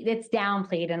vaccine, it's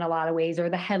downplayed in a lot of ways, or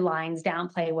the headlines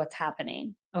downplay what's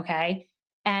happening. Okay.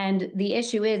 And the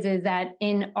issue is that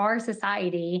in our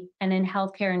society and in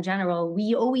healthcare in general,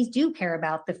 we always do care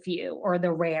about the few or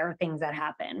the rare things that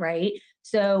happen, right?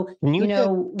 So, Can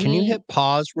you hit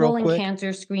pause real colon quick?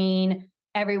 cancer screen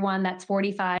everyone that's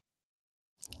 45.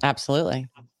 Absolutely.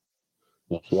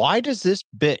 Why does this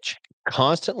bitch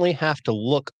constantly have to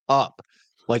look up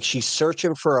like she's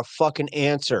searching for a fucking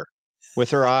answer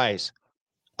with her eyes?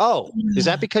 Oh, is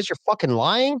that because you're fucking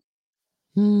lying?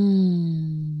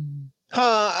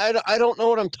 I don't know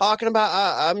what I'm talking about.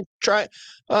 I'm trying.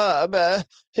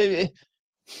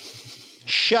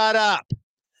 Shut up.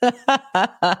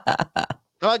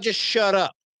 Oh, just shut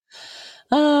up.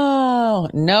 Oh,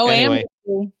 no Anyway.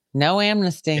 amnesty. No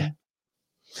amnesty.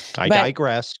 I But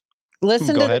digress. Listen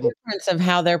Go to the ahead. difference of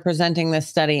how they're presenting this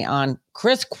study on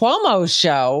Chris Cuomo's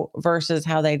show versus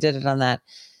how they did it on that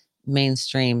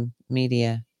mainstream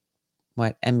media,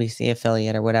 NBC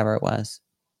affiliate or whatever it was.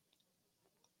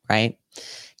 Right?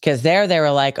 Because they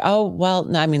were like, oh, well,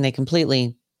 no, I mean, they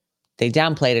downplayed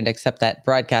it, except that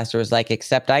broadcaster was like,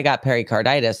 except I got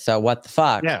pericarditis. So what the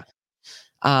fuck? Yeah.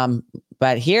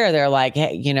 But here they're like,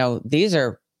 hey, these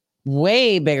are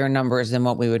way bigger numbers than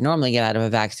what we would normally get out of a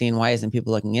vaccine. Why isn't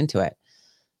people looking into it?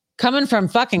 Coming from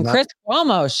fucking Chris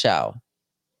Cuomo's show.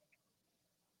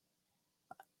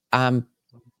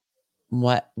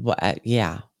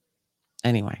 Yeah.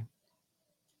 Anyway.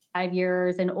 5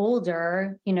 years and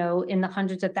older, you know, in the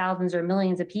hundreds of thousands or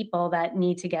millions of people that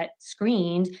need to get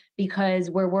screened because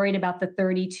we're worried about the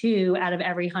 32 out of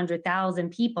every 100,000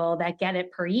 people that get it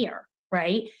per year,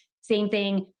 right? Same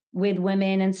thing with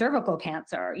women and cervical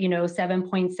cancer, you know,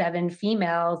 7.7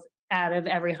 females out of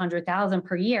every 100,000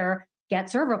 per year get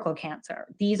cervical cancer.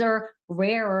 These are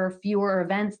rarer, fewer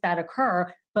events that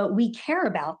occur, but we care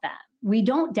about them. We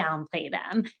don't downplay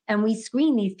them, and we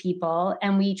screen these people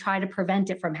and we try to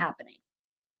prevent it from happening.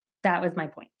 That was my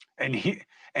point. And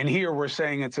here we're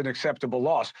saying it's an acceptable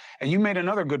loss. And you made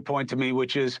another good point to me,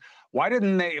 which is why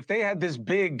didn't they, if they had this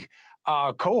big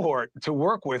cohort to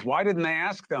work with, why didn't they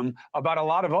ask them about a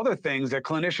lot of other things that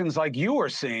clinicians like you are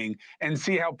seeing and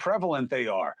see how prevalent they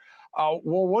are?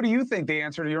 Well, what do you think the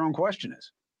answer to your own question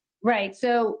is? Right.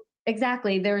 So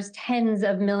exactly, there's tens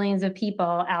of millions of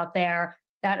people out there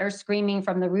that are screaming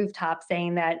from the rooftop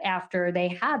saying that after they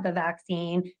had the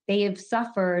vaccine, they have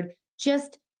suffered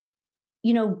just,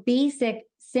 you know, basic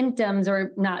symptoms,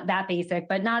 or not that basic,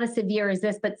 but not as severe as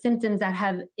this, but symptoms that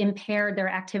have impaired their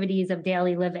activities of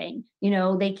daily living. You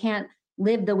know, they can't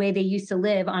live the way they used to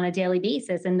live on a daily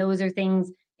basis. And those are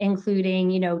things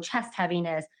including, you know, chest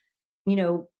heaviness, you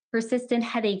know, persistent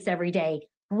headaches every day,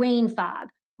 brain fog,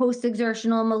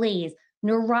 post-exertional malaise,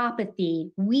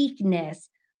 neuropathy, weakness,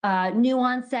 new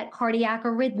onset cardiac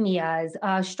arrhythmias,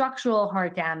 structural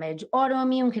heart damage,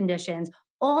 autoimmune conditions,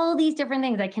 all these different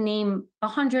things. I can name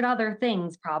 100 other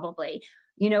things probably.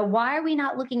 You know, why are we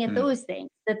not looking at those things?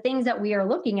 The things that we are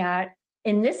looking at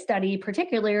in this study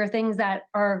particularly are things that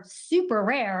are super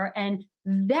rare and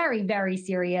very, very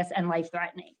serious and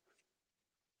life-threatening.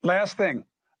 Last thing.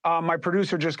 My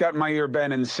producer just got in my ear,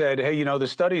 Ben, and said, hey, you know, the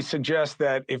studies suggest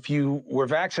that if you were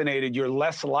vaccinated, you're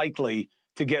less likely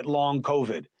to get long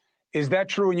COVID. Is that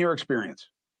true in your experience?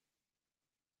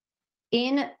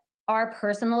 In our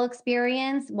personal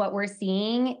experience, what we're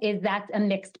seeing is that's a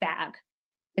mixed bag.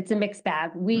 It's a mixed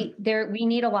bag. We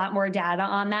need a lot more data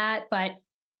on that, but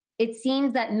it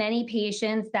seems that many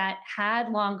patients that had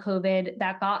long COVID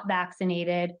that got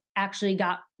vaccinated actually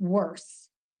got worse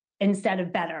instead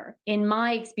of better, in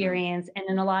my experience and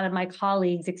in a lot of my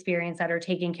colleagues' experience that are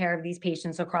taking care of these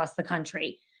patients across the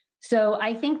country. So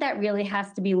I think that really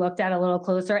has to be looked at a little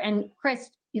closer. And Chris,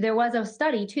 there was a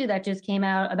study too that just came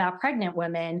out about pregnant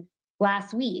women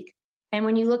last week. And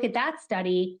when you look at that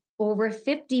study, over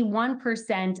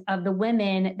 51% of the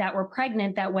women that were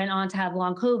pregnant that went on to have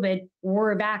long COVID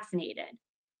were vaccinated,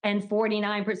 and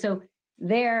 49%. So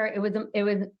there, it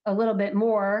was a little bit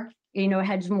more, you know,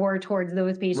 hedged more towards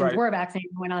those patients were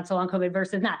vaccinated and went on to long COVID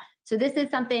versus not. So this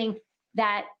is something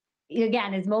that,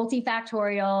 again, is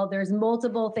multifactorial. There's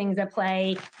multiple things at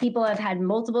play. People have had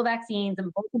multiple vaccines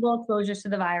and multiple exposures to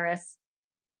the virus.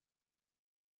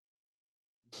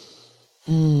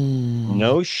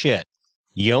 No shit.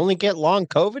 You only get long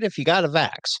COVID if you got a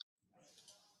vax.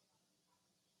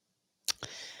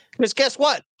 Because guess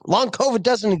what? Long COVID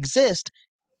doesn't exist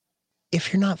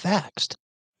if you're not vaxxed.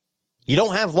 You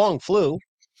don't have long flu.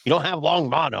 You don't have long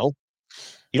mono.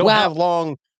 You don't have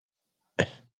long.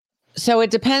 So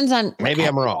it depends on maybe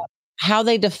I'm wrong. How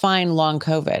they define long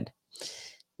COVID.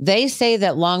 They say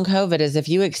that long COVID is if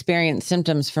you experience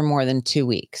symptoms for more than 2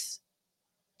 weeks.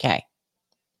 Okay.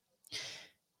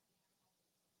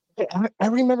 I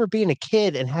remember being a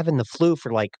kid and having the flu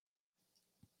for like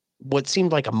what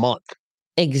seemed like a month.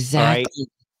 Exactly.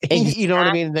 Right? You know what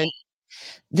I mean? Then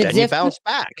you bounce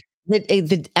back.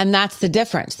 And that's the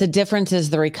difference. The difference is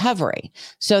the recovery.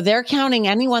 So they're counting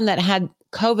anyone that had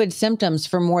COVID symptoms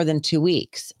for more than 2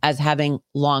 weeks as having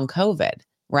long COVID,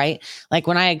 right? Like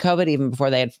when I had COVID, even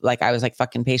before they had, like, I was like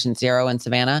fucking patient zero in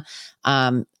Savannah.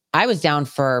 I was down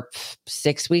for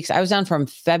 6 weeks. I was down from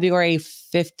February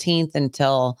 15th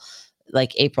until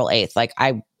like April 8th. Like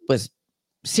I was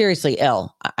seriously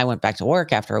ill. I went back to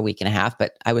work after a week and a half,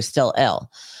 but I was still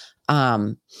ill.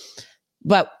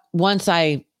 But once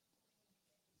I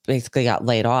basically got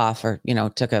laid off, or, you know,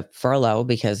 took a furlough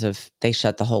because they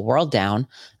shut the whole world down.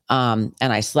 And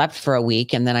I slept for a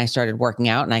week, and then I started working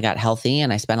out and I got healthy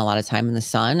and I spent a lot of time in the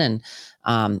sun, and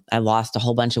I lost a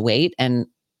whole bunch of weight, and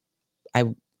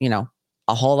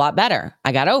a whole lot better.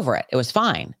 I got over it. It was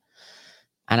fine.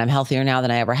 And I'm healthier now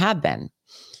than I ever have been.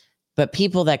 But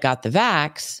people that got the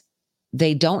vax,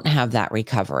 they don't have that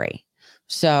recovery.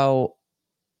 So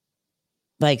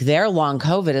like their long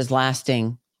COVID is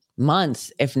lasting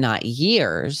months, if not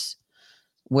years.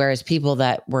 Whereas people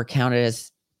that were counted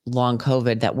as long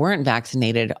COVID that weren't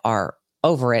vaccinated are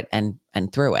over it and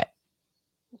through it.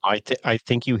 I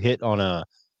think you hit on a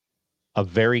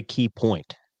very key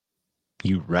point.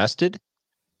 You rested,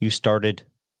 you started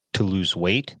to lose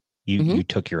weight, you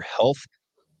took your health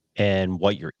and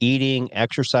what you're eating,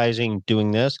 exercising,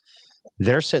 doing this.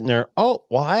 They're sitting there, oh,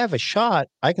 well, I have a shot.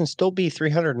 I can still be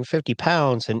 350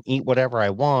 pounds and eat whatever I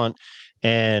want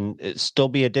and still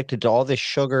be addicted to all this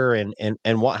sugar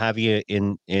and what have you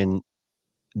in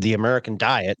the American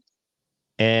diet.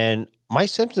 And my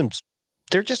symptoms,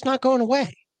 they're just not going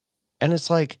away. And it's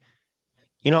like,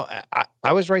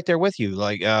 I was right there with you.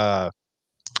 Like, I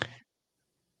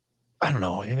don't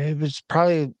know. It was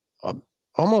probably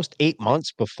almost 8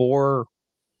 months before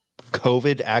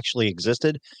COVID actually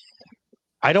existed.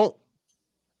 I don't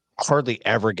hardly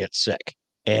ever get sick.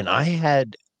 And I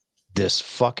had this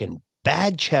fucking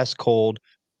bad chest cold.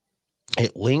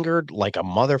 It lingered like a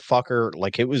motherfucker.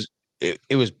 Like it was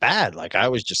bad. Like I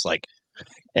was just like,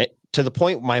 to the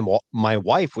point my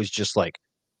wife was just like,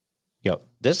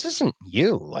 this isn't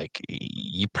you. Like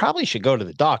you probably should go to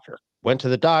the doctor. Went to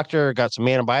the doctor, got some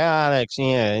antibiotics,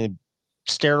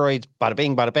 steroids, bada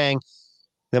bing, bada bang.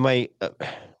 Then I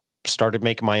started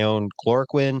making my own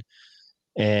chloroquine,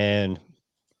 and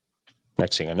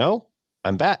next thing I know,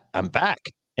 I'm back.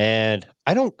 And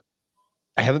I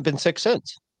haven't been sick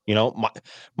since.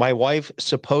 My wife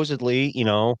supposedly,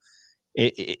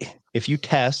 if you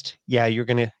test, yeah, you're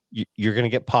gonna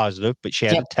get positive, but she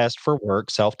had to test for work,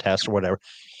 self-test or whatever.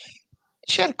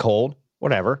 She had a cold,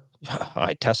 whatever.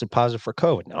 I tested positive for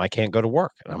COVID. Now I can't go to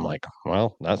work. And I'm like,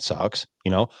 well, that sucks.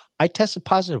 I tested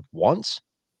positive once,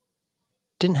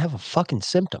 didn't have a fucking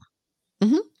symptom.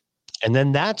 And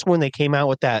then that's when they came out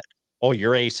with that, oh,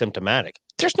 you're asymptomatic.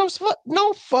 There's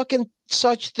no fucking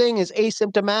such thing as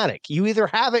asymptomatic. You either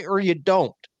have it or you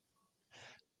don't.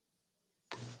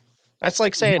 That's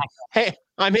like saying, hey,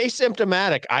 I'm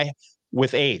asymptomatic.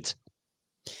 With AIDS.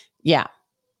 Yeah.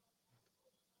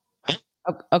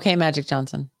 Okay, Magic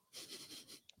Johnson.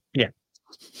 Yeah.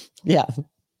 Yeah.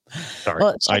 Sorry,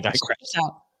 Well, I digress.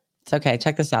 It's okay.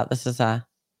 Check this out. This is I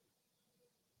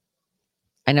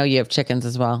know you have chickens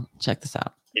as well. Check this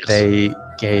out. Yes. They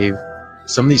gave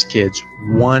some of these kids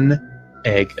one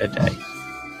egg a day,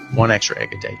 one extra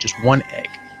egg a day, just one egg.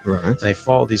 Right. And they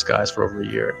followed these guys for over a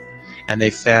year. And they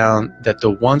found that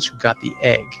the ones who got the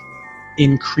egg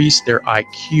increased their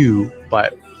IQ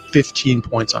by 15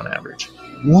 points on average.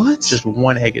 What? Just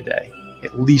one egg a day,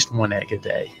 at least one egg a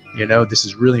day. This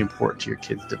is really important to your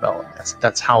kids' development.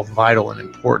 That's how vital and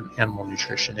important animal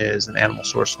nutrition is, and animal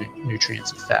source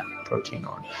nutrients of fat and protein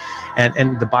are.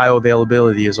 And the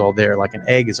bioavailability is all there. Like an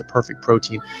egg is a perfect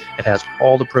protein. It has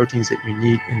all the proteins that you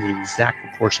need in the exact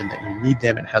proportion that you need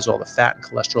them. It has all the fat and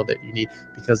cholesterol that you need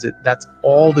because that's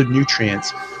all the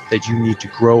nutrients that you need to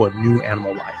grow a new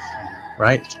animal life,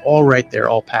 right? It's all right there,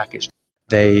 all packaged.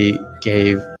 They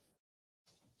gave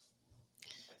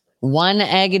one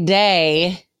egg a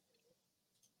day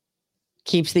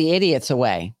keeps the idiots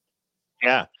away.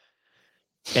 Yeah.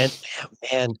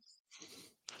 And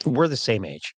we're the same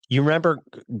age. You remember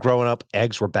growing up,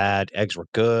 eggs were bad, eggs were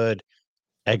good,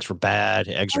 eggs were bad,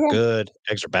 eggs are good,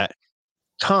 eggs are bad.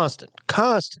 Constant.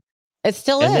 It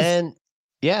still and is. Then,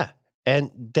 yeah.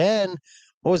 And then,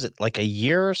 what was it, like a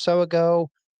year or so ago,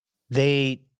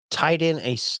 they tied in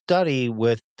a study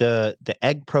with the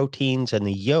egg proteins and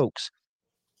the yolks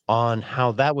on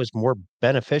how that was more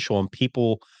beneficial and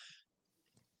people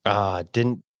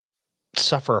didn't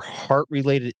suffer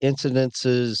heart-related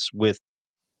incidences with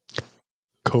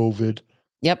COVID.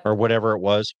 Yep. Or whatever it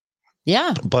was.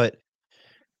 Yeah. But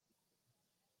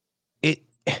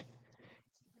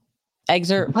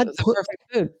eggs are perfect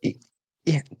food.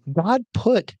 Yeah. God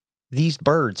put these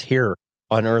birds here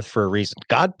on Earth for a reason.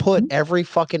 God put every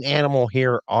fucking animal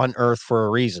here on Earth for a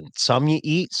reason. Some you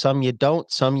eat, some you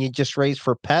don't, some you just raise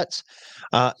for pets.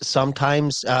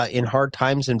 Sometimes in hard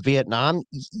times in Vietnam,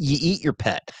 you eat your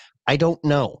pet. I don't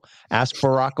know. Ask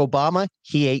Barack Obama.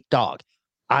 He ate dog.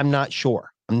 I'm not sure.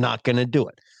 I'm not going to do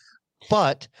it.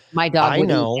 But my dog, I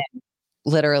know,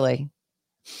 literally.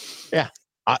 Yeah,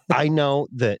 I know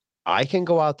that I can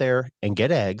go out there and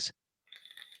get eggs,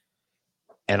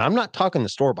 and I'm not talking the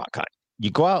store-bought kind. You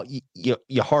go out,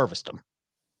 you harvest them.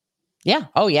 Yeah.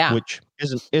 Oh yeah. Which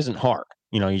isn't hard.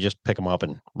 You just pick them up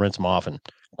and rinse them off and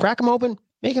crack them open,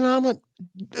 make an omelet,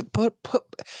 put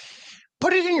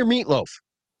it in your meatloaf,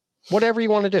 whatever you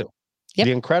want to do. Yep.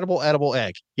 The incredible edible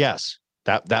egg. Yes.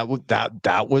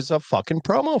 That was a fucking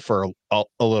promo for a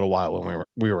little while when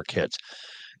we were kids.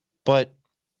 But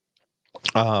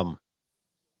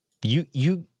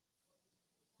you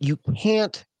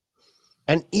can't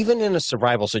And even in a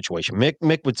survival situation,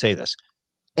 Mick would say this: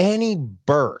 any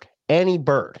bird,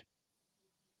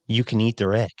 you can eat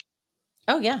their egg.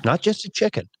 Oh yeah. Not just a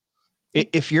chicken.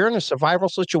 If you're in a survival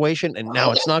situation and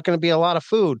now it's not going to be a lot of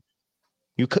food,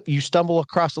 you stumble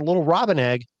across a little robin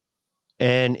egg,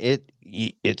 and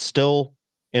it's still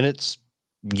in its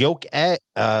yolk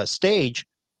stage.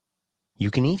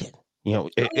 You can eat it. You know,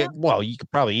 well, you could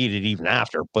probably eat it even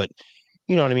after, but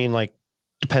you know what I mean? Like,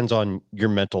 depends on your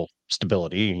mental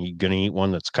stability. Are you going to eat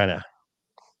one that's kind of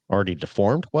already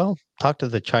deformed? Well, talk to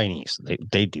the Chinese.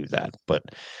 They do that, but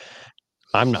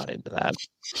I'm not into that.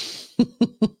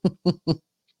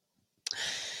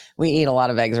 We eat a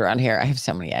lot of eggs around here. I have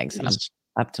so many eggs. I'm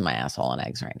up to my asshole in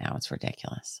eggs right now. It's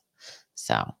ridiculous.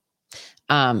 So,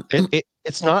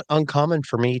 it's not uncommon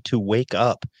for me to wake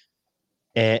up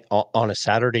on a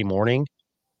Saturday morning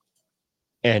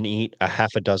and eat a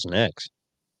half a dozen eggs.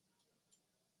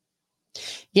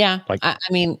 Yeah. I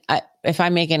mean, if I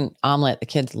make an omelet, the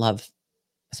kids love,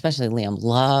 especially Liam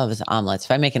loves omelets.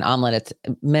 If I make an omelet, it's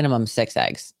minimum 6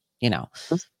 eggs,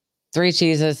 3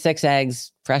 cheeses, 6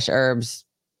 eggs, fresh herbs,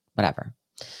 whatever.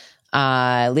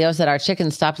 Leo said our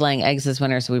chickens stopped laying eggs this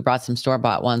winter, so we brought some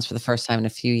store-bought ones for the first time in a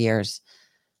few years.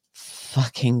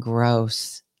 Fucking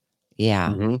gross.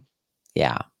 Yeah. Mm-hmm.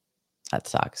 Yeah. That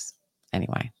sucks.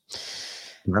 Anyway.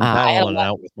 I'm battling it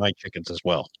out with my chickens as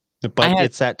well. But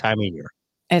it's that time of year.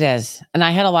 It is. And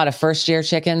I had a lot of first-year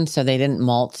chickens, so they didn't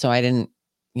molt, so I didn't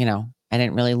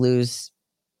really lose.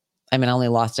 I mean, I only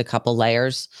lost a couple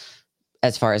layers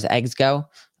as far as eggs go.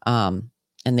 And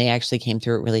they actually came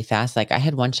through it really fast. Like I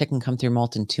had one chicken come through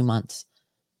molt in 2 months.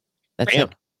 That's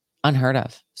like unheard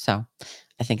of. So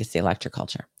I think it's the electric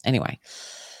culture. Anyway,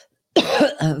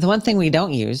 the one thing we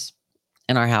don't use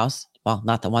in our house, well,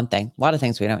 not the one thing, a lot of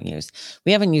things we don't use.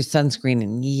 We haven't used sunscreen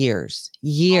in years.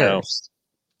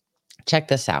 Check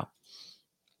this out.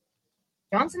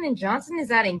 Johnson & Johnson is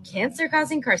adding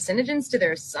cancer-causing carcinogens to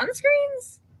their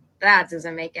sunscreens? That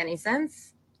doesn't make any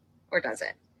sense. Or does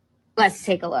it? Let's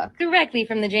take a look. Directly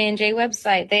from the J&J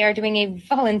website, they are doing a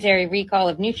voluntary recall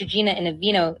of Neutrogena and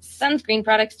Aveeno sunscreen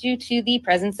products due to the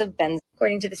presence of benzene.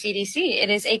 According to the CDC, it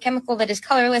is a chemical that is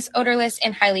colorless, odorless,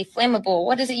 and highly flammable.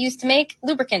 What is it used to make?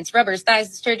 Lubricants, rubbers,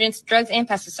 dyes, detergents, drugs, and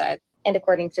pesticides. And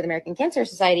according to the American Cancer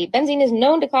Society, benzene is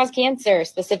known to cause cancer,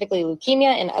 specifically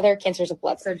leukemia and other cancers of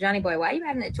blood. So, Johnny boy, why are you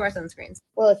adding it to our sunscreens?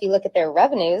 Well, if you look at their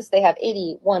revenues, they have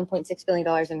 $81.6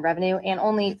 billion in revenue, and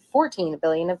only $14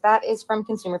 billion of that is from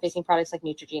consumer-facing products like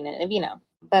Neutrogena and Aveeno.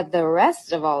 But the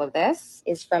rest of all of this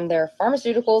is from their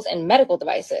pharmaceuticals and medical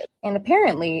devices. And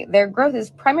apparently, their growth is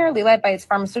primarily led by its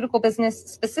pharmaceutical business,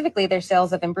 specifically their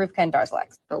sales of Imbruvica and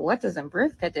Darzalex. But what does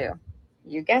Imbruvica do?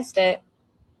 You guessed it.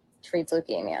 Treats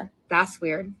leukemia. That's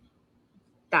weird.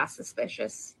 That's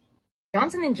suspicious.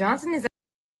 Johnson & Johnson is...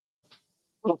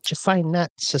 Don't you find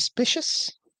that suspicious?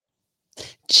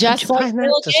 Just like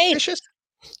Bill Gates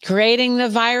creating the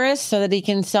virus so that he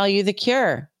can sell you the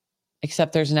cure.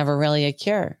 Except there's never really a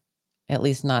cure. At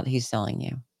least not he's selling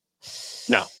you.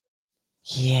 No.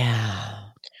 Yeah.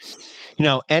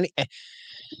 And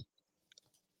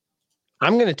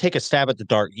I'm going to take a stab at the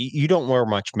dark. You don't wear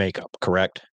much makeup,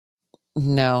 correct?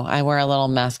 No, I wear a little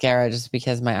mascara just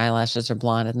because my eyelashes are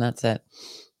blonde and that's it.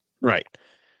 Right.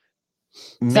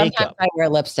 Sometimes Makeup. I wear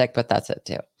lipstick, but that's it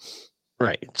too.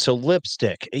 Right. So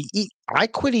lipstick. I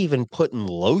quit even putting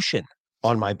lotion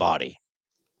on my body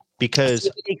because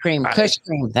CBD cream, Kush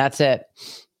cream. That's it.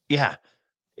 Yeah.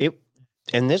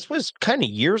 And this was kind of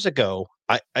years ago.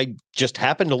 I just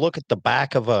happened to look at the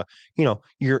back of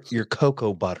your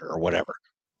cocoa butter or whatever.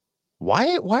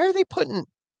 Why are they putting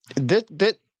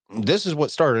that? This is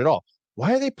what started it all.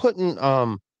 Why are they putting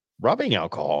rubbing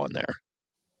alcohol in there?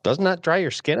 Doesn't that dry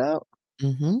your skin out?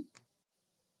 Mm-hmm.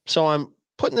 So I'm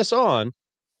putting this on.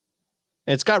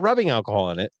 It's got rubbing alcohol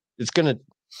in it. It's going to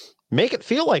make it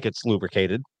feel like it's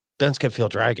lubricated. Then it's going to feel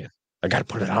dry again. I got to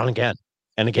put it on again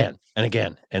and again and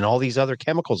again. And all these other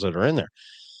chemicals that are in there.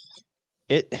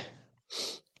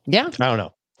 Yeah. I don't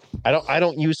know. I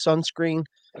don't use sunscreen.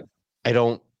 I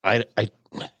don't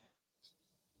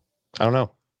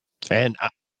know. And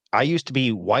I used to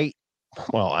be white.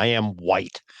 Well, I am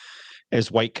white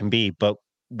as white can be. But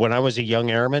when I was a young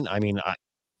airman, I mean,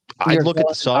 I'd look at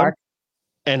the sun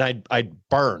and I'd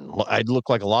burn. I'd look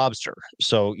like a lobster.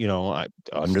 So,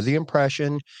 under the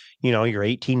impression, you're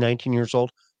 18, 19 years old.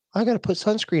 I got to put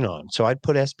sunscreen on. So I'd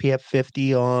put SPF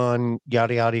 50 on,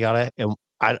 yada, yada, yada. And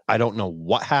I don't know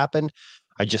what happened.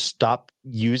 I just stopped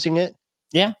using it.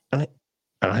 Yeah. And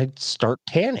I'd start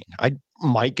tanning. I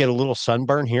might get a little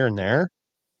sunburn here and there.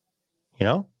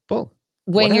 Boom.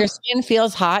 When your skin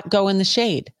feels hot, go in the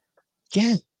shade.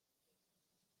 Yeah.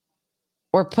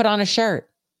 Or put on a shirt.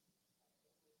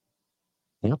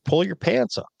 Or pull your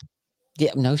pants up.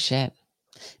 Yeah, no shit.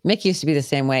 Mick used to be the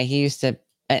same way. He used to,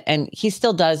 and he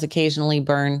still does occasionally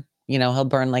burn. He'll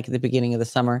burn like at the beginning of the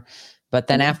summer, but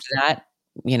then after that,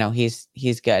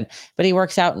 he's good. But he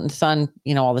works out in the sun,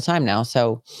 all the time now,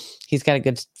 so he's got a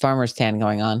good farmer's tan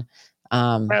going on.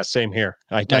 Same here.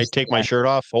 I take my shirt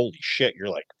off. Holy shit! You're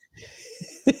like,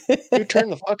 you turn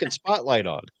the fucking spotlight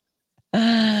on.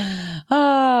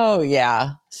 Oh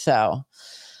yeah. So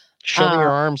show me your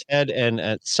arms, head,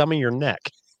 and some of your neck.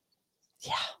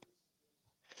 Yeah.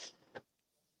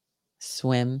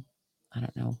 Swim. I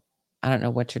don't know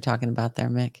what you're talking about there,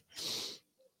 Mick.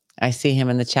 I see him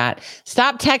in the chat.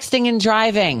 Stop texting and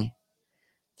driving.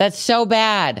 That's so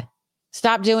bad.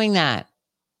 Stop doing that.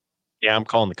 Yeah, I'm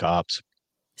calling the cops.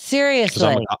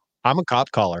 Seriously. I'm a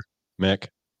cop caller, Mick.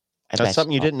 That's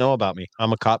something you didn't know about me.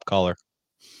 I'm a cop caller.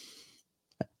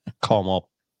 Call them all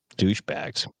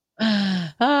douchebags.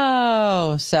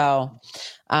 Oh, so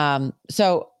I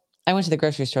went to the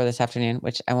grocery store this afternoon,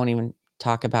 which I won't even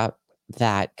talk about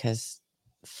that because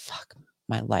fuck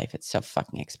my life. It's so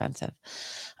fucking expensive.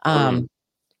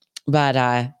 But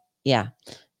yeah,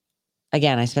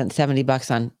 again, I spent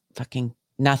 $70 on fucking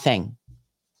nothing,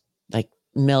 like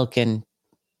milk and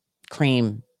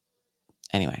cream.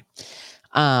 Anyway,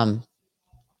 spent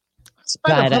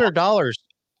 $100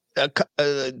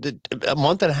 a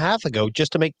month and a half ago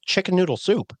just to make chicken noodle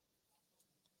soup.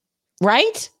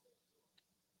 Right?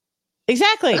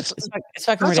 Exactly. It's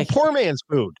fucking ridiculous. A poor man's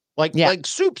food. Like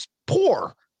soup's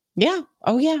poor. Yeah.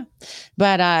 Oh yeah.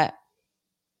 But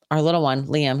our little one,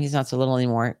 Liam, he's not so little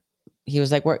anymore. He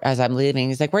was like, as I'm leaving,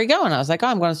 he's like, where are you going? I was like, oh,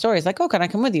 I'm going to the store. He's like, oh, can I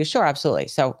come with you? Sure, absolutely.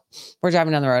 So we're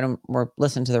driving down the road and we're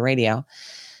listening to the radio.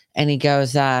 And he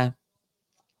goes, he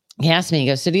asked me, he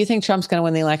goes, so do you think Trump's going to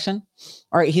win the election?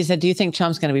 Or he said, do you think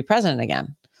Trump's going to be president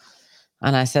again?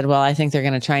 And I said, well, I think they're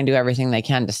going to try and do everything they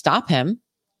can to stop him.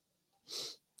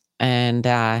 And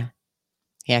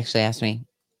he actually asked me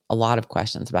a lot of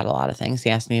questions about a lot of things. He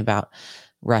asked me about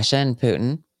Russia and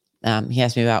Putin. He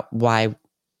asked me about why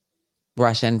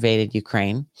Russia invaded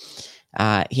Ukraine.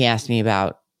 He asked me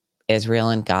about Israel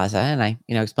and Gaza. And I,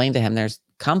 explained to him there's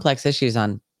complex issues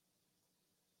on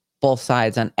both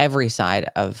sides, on every side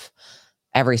of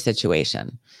every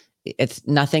situation.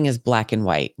 Nothing is black and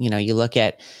white. You look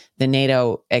at the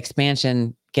NATO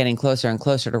expansion getting closer and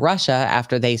closer to Russia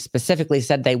after they specifically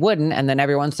said they wouldn't. And then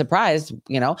everyone's surprised,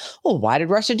 oh, why did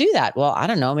Russia do that? Well, I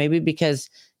don't know, maybe because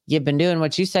you've been doing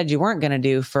what you said you weren't going to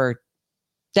do for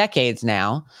decades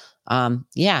now.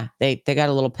 Yeah, they got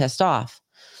a little pissed off.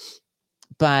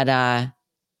 But,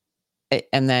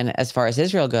 and then as far as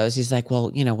Israel goes, he's like,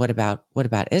 well, what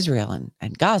about Israel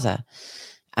and Gaza?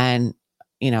 And,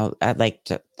 I'd like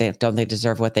to, don't they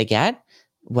deserve what they get?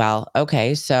 Well,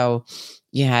 okay. So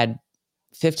you had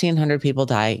 1,500 people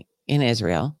die in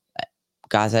Israel.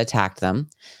 Gaza attacked them.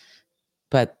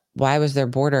 But why was their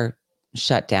border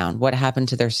shut down? What happened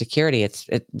to their security?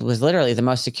 It was literally the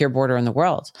most secure border in the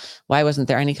world. Why wasn't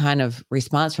there any kind of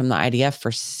response from the IDF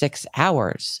for 6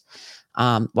 hours?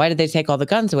 Why did they take all the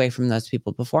guns away from those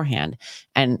people beforehand?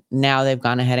 And now they've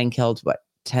gone ahead and killed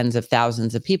tens of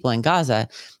thousands of people in Gaza.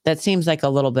 That seems like a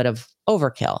little bit of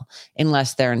overkill,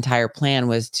 unless their entire plan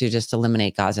was to just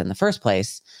eliminate Gaza in the first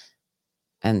place.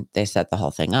 And they set the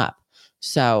whole thing up.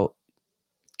 So,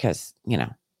 because,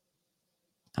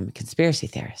 I'm a conspiracy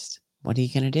theorist. What are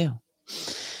you going to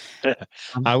do?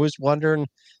 I was wondering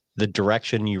the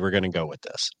direction you were going to go with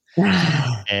this.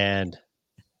 And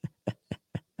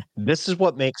this is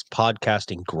what makes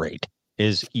podcasting great,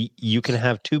 is you can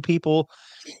have two people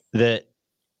that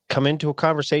come into a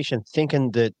conversation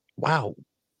thinking that, wow,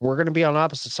 we're going to be on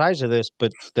opposite sides of this.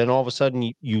 But then all of a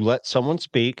sudden you let someone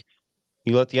speak,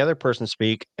 you let the other person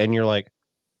speak, and you're like,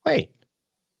 wait,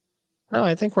 no,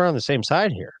 I think we're on the same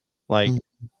side here. Like,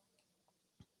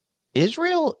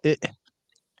 Israel,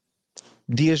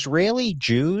 the Israeli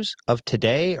Jews of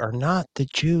today are not the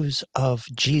Jews of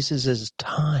Jesus's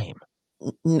time.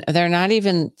 They're not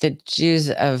even the Jews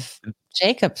of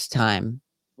Jacob's time.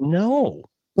 No.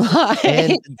 Why?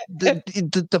 And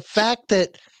the fact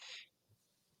that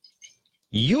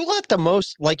you let the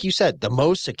most, like you said, the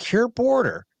most secure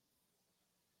border,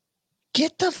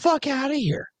 get the fuck out of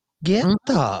here. Get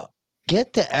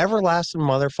the everlasting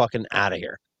motherfucking out of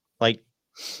here. Like,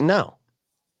 no.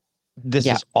 This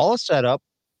is all a setup.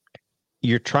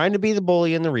 You're trying to be the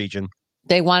bully in the region.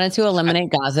 They wanted to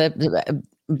eliminate Gaza.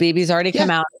 Bibi's already come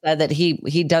out and said that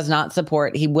he does not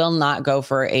support, he will not go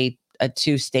for a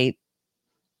 2-state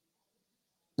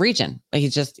region.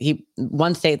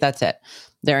 One state, that's it.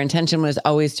 Their intention was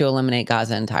always to eliminate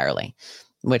Gaza entirely,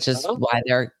 which is why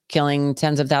they're killing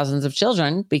tens of thousands of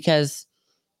children, because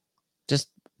just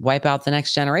wipe out the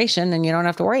next generation and you don't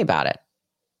have to worry about it.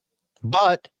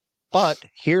 But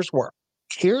here's where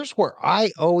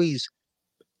I always,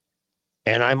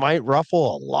 and I might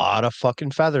ruffle a lot of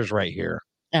fucking feathers right here.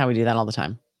 Yeah, we do that all the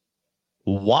time.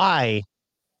 Why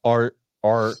are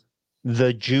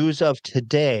the Jews of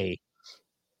today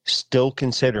still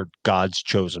considered God's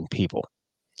chosen people?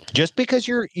 Just because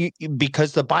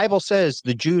because the Bible says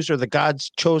the Jews are the God's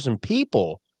chosen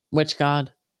people. Which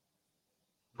God?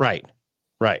 Right.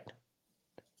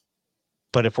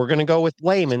 But if we're going to go with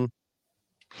Laman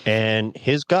and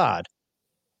his God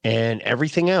and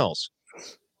everything else,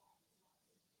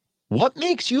 what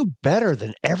makes you better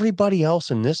than everybody else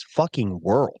in this fucking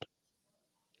world?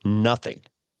 Nothing.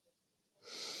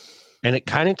 And it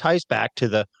kind of ties back to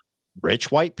the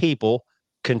rich white people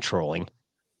controlling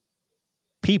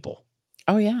people.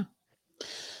 Oh yeah.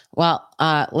 Well,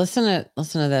 listen to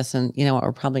this, and you know what?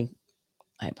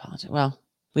 I apologize. Well,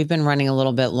 we've been running a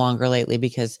little bit longer lately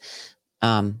because,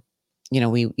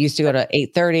 we used to go to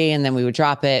 8:30 and then we would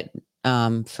drop it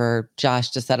for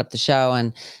Josh to set up the show,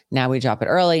 and now we drop it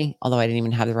early. Although I didn't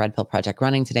even have the Red Pill Project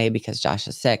running today because Josh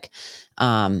is sick.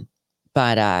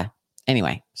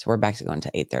 Anyway, so we're back to going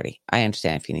to 8:30. I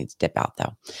understand if you need to dip out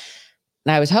though.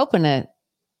 And I was hoping that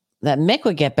Mick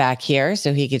would get back here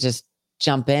so he could just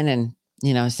jump in and,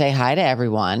 say hi to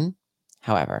everyone.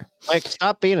 However, Mike,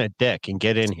 stop being a dick and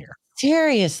get in here.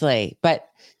 Seriously, but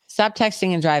stop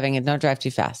texting and driving, and don't drive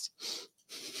too fast.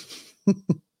 All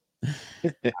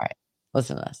right,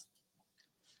 listen to this.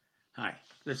 Hi,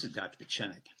 this is Dr.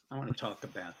 Pachenik. I want to talk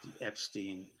about the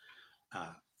Epstein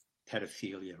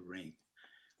pedophilia ring.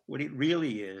 What it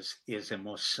really is a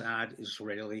Mossad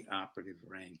Israeli operative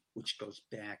ring, which goes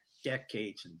back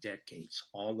decades and decades,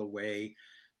 all the way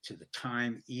to the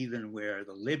time even where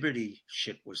the Liberty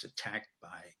ship was attacked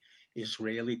by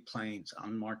Israeli planes,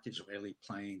 unmarked Israeli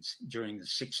planes during the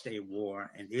 6-Day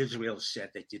War, and Israel said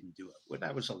they didn't do it. Well,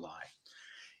 that was a lie.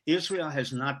 Israel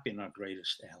has not been our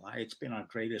greatest ally. It's been our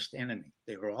greatest enemy.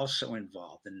 They were also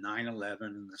involved in 9/11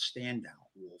 and the Stand Down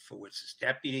Wall, for which this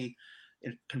deputy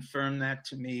confirmed that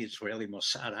to me. Israeli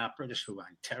Mossad operatives who I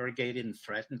interrogated and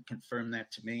threatened confirmed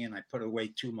that to me, and I put away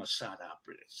 2 Mossad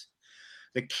operatives.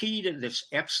 The key to this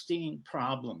Epstein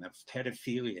problem of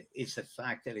pedophilia is the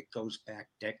fact that it goes back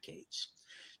decades.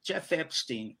 Jeff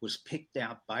Epstein was picked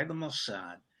out by the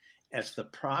Mossad as the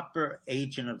proper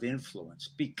agent of influence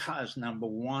because, number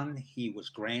one, he was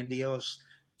grandiose.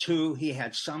 2, he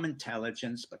had some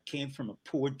intelligence, but came from a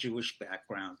poor Jewish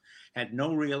background, had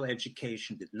no real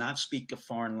education, did not speak a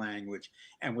foreign language,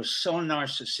 and was so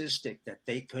narcissistic that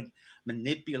they could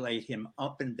manipulate him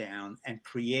up and down and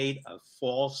create a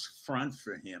false front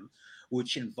for him,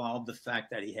 which involved the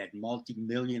fact that he had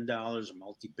multi-million dollars or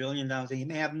multi-billion dollars. He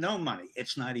may have no money.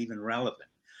 It's not even relevant.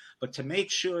 But to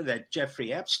make sure that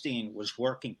Jeffrey Epstein was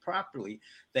working properly,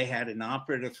 they had an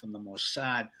operative from the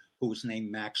Mossad who was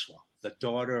named Maxwell, the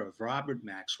daughter of Robert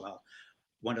Maxwell,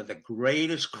 one of the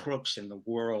greatest crooks in the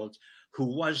world, who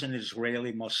was an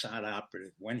Israeli Mossad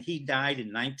operative. When he died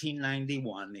in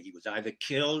 1991, he was either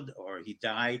killed or he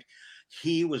died.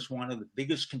 He was one of the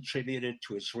biggest contributors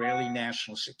to Israeli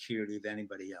national security of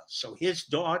anybody else. So his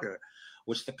daughter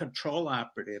was the control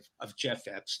operative of Jeff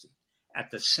Epstein. At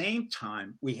the same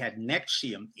time, we had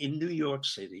Nexium in New York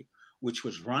City, which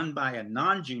was run by a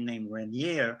non-Jew named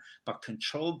Renier, but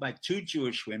controlled by 2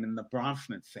 Jewish women, the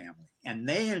Bronfman family. And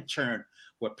they, in turn,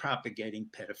 were propagating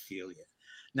pedophilia.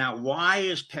 Now, why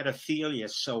is pedophilia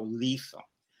so lethal?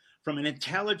 From an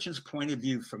intelligence point of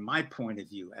view, from my point of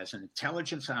view, as an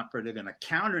intelligence operative and a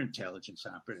counterintelligence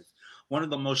operative, one of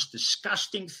the most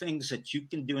disgusting things that you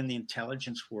can do in the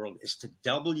intelligence world is to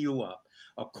double you up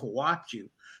or co-opt you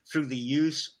through the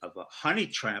use of a honey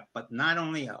trap, but not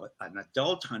only an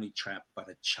adult honey trap, but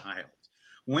a child.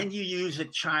 When you use a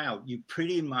child, you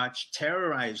pretty much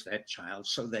terrorize that child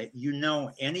so that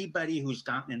anybody who's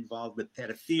gotten involved with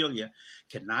pedophilia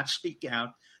cannot speak out,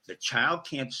 the child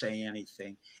can't say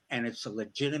anything, and it's a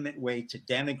legitimate way to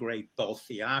denigrate both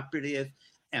the operative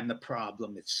and the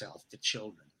problem itself, the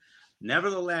children.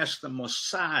 Nevertheless, the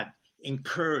Mossad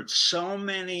incurred so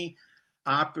many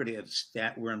operatives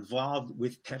that were involved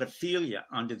with pedophilia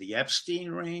under the Epstein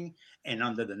ring and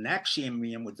under the Nexium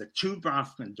ring with the 2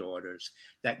 Bronfman daughters,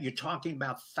 that you're talking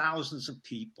about thousands of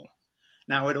people.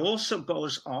 Now, it also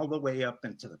goes all the way up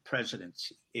into the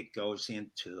presidency. It goes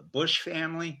into the Bush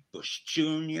family, Bush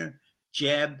Jr.,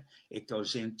 Jeb. It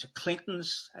goes into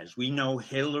Clinton's, as we know,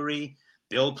 Hillary,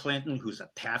 Bill Clinton, who's a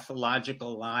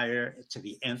pathological liar to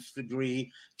the nth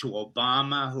degree, to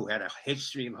Obama, who had a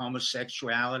history of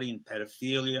homosexuality and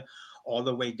pedophilia, all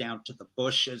the way down to the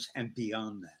Bushes and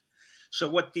beyond that. So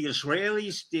what the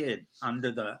Israelis did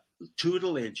under the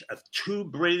tutelage of two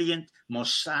brilliant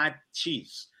Mossad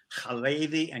chiefs,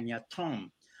 Halevi and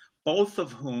Yatom, both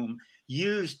of whom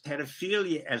used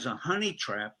pedophilia as a honey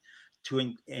trap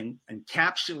to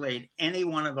encapsulate any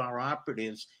one of our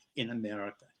operatives in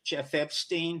America. Jeff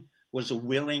Epstein was a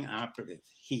willing operative.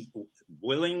 He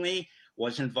willingly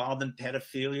was involved in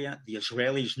pedophilia. The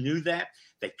Israelis knew that.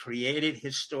 They created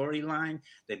his storyline.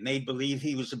 They made believe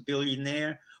he was a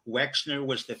billionaire. Wexner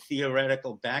was the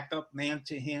theoretical backup man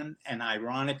to him. And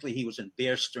ironically, he was in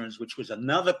Bear Stearns, which was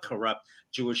another corrupt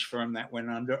Jewish firm that went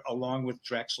under, along with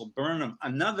Drexel Burnham,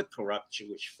 another corrupt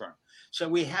Jewish firm. So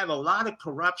we have a lot of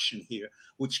corruption here,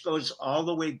 which goes all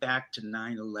the way back to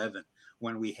 9/11,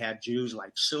 when we had Jews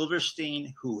like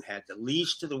Silverstein, who had the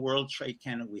lease to the World Trade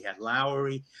Center. We had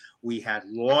Lowry, we had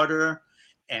Lauder,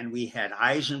 and we had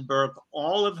Eisenberg,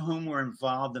 all of whom were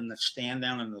involved in the stand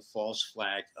down and the false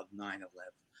flag of 9/11.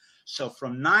 So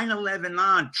from 9/11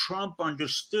 on, Trump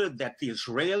understood that the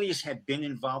Israelis had been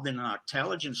involved in our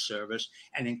intelligence service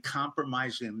and in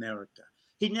compromising America.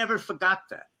 He never forgot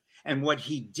that. And what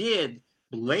he did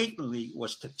blatantly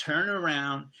was to turn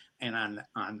around, and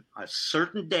on a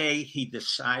certain day, he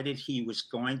decided he was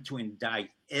going to indict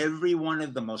every one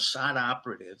of the Mossad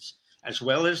operatives, as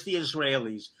well as the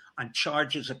Israelis, on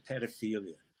charges of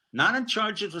pedophilia. Not on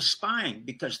charges of spying,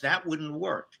 because that wouldn't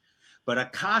work. But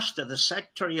Acosta, the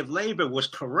Secretary of Labor, was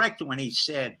correct when he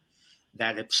said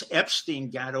that Epstein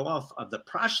got off of the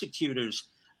prosecutor's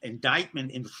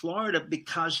indictment in Florida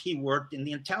because he worked in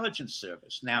the intelligence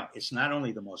service. Now, it's not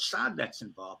only the Mossad that's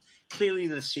involved. Clearly,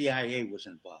 the CIA was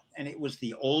involved. And it was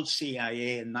the old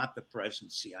CIA and not the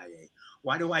present CIA.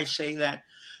 Why do I say that?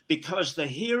 Because the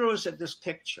heroes of this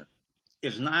picture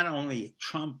is not only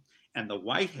Trump and the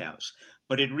White House,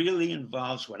 but it really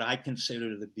involves what I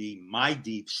consider to be my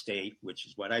deep state, which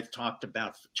is what I've talked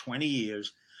about for 20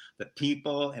 years. The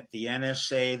people at the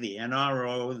NSA, the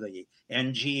NRO, the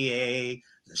NGA,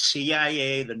 the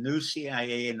CIA, the new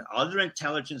CIA, and other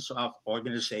intelligence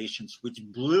organizations, which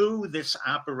blew this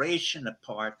operation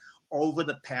apart over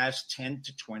the past 10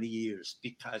 to 20 years,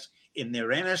 because in their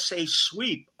NSA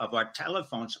sweep of our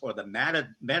telephones, or the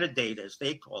metadata, as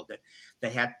they called it,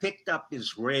 they had picked up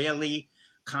Israeli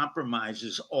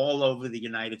compromises all over the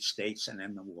United States and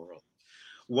in the world.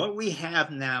 What we have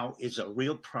now is a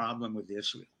real problem with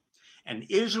Israel. And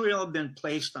Israel has been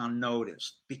placed on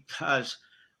notice because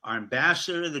our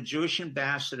ambassador, the Jewish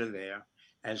ambassador there,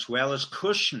 as well as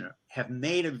Kushner, have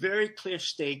made a very clear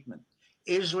statement.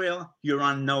 Israel, you're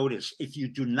on notice. If you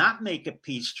do not make a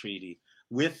peace treaty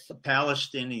with the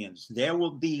Palestinians, there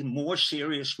will be more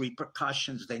serious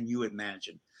repercussions than you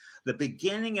imagine. The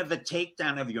beginning of the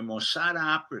takedown of your Mossad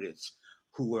operatives,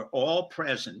 who were all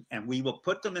present, and we will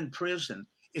put them in prison,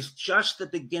 is just the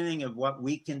beginning of what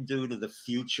we can do to the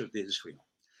future of Israel.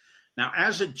 Now,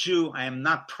 as a Jew, I am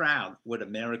not proud what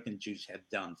American Jews have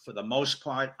done. For the most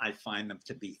part, I find them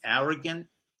to be arrogant,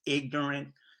 ignorant,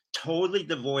 totally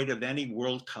devoid of any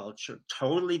world culture,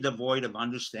 totally devoid of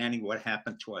understanding what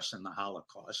happened to us in the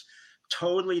Holocaust,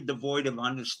 totally devoid of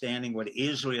understanding what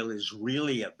Israel is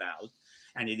really about.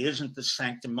 And it isn't the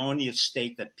sanctimonious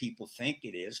state that people think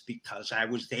it is, because I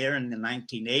was there in the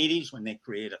 1980s when they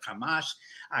created Hamas.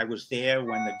 I was there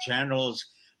when the generals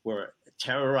were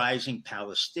terrorizing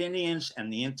Palestinians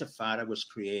and the Intifada was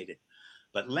created.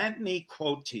 But let me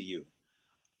quote to you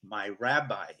my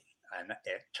rabbi, and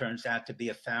it turns out to be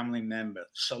a family member,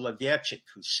 Soloveitchik,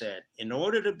 who said, in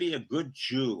order to be a good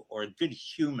Jew or a good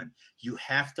human, you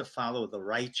have to follow the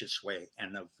righteous way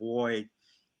and avoid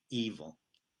evil.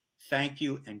 Thank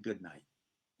you and good night.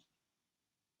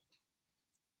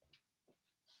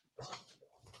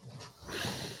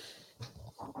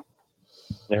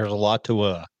 There's a lot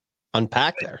to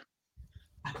unpack there.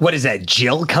 What is that,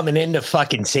 Jill coming in to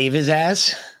fucking save his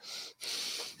ass?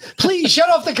 Please shut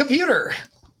off the computer.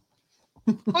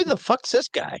 Who the fuck's this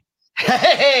guy?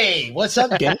 Hey, what's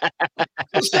up, dude?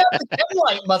 Just have the dim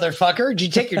light, motherfucker. Did you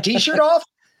take your t-shirt off?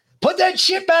 Put that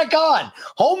shit back on.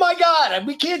 Oh my God,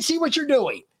 we can't see what you're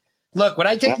doing. Look, when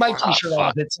I take my t-shirt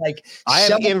off, it's like I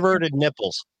have inverted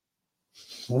nipples.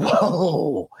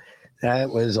 Whoa, that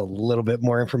was a little bit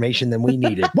more information than we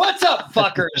needed. What's up,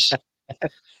 fuckers?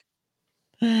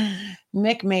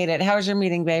 Mick made it. How was your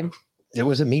meeting, babe? It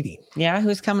was a meeting. Yeah,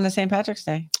 who's coming to St. Patrick's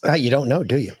Day? You don't know,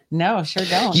 do you? No, sure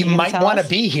don't. You might want to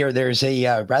be here. There's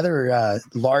a rather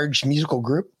large musical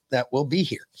group that will be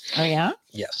here. Oh, yeah?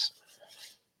 Yes.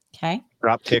 Okay.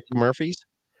 Dropkick Murphys?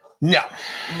 No.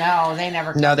 No, they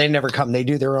never come. No, they never come. They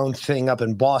do their own thing up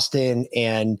in Boston,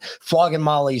 and Flogging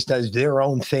Molly's does their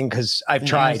own thing because I've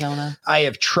tried. Arizona. I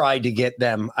have tried to get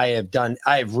them. I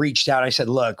have reached out. I said,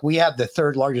 look, we have the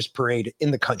third largest parade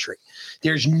in the country.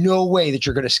 There's no way that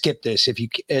you're going to skip this. If you,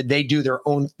 they do their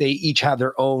own. They each have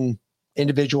their own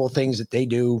individual things that they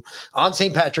do on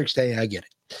St. Patrick's Day. I get it.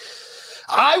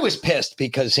 I was pissed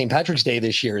because St. Patrick's Day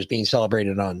this year is being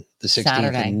celebrated on the 16th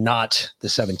Saturday. and not the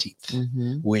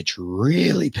 17th, which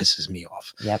really pisses me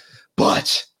off. Yep.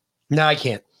 But no, I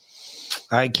can't.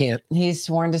 He's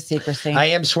sworn to secrecy. I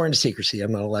am sworn to secrecy.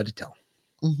 I'm not allowed to tell.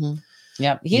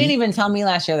 Yep. He didn't even tell me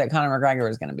last year that Conor McGregor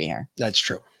was going to be here. That's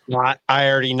true. I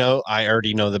already know. I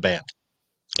already know the band.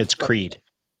 It's Creed.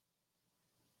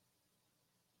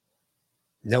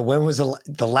 No, when was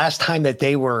the last time that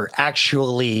they were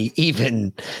actually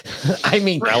even, I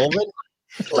mean, relevant?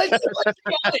 Let's be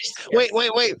honest. Wait.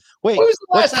 When was the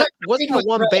last time What's the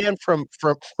one band from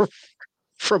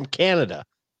Canada?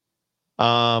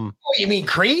 Oh, you mean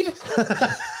Creed?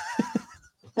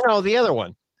 No, the other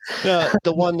one. The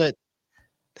one that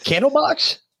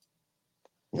Candlebox?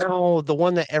 No, the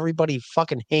one that everybody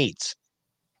fucking hates.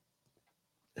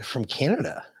 From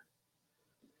Canada.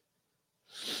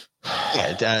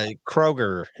 Yeah,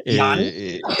 Kroger.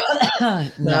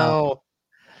 No.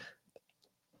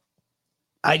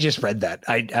 I just read that.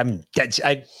 I'm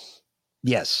dead.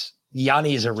 Yes,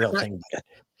 Yanni is a real thing.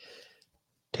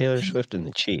 Taylor Swift and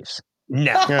the Chiefs.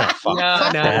 No,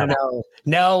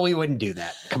 no, we wouldn't do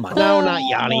that. Come on. No, not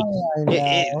Yanni.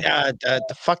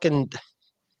 The fucking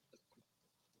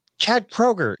Chad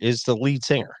Kroger is the lead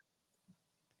singer.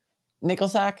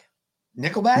 Nickelsack?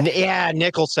 Nickelback? Yeah,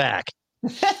 Nickelsack.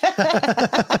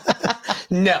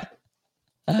 No.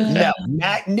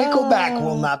 Nickelback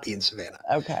will not be in Savannah.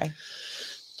 Okay.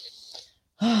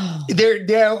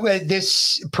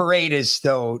 This parade is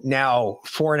though now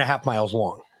 4.5 miles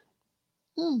long.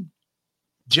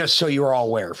 Just so you're all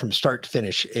aware, from start to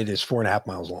finish, it is 4.5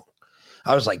 miles long.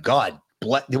 I was like, God,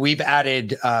 we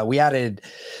added, I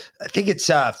think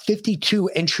it's 52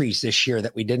 entries this year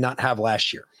that we did not have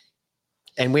last year.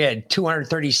 And we had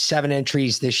 237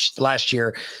 entries last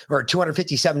year, or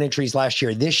 257 entries last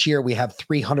year. This year we have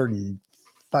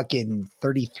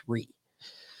 333.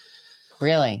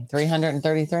 Really?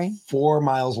 333? 4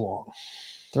 miles long.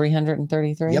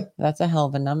 333? Yep. That's a hell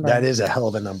of a number. That is a hell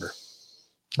of a number.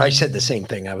 I said the same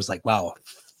thing. I was like, wow,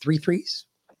 3 threes?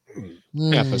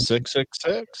 Half a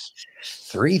 666.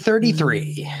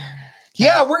 333.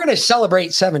 Yeah, we're going to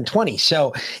celebrate 720.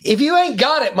 So if you ain't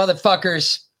got it,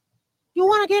 motherfuckers. You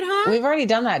want to get high? We've already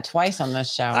done that twice on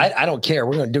this show. I don't care.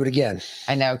 We're going to do it again.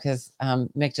 I know, because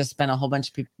Mick just spent a whole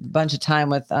bunch of time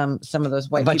with some of those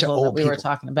white people that we were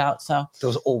talking about. So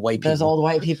those old white people. Those old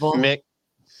white people. Mick,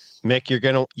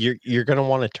 you're gonna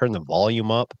want to turn the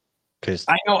volume up because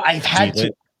I know I've had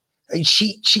to.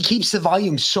 She keeps the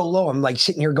volume so low. I'm like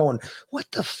sitting here going, "What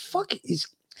the fuck is?"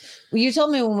 Well, you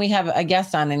told me when we have a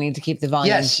guest on, I need to keep the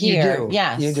volume here. You do.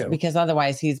 Yes, you do. Because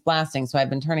otherwise he's blasting. So I've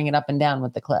been turning it up and down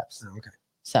with the clips. Okay.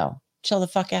 So chill the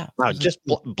fuck out. No, just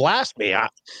blast me.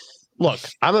 Look,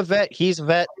 I'm a vet. He's a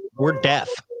vet. We're deaf.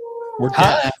 We're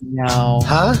deaf. No.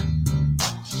 Huh?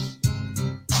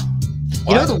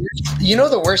 You know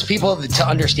the worst people to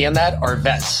understand that are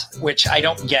vets, which I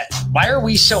don't get. Why are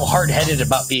we so hard-headed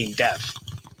about being deaf?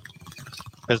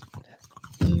 Because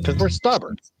we're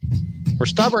stubborn. We're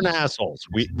stubborn assholes.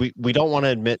 We don't want to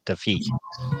admit defeat.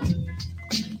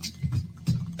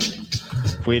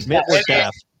 If we admit we're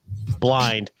deaf,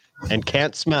 blind, and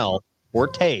can't smell or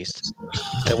taste,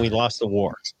 then we lost the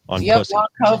war on You have pussy. long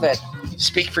COVID.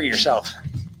 Speak for yourself.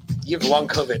 You have long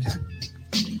COVID.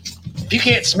 If you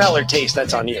can't smell or taste,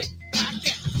 that's on you.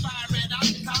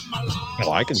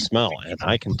 Well, I can smell and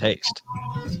I can taste.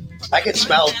 I can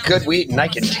smell good weed and I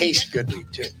can taste good weed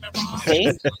too.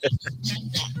 See?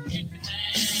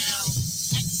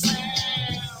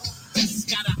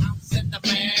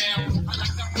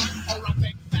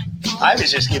 I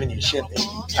was just giving you shit, baby.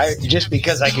 Just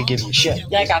because I could give you shit.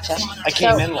 Yeah, I gotcha. I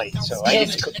came in late, so I get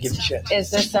to give you shit.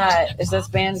 Is this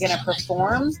band gonna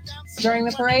perform during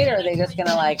the parade, or are they just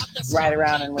gonna like ride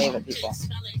around and wave at people?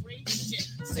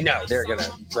 No, they're gonna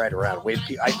ride around and wave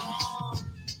people. I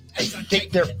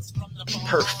think they're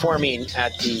performing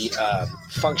at the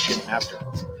function after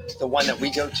the one that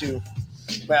we go to.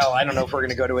 Well, I don't know if we're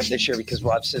gonna go to it this year because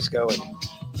we'll have Cisco and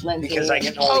Lindsay. because I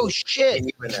can. Oh shit!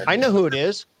 I know who it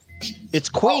is. It's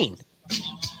Queen.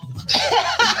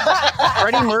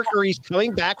 Freddie Mercury's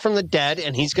coming back from the dead,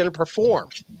 and he's going to perform.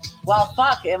 Well,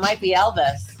 fuck, it might be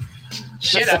Elvis.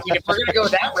 Shit, I mean, if we're gonna go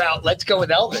that route, let's go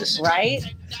with Elvis, right?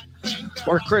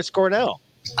 Or Chris Cornell.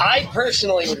 I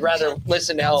personally would rather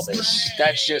listen to Elvis.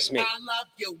 That's just me.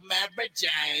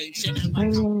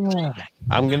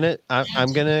 I'm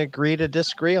gonna agree to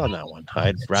disagree on that one.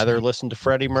 I'd rather listen to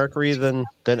Freddie Mercury than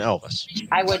Elvis.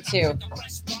 I would too.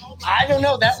 I don't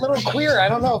know. That little queer, I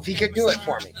don't know if he could do it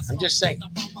for me. I'm just saying.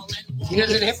 He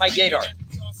doesn't hit my gaydar.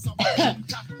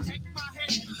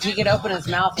 He could open his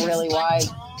mouth really wide.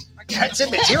 That's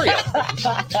immaterial.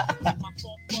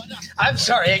 I'm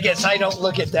sorry. I guess I don't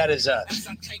look at that as a...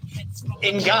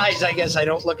 In guys, I guess I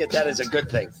don't look at that as a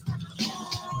good thing.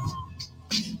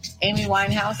 Amy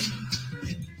Winehouse.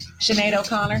 Sinead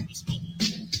O'Connor.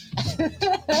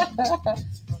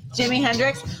 Jimi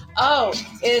Hendrix. Oh,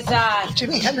 is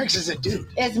Jimi Hendrix is a dude.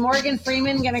 Is Morgan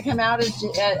Freeman going to come out as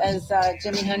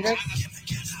Jimi Hendrix?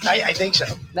 I think so.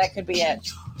 That could be it.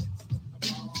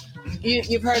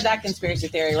 You've heard that conspiracy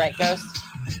theory, right, Ghost?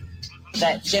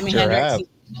 That Jimi Hendrix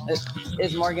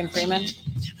is Morgan Freeman.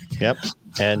 Yep.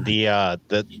 And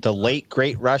the late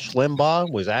great Rush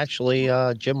Limbaugh was actually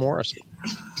Jim Morrison.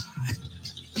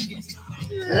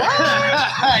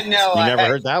 No, you never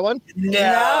heard that one?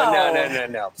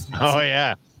 No. Oh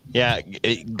yeah.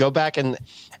 Go back and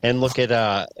look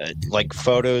at like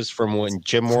photos from when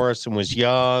Jim Morrison was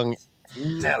young.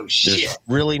 No shit. There's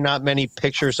really not many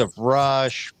pictures of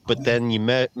Rush, but then you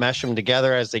mesh them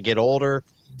together as they get older.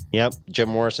 Yep, Jim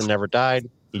Morrison never died.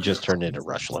 He just turned into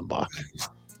Rush Limbaugh.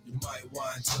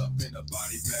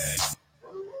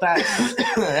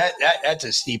 That's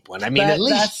a steep one. I mean, at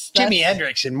least Jimi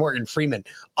Hendrix and Morgan Freeman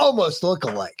almost look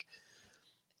alike.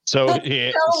 So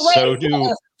do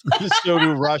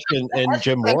Rush and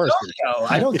Jim Morrison.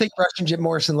 I don't think Rush and Jim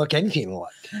Morrison look anything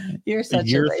alike. You're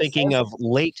thinking of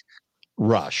late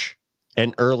Rush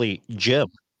and early Jim.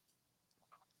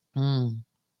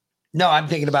 No, I'm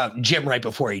thinking about Jim right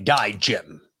before he died,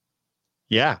 Jim.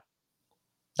 Yeah.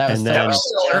 That was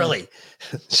still early.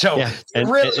 So it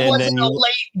really wasn't a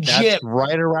late Jim. That's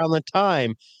right around the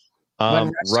time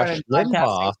Rush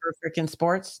Limbaugh for freaking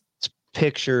sports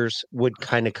pictures would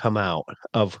kind of come out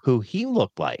of who he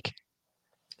looked like.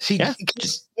 See, Rush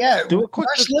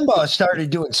Limbaugh started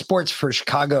doing sports for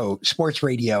Chicago sports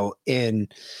radio in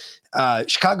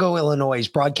Chicago, Illinois,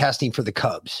 broadcasting for the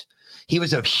Cubs. He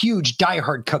was a huge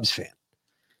diehard Cubs fan.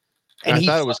 And I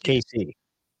thought it was KC.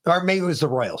 Or maybe it was the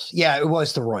Royals. Yeah, it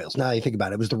was the Royals. Now you think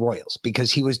about it, it was the Royals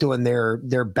because he was doing their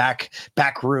back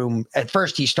room. At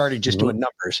first, he started just doing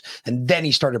numbers, and then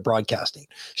he started broadcasting.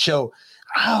 So,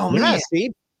 man,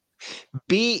 Steve,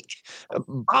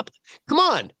 Bob, come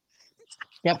on.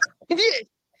 Yep.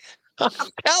 I'm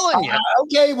telling you.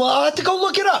 Okay, well, I'll have to go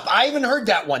look it up. I haven't heard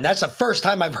that one. That's the first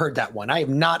time I've heard that one. I have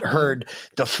not heard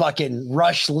the fucking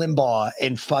Rush Limbaugh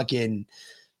and fucking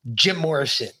Jim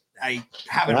Morrison. I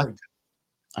haven't heard that.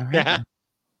 All right.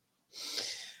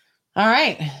 All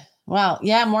right. Well,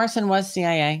 yeah, Morrison was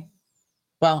CIA.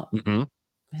 Well,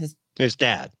 his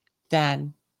dad.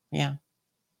 Dad. Yeah.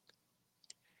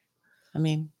 I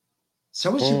mean,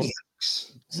 so was Jimi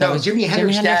Hendrix. No, Jimi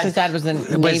Hendrix's dad was in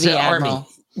Navy Admiral. Army.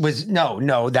 Jimi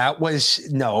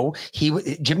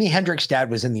Hendrix's dad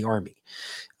was in the Army.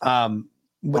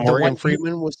 Morgan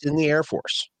Freeman was in the Air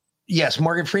Force. Yes,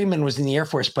 Morgan Freeman was in the Air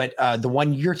Force, but the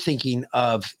one you're thinking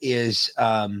of is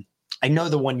I know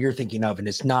the one you're thinking of, and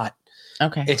it's not.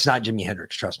 Okay. It's not Jimi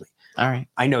Hendrix. Trust me. All right.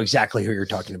 I know exactly who you're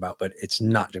talking about, but it's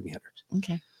not Jimi Hendrix.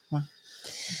 Okay. Well.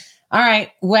 All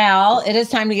right. Well, it is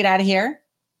time to get out of here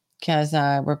because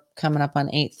we're coming up on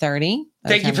 8:30.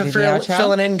 Thank you for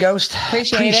filling in, Ghost.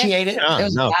 Appreciate it.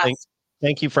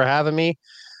 Thank you for having me.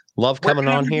 Love coming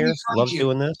on here. Love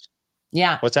doing this.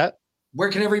 Yeah. What's that?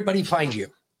 Where can everybody find you?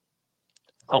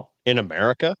 Oh, in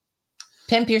America?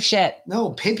 Pimp your shit. No,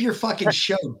 pimp your fucking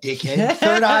show, dickhead.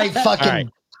 Third Eye fucking right.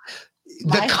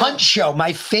 The Cunt Show,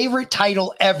 my favorite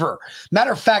title ever.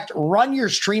 Matter of fact, run your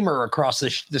streamer across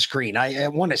the screen. I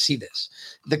want to see this.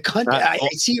 The Cunt. I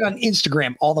see it on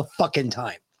Instagram all the fucking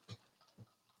time.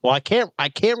 Well, I can't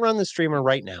run the streamer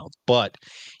right now, but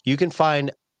you can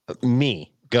find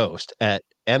me, Ghost, at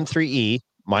M3E,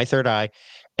 My Third Eye,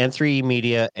 M3E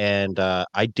Media, and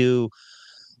I do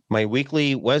my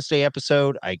weekly Wednesday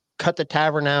episode. I cut the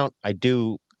tavern out. I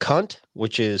do Cunt,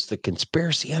 which is the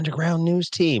Conspiracy Underground News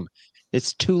Team.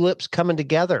 It's two lips coming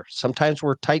together. Sometimes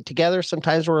we're tight together.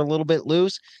 Sometimes we're a little bit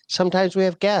loose. Sometimes we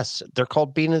have guests. They're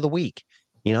called Bean of the Week.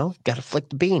 You know, got to flick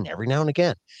the bean every now and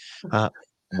again.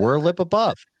 We're a lip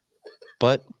above.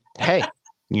 But hey,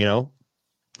 you know,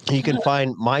 you can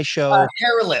find my show.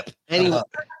 Hair lip. Anyway,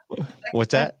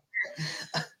 what's that?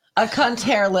 A cunt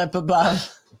hair lip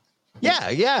above.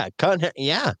 Yeah. Cunt hair.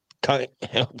 Yeah. Cunt,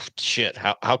 shit.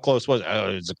 How close was it?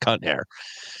 Oh, it was a cunt hair.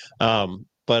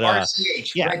 But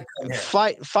RCH, yeah, right down there.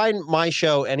 find my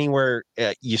show anywhere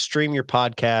you stream your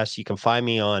podcast. You can find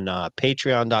me on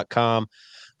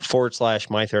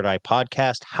patreon.com/My Third Eye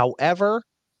Podcast. However,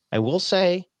 I will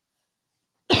say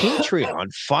Patreon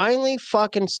finally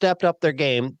fucking stepped up their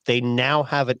game. They now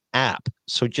have an app.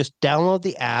 So just download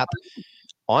the app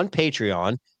on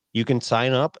Patreon. You can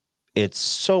sign up. It's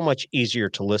so much easier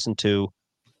to listen to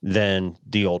than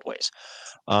the old ways.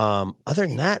 Other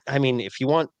than that, I mean, if you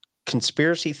want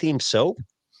conspiracy themed soap,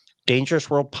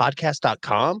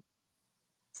 dangerousworldpodcast.com,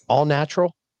 all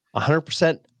natural,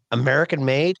 100% American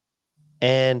made.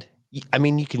 And I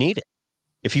mean, you can eat it.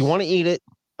 If you want to eat it,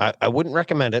 I wouldn't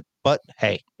recommend it, but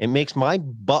hey, it makes my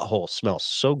butthole smell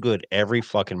so good every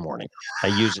fucking morning. I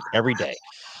use it every day.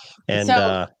 And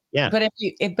yeah. But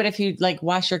if you like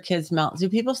wash your kids' mouths, do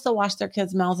people still wash their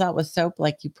kids' mouths out with soap?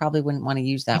 Like you probably wouldn't want to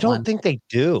use that I don't one. think they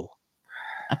do.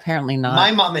 Apparently not.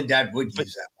 My mom and dad would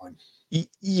use that one.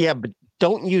 Yeah, but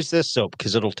don't use this soap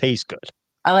because it'll taste good.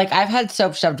 I've had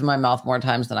soap shoved in my mouth more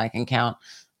times than I can count.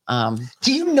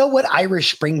 Do you know what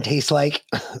Irish Spring tastes like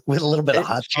with a little bit of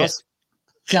hot sauce?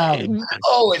 Dumb.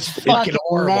 Oh, it's fucking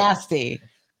horrible. Nasty.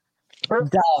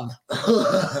 Dumb.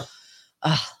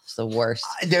 It's the worst.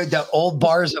 The old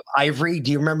bars of Ivory.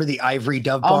 Do you remember the Ivory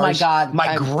Dove bars? Oh my God.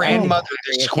 My grandmother,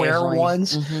 the Ivory square occasionally.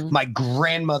 ones. Mhm. My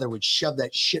grandmother would shove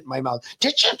that shit in my mouth.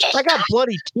 I got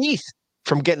bloody teeth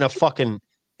from getting a fucking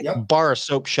bar of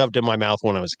soap shoved in my mouth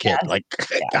when I was a kid. Like,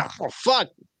 oh, fuck.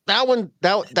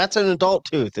 That's an adult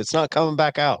tooth. It's not coming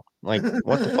back out. Like,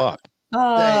 what the fuck?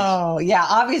 Oh, yeah,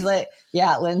 obviously.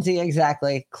 Yeah, Lindsay,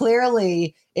 exactly.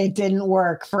 Clearly, it didn't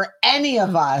work for any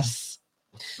of us.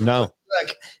 No.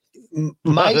 Look,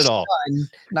 my Not at all.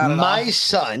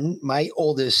 son, my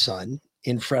oldest son,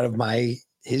 in front of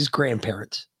his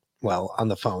grandparents, well, on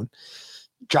the phone,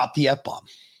 dropped the F-bomb.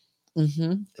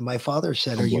 Mm-hmm. And my father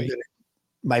said, Oh, "Are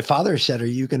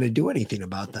you gonna do anything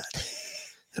about that?"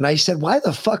 And I said, "Why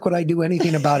the fuck would I do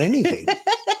anything about anything?"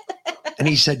 And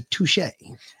he said, "Touche."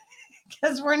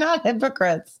 Because we're not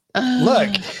hypocrites.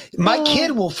 Look, my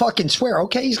kid will fucking swear.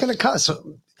 Okay, he's gonna cuss.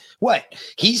 What?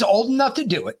 He's old enough to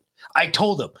do it. I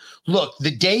told him, look,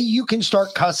 the day you can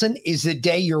start cussing is the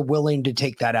day you're willing to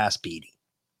take that ass beating.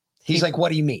 He's like, what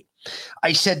do you mean?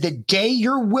 I said, the day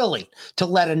you're willing to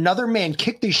let another man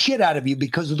kick the shit out of you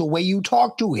because of the way you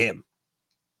talk to him,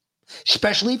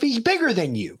 especially if he's bigger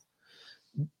than you,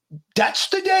 that's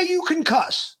the day you can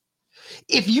cuss.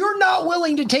 If you're not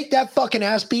willing to take that fucking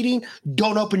ass beating,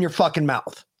 don't open your fucking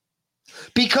mouth.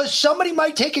 Because somebody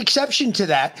might take exception to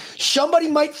that. Somebody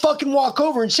might fucking walk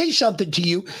over and say something to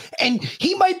you, and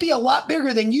he might be a lot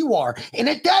bigger than you are. And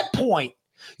at that point,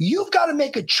 you've got to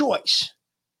make a choice.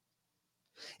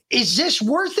 Is this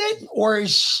worth it, or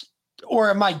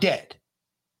am I dead?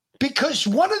 Because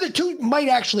one of the two might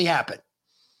actually happen.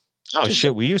 Oh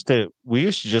shit, we used to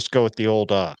just go with the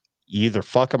old you either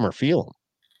fuck them or feel them.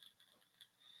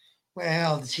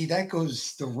 Well, see, that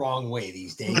goes the wrong way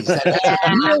these days. That's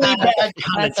really bad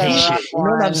connotation. You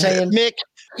know what I'm saying?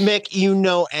 Mick, you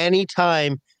know,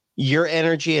 anytime your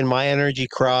energy and my energy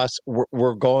cross,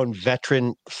 we're going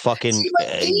veteran fucking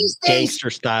gangster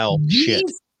style shit.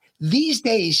 These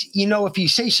days, you know, if you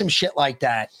say some shit like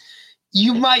that,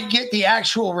 you might get the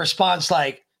actual response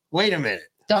like, wait a minute.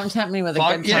 Don't tempt me with a good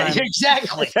time. Yeah,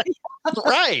 exactly.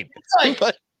 Right. It's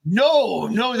like, no,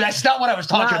 that's not what I was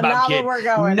talking about, not kid. where we're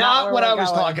going. Not what I was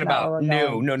going. talking about.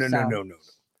 No.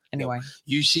 Anyway.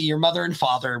 You see your mother and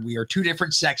father. We are two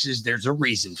different sexes. There's a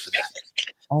reason for that.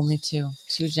 Only two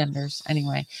genders.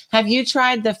 Anyway, have you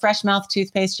tried the fresh mouth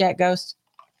toothpaste yet, Ghost?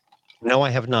 No,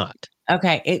 I have not.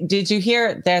 Okay. Did you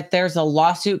hear that there's a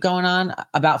lawsuit going on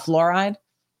about fluoride?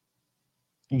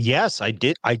 Yes, I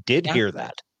did. I did hear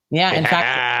that. Yeah. In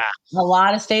fact, a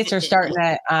lot of states are starting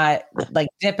to like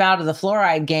dip out of the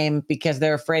fluoride game because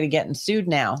they're afraid of getting sued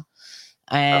now.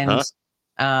 And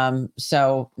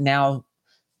so now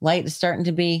light is starting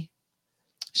to be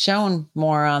shown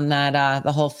more on that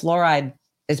the whole fluoride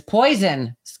is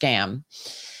poison scam.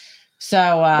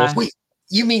 So wait,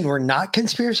 you mean we're not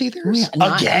conspiracy theorists?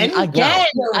 Again.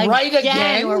 We're right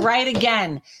again. We're right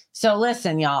again. So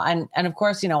listen, y'all, and of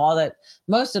course, you know,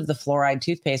 most of the fluoride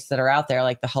toothpaste that are out there,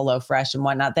 like the Hello Fresh and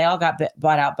whatnot, they all got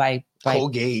bought out by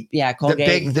Colgate. Yeah,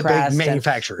 Colgate, the big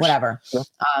manufacturers, whatever. Yep.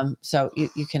 So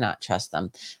you cannot trust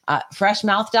them.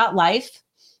 Freshmouth.life.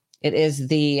 It is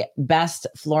the best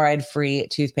fluoride-free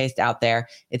toothpaste out there.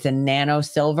 It's a nano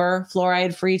silver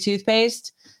fluoride-free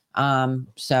toothpaste.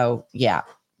 So yeah,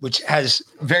 which has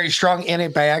very strong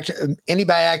antibacterial,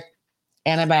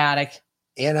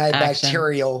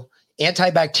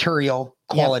 antibacterial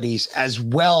qualities, as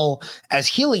well as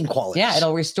healing qualities. Yeah,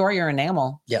 it'll restore your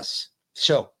enamel. Yes.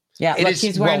 So Yeah, it look, is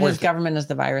he's wearing well his worth it. government is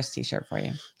the virus t-shirt for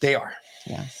you. They are.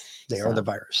 Yes. They are the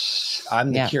virus.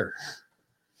 I'm the cure.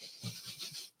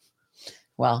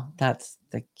 Well, that's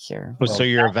the cure. Well, so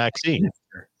you're a vaccine.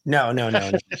 No. No. What I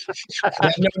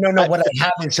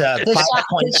have is a The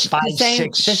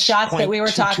 5.56. the shots that we were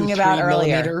talking about 0.223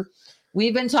 earlier. millimeter.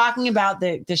 We've been talking about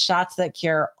the shots that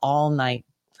cure all night.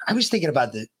 I was thinking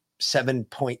about the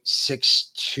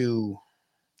 7.62.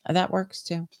 That works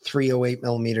too. 308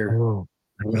 millimeter.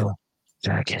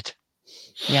 Jacket.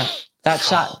 Yeah, that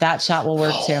shot will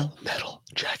work too. Metal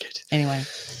jacket. Anyway,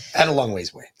 and a long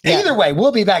ways away. Either way,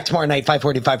 we'll be back tomorrow night,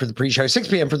 5:45 for the pre-show, 6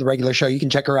 p.m. for the regular show. You can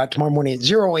check her out tomorrow morning at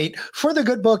 08 for the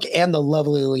good book, and the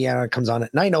lovely Liana comes on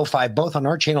at 9:05, both on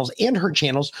our channels and her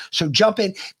channels. So jump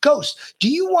in. Ghost, do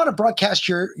you want to broadcast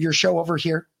your show over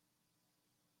here?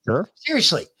 Sure.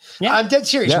 Seriously. Yeah. I'm dead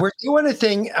serious. Yeah. We're doing a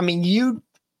thing. I mean, you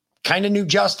kind of knew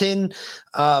Justin.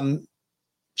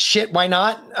 Shit, why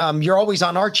not? You're always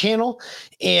on our channel,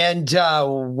 and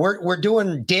we're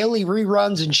doing daily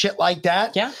reruns and shit like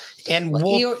that. Yeah, and well,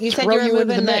 we'll you said throw you were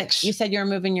into the moving mix. you said you were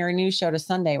moving your new show to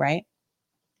Sunday, right?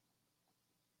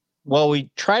 Well, we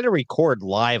try to record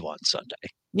live on Sunday.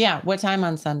 Yeah. What time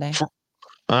on Sunday?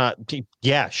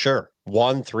 Yeah, sure.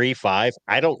 1, 3, 5.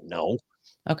 I don't know.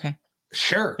 Okay.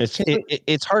 Sure.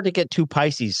 It's hard to get two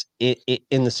Pisces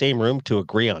in the same room to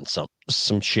agree on some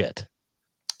shit.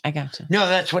 I gotcha. No,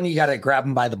 that's when you got to grab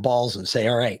them by the balls and say,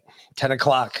 all right, 10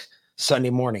 o'clock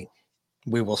Sunday morning,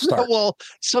 we will start. Well,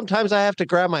 sometimes I have to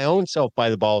grab my own self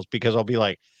by the balls because I'll be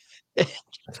like,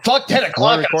 fuck 10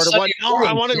 o'clock.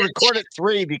 I want to record at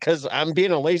 3 because I'm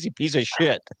being a lazy piece of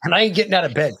shit. And I ain't getting out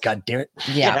of bed. God damn it.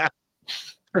 Yeah.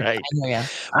 Right. Yeah.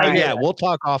 Yeah. We'll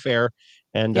talk off air.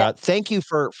 And thank you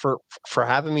for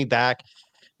having me back.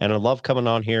 And I love coming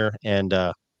on here. And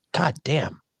God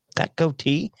damn, that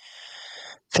goatee.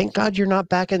 Thank God you're not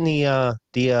back in the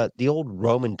old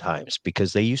Roman times,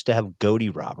 because they used to have goatee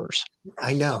robbers.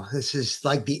 I know, this is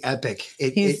like the epic.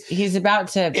 He's about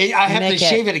to. I have to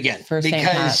shave it again for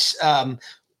because I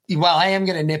am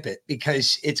going to nip it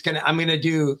because I'm going to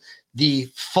do the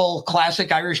full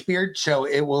classic Irish beard, so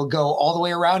it will go all the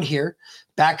way around here,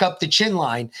 back up the chin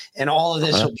line, and all of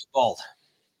this will be bald.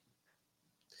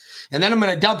 And then I'm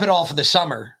going to dump it all for the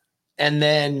summer, and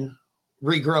then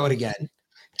regrow it again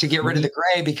to get rid of the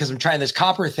gray, because I'm trying this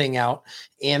copper thing out,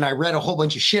 and I read a whole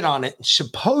bunch of shit on it.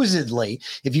 Supposedly,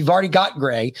 if you've already got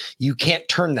gray, you can't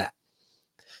turn that.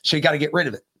 So you got to get rid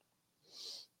of it.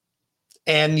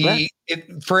 And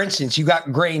for instance, you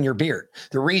got gray in your beard.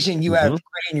 The reason you have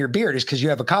gray in your beard is because you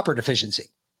have a copper deficiency.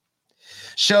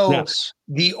 So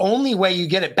the only way you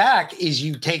get it back is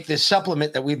you take this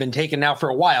supplement that we've been taking now for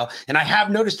a while. And I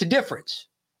have noticed a difference.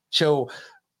 So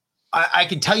I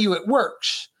can tell you it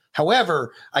works.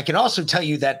 However, I can also tell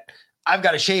you that I've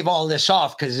got to shave all this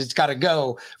off because it's got to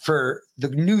go for the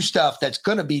new stuff that's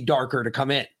going to be darker to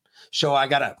come in. So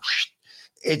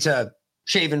it's a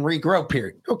shave and regrow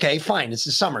period. Okay, fine. It's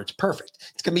the summer. It's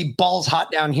perfect. It's going to be balls hot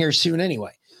down here soon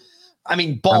anyway. I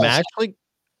mean, balls.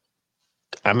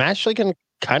 I'm actually going to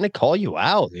kind of call you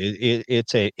out.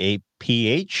 It's a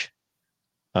pH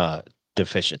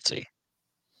deficiency.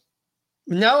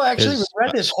 No, actually, we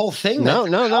read this whole thing. No,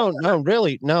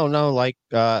 really. No. Like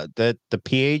the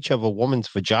pH of a woman's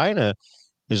vagina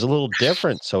is a little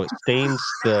different. So it stains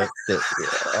our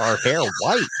hair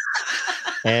white.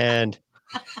 And,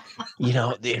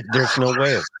 there's no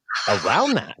way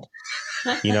around that.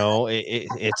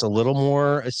 It's a little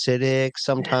more acidic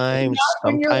sometimes.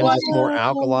 Sometimes it's more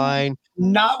alkaline.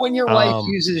 Not when your wife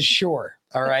uses Shore.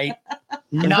 All right.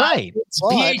 Right. It's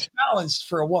pH balanced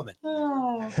for a woman.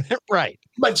 Right.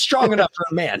 But strong enough for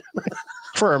a man.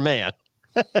 For a man.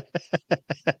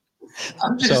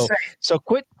 I'm just saying. So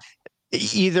quit.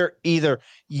 Either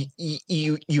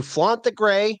you flaunt the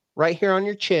gray right here on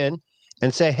your chin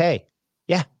and say, hey,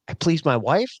 yeah, I please my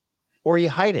wife, or you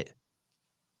hide it.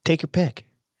 Take your pick.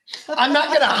 I'm not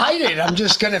going to hide it. I'm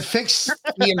just going to fix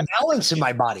the imbalance in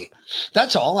my body.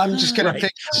 That's all. I'm just going to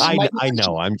fix. I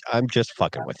know. I'm just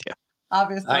fucking with you.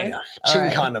 Obviously. I know.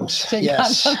 Chin condoms. Chin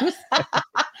yes. condoms.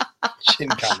 Chin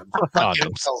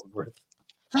condoms.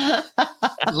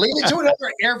 Leave it to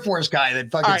another Air Force guy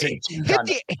that fucking said chin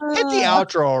hit condoms. the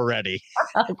outro already.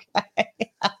 Okay.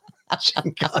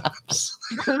 Chin condoms.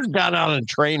 Got on a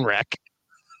train wreck.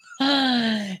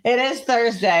 It is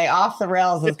Thursday. Off the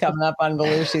Rails is coming up on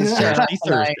Belushi's channel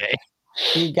tonight. Thursday.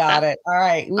 You got it. All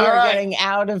right. We are getting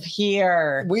out of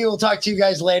here. We will talk to you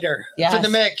guys later. Yes. For the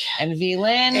Mick. And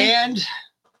V-Lynn. And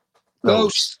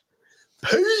Ghost.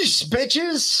 Peace,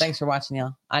 bitches. Thanks for watching,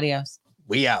 y'all. Adios.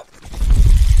 We out.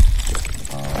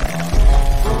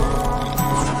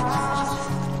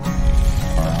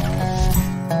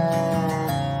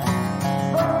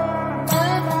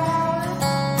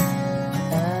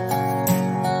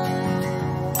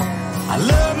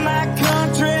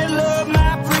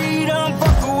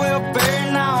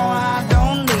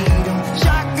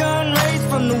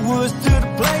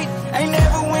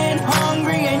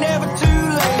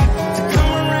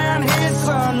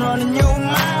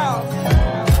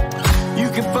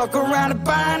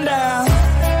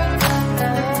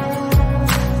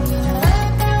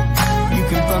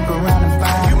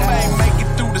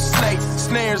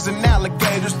 bears and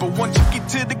alligators. But once you get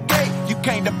to the gate, you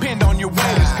can't depend on your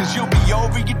waiters, cause you'll be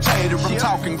over your tater. I'm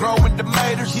talking growing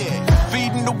tomatoes,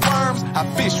 feeding the worms I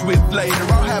fish with later.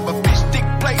 I'll have a fish stick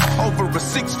plate over a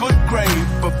 6-foot grave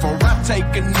before I take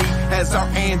a knee as our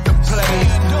anthem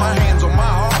plays. My hands on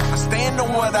my heart, I stand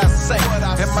on what I say,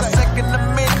 and my Second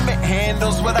Amendment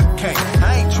handles what I can't.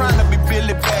 I ain't trying to be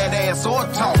Billy Badass or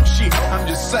talk shit, I'm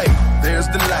just saying, there's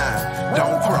the line,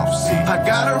 don't cross it. I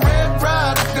got a Red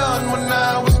Ryder gun when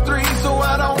I was 3, so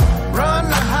I don't run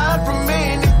or hide from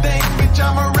anything, bitch.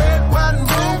 I'm a red, white, and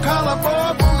blue collar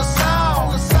boy from the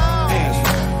South. And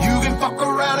you can fuck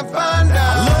around and find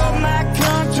out. I love my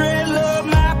country, love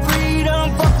my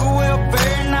freedom. Fuck a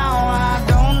welfare, now I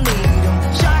don't need them.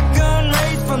 Shotgun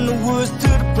race from the woods to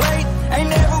the plate. Ain't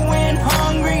never went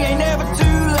hungry, ain't never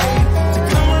too late to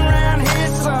come around here,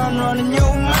 son, running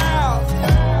your mouth.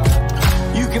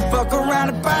 You can fuck around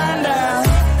and find out.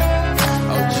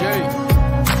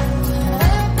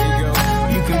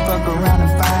 Fuck around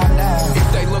and find out.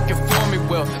 If they looking for me,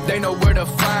 well, they know where to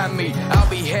find me. I'll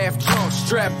be half drunk,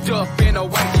 strapped up in a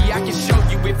whitey. I can show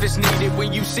you if it's needed.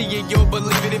 When you see it, you'll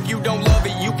believe it. If you don't love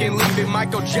it, you can leave it.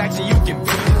 Michael Jackson, you can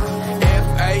beat it.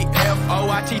 F-A-F-O,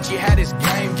 I teach you how this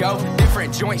game go.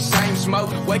 Different joints, same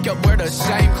smoke. Wake up, wear the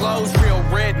same clothes. Real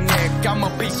redneck, I'm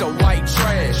a piece of white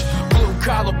trash. Blue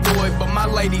collar boy, but my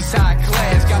lady's high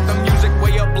class. Got the music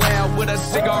way up loud with a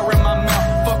cigar in my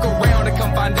mouth. Fuck around and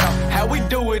come find out how we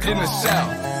do it in the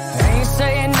South. I ain't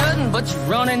saying nothing, but you're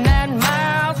running that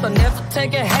mouth. I'll never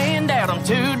take a handout, I'm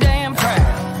too damn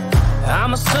proud.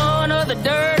 I'm a son of the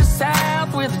dirty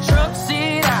South with a truck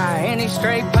seat high and these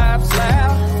straight pipes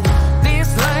loud.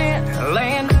 This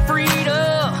land of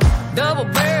freedom, double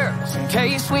barrels in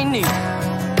case we need.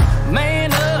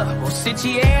 Man up, we'll sit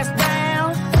your ass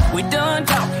down. We done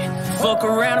talking, fuck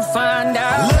around and find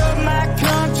out. Love my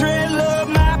country, love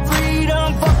my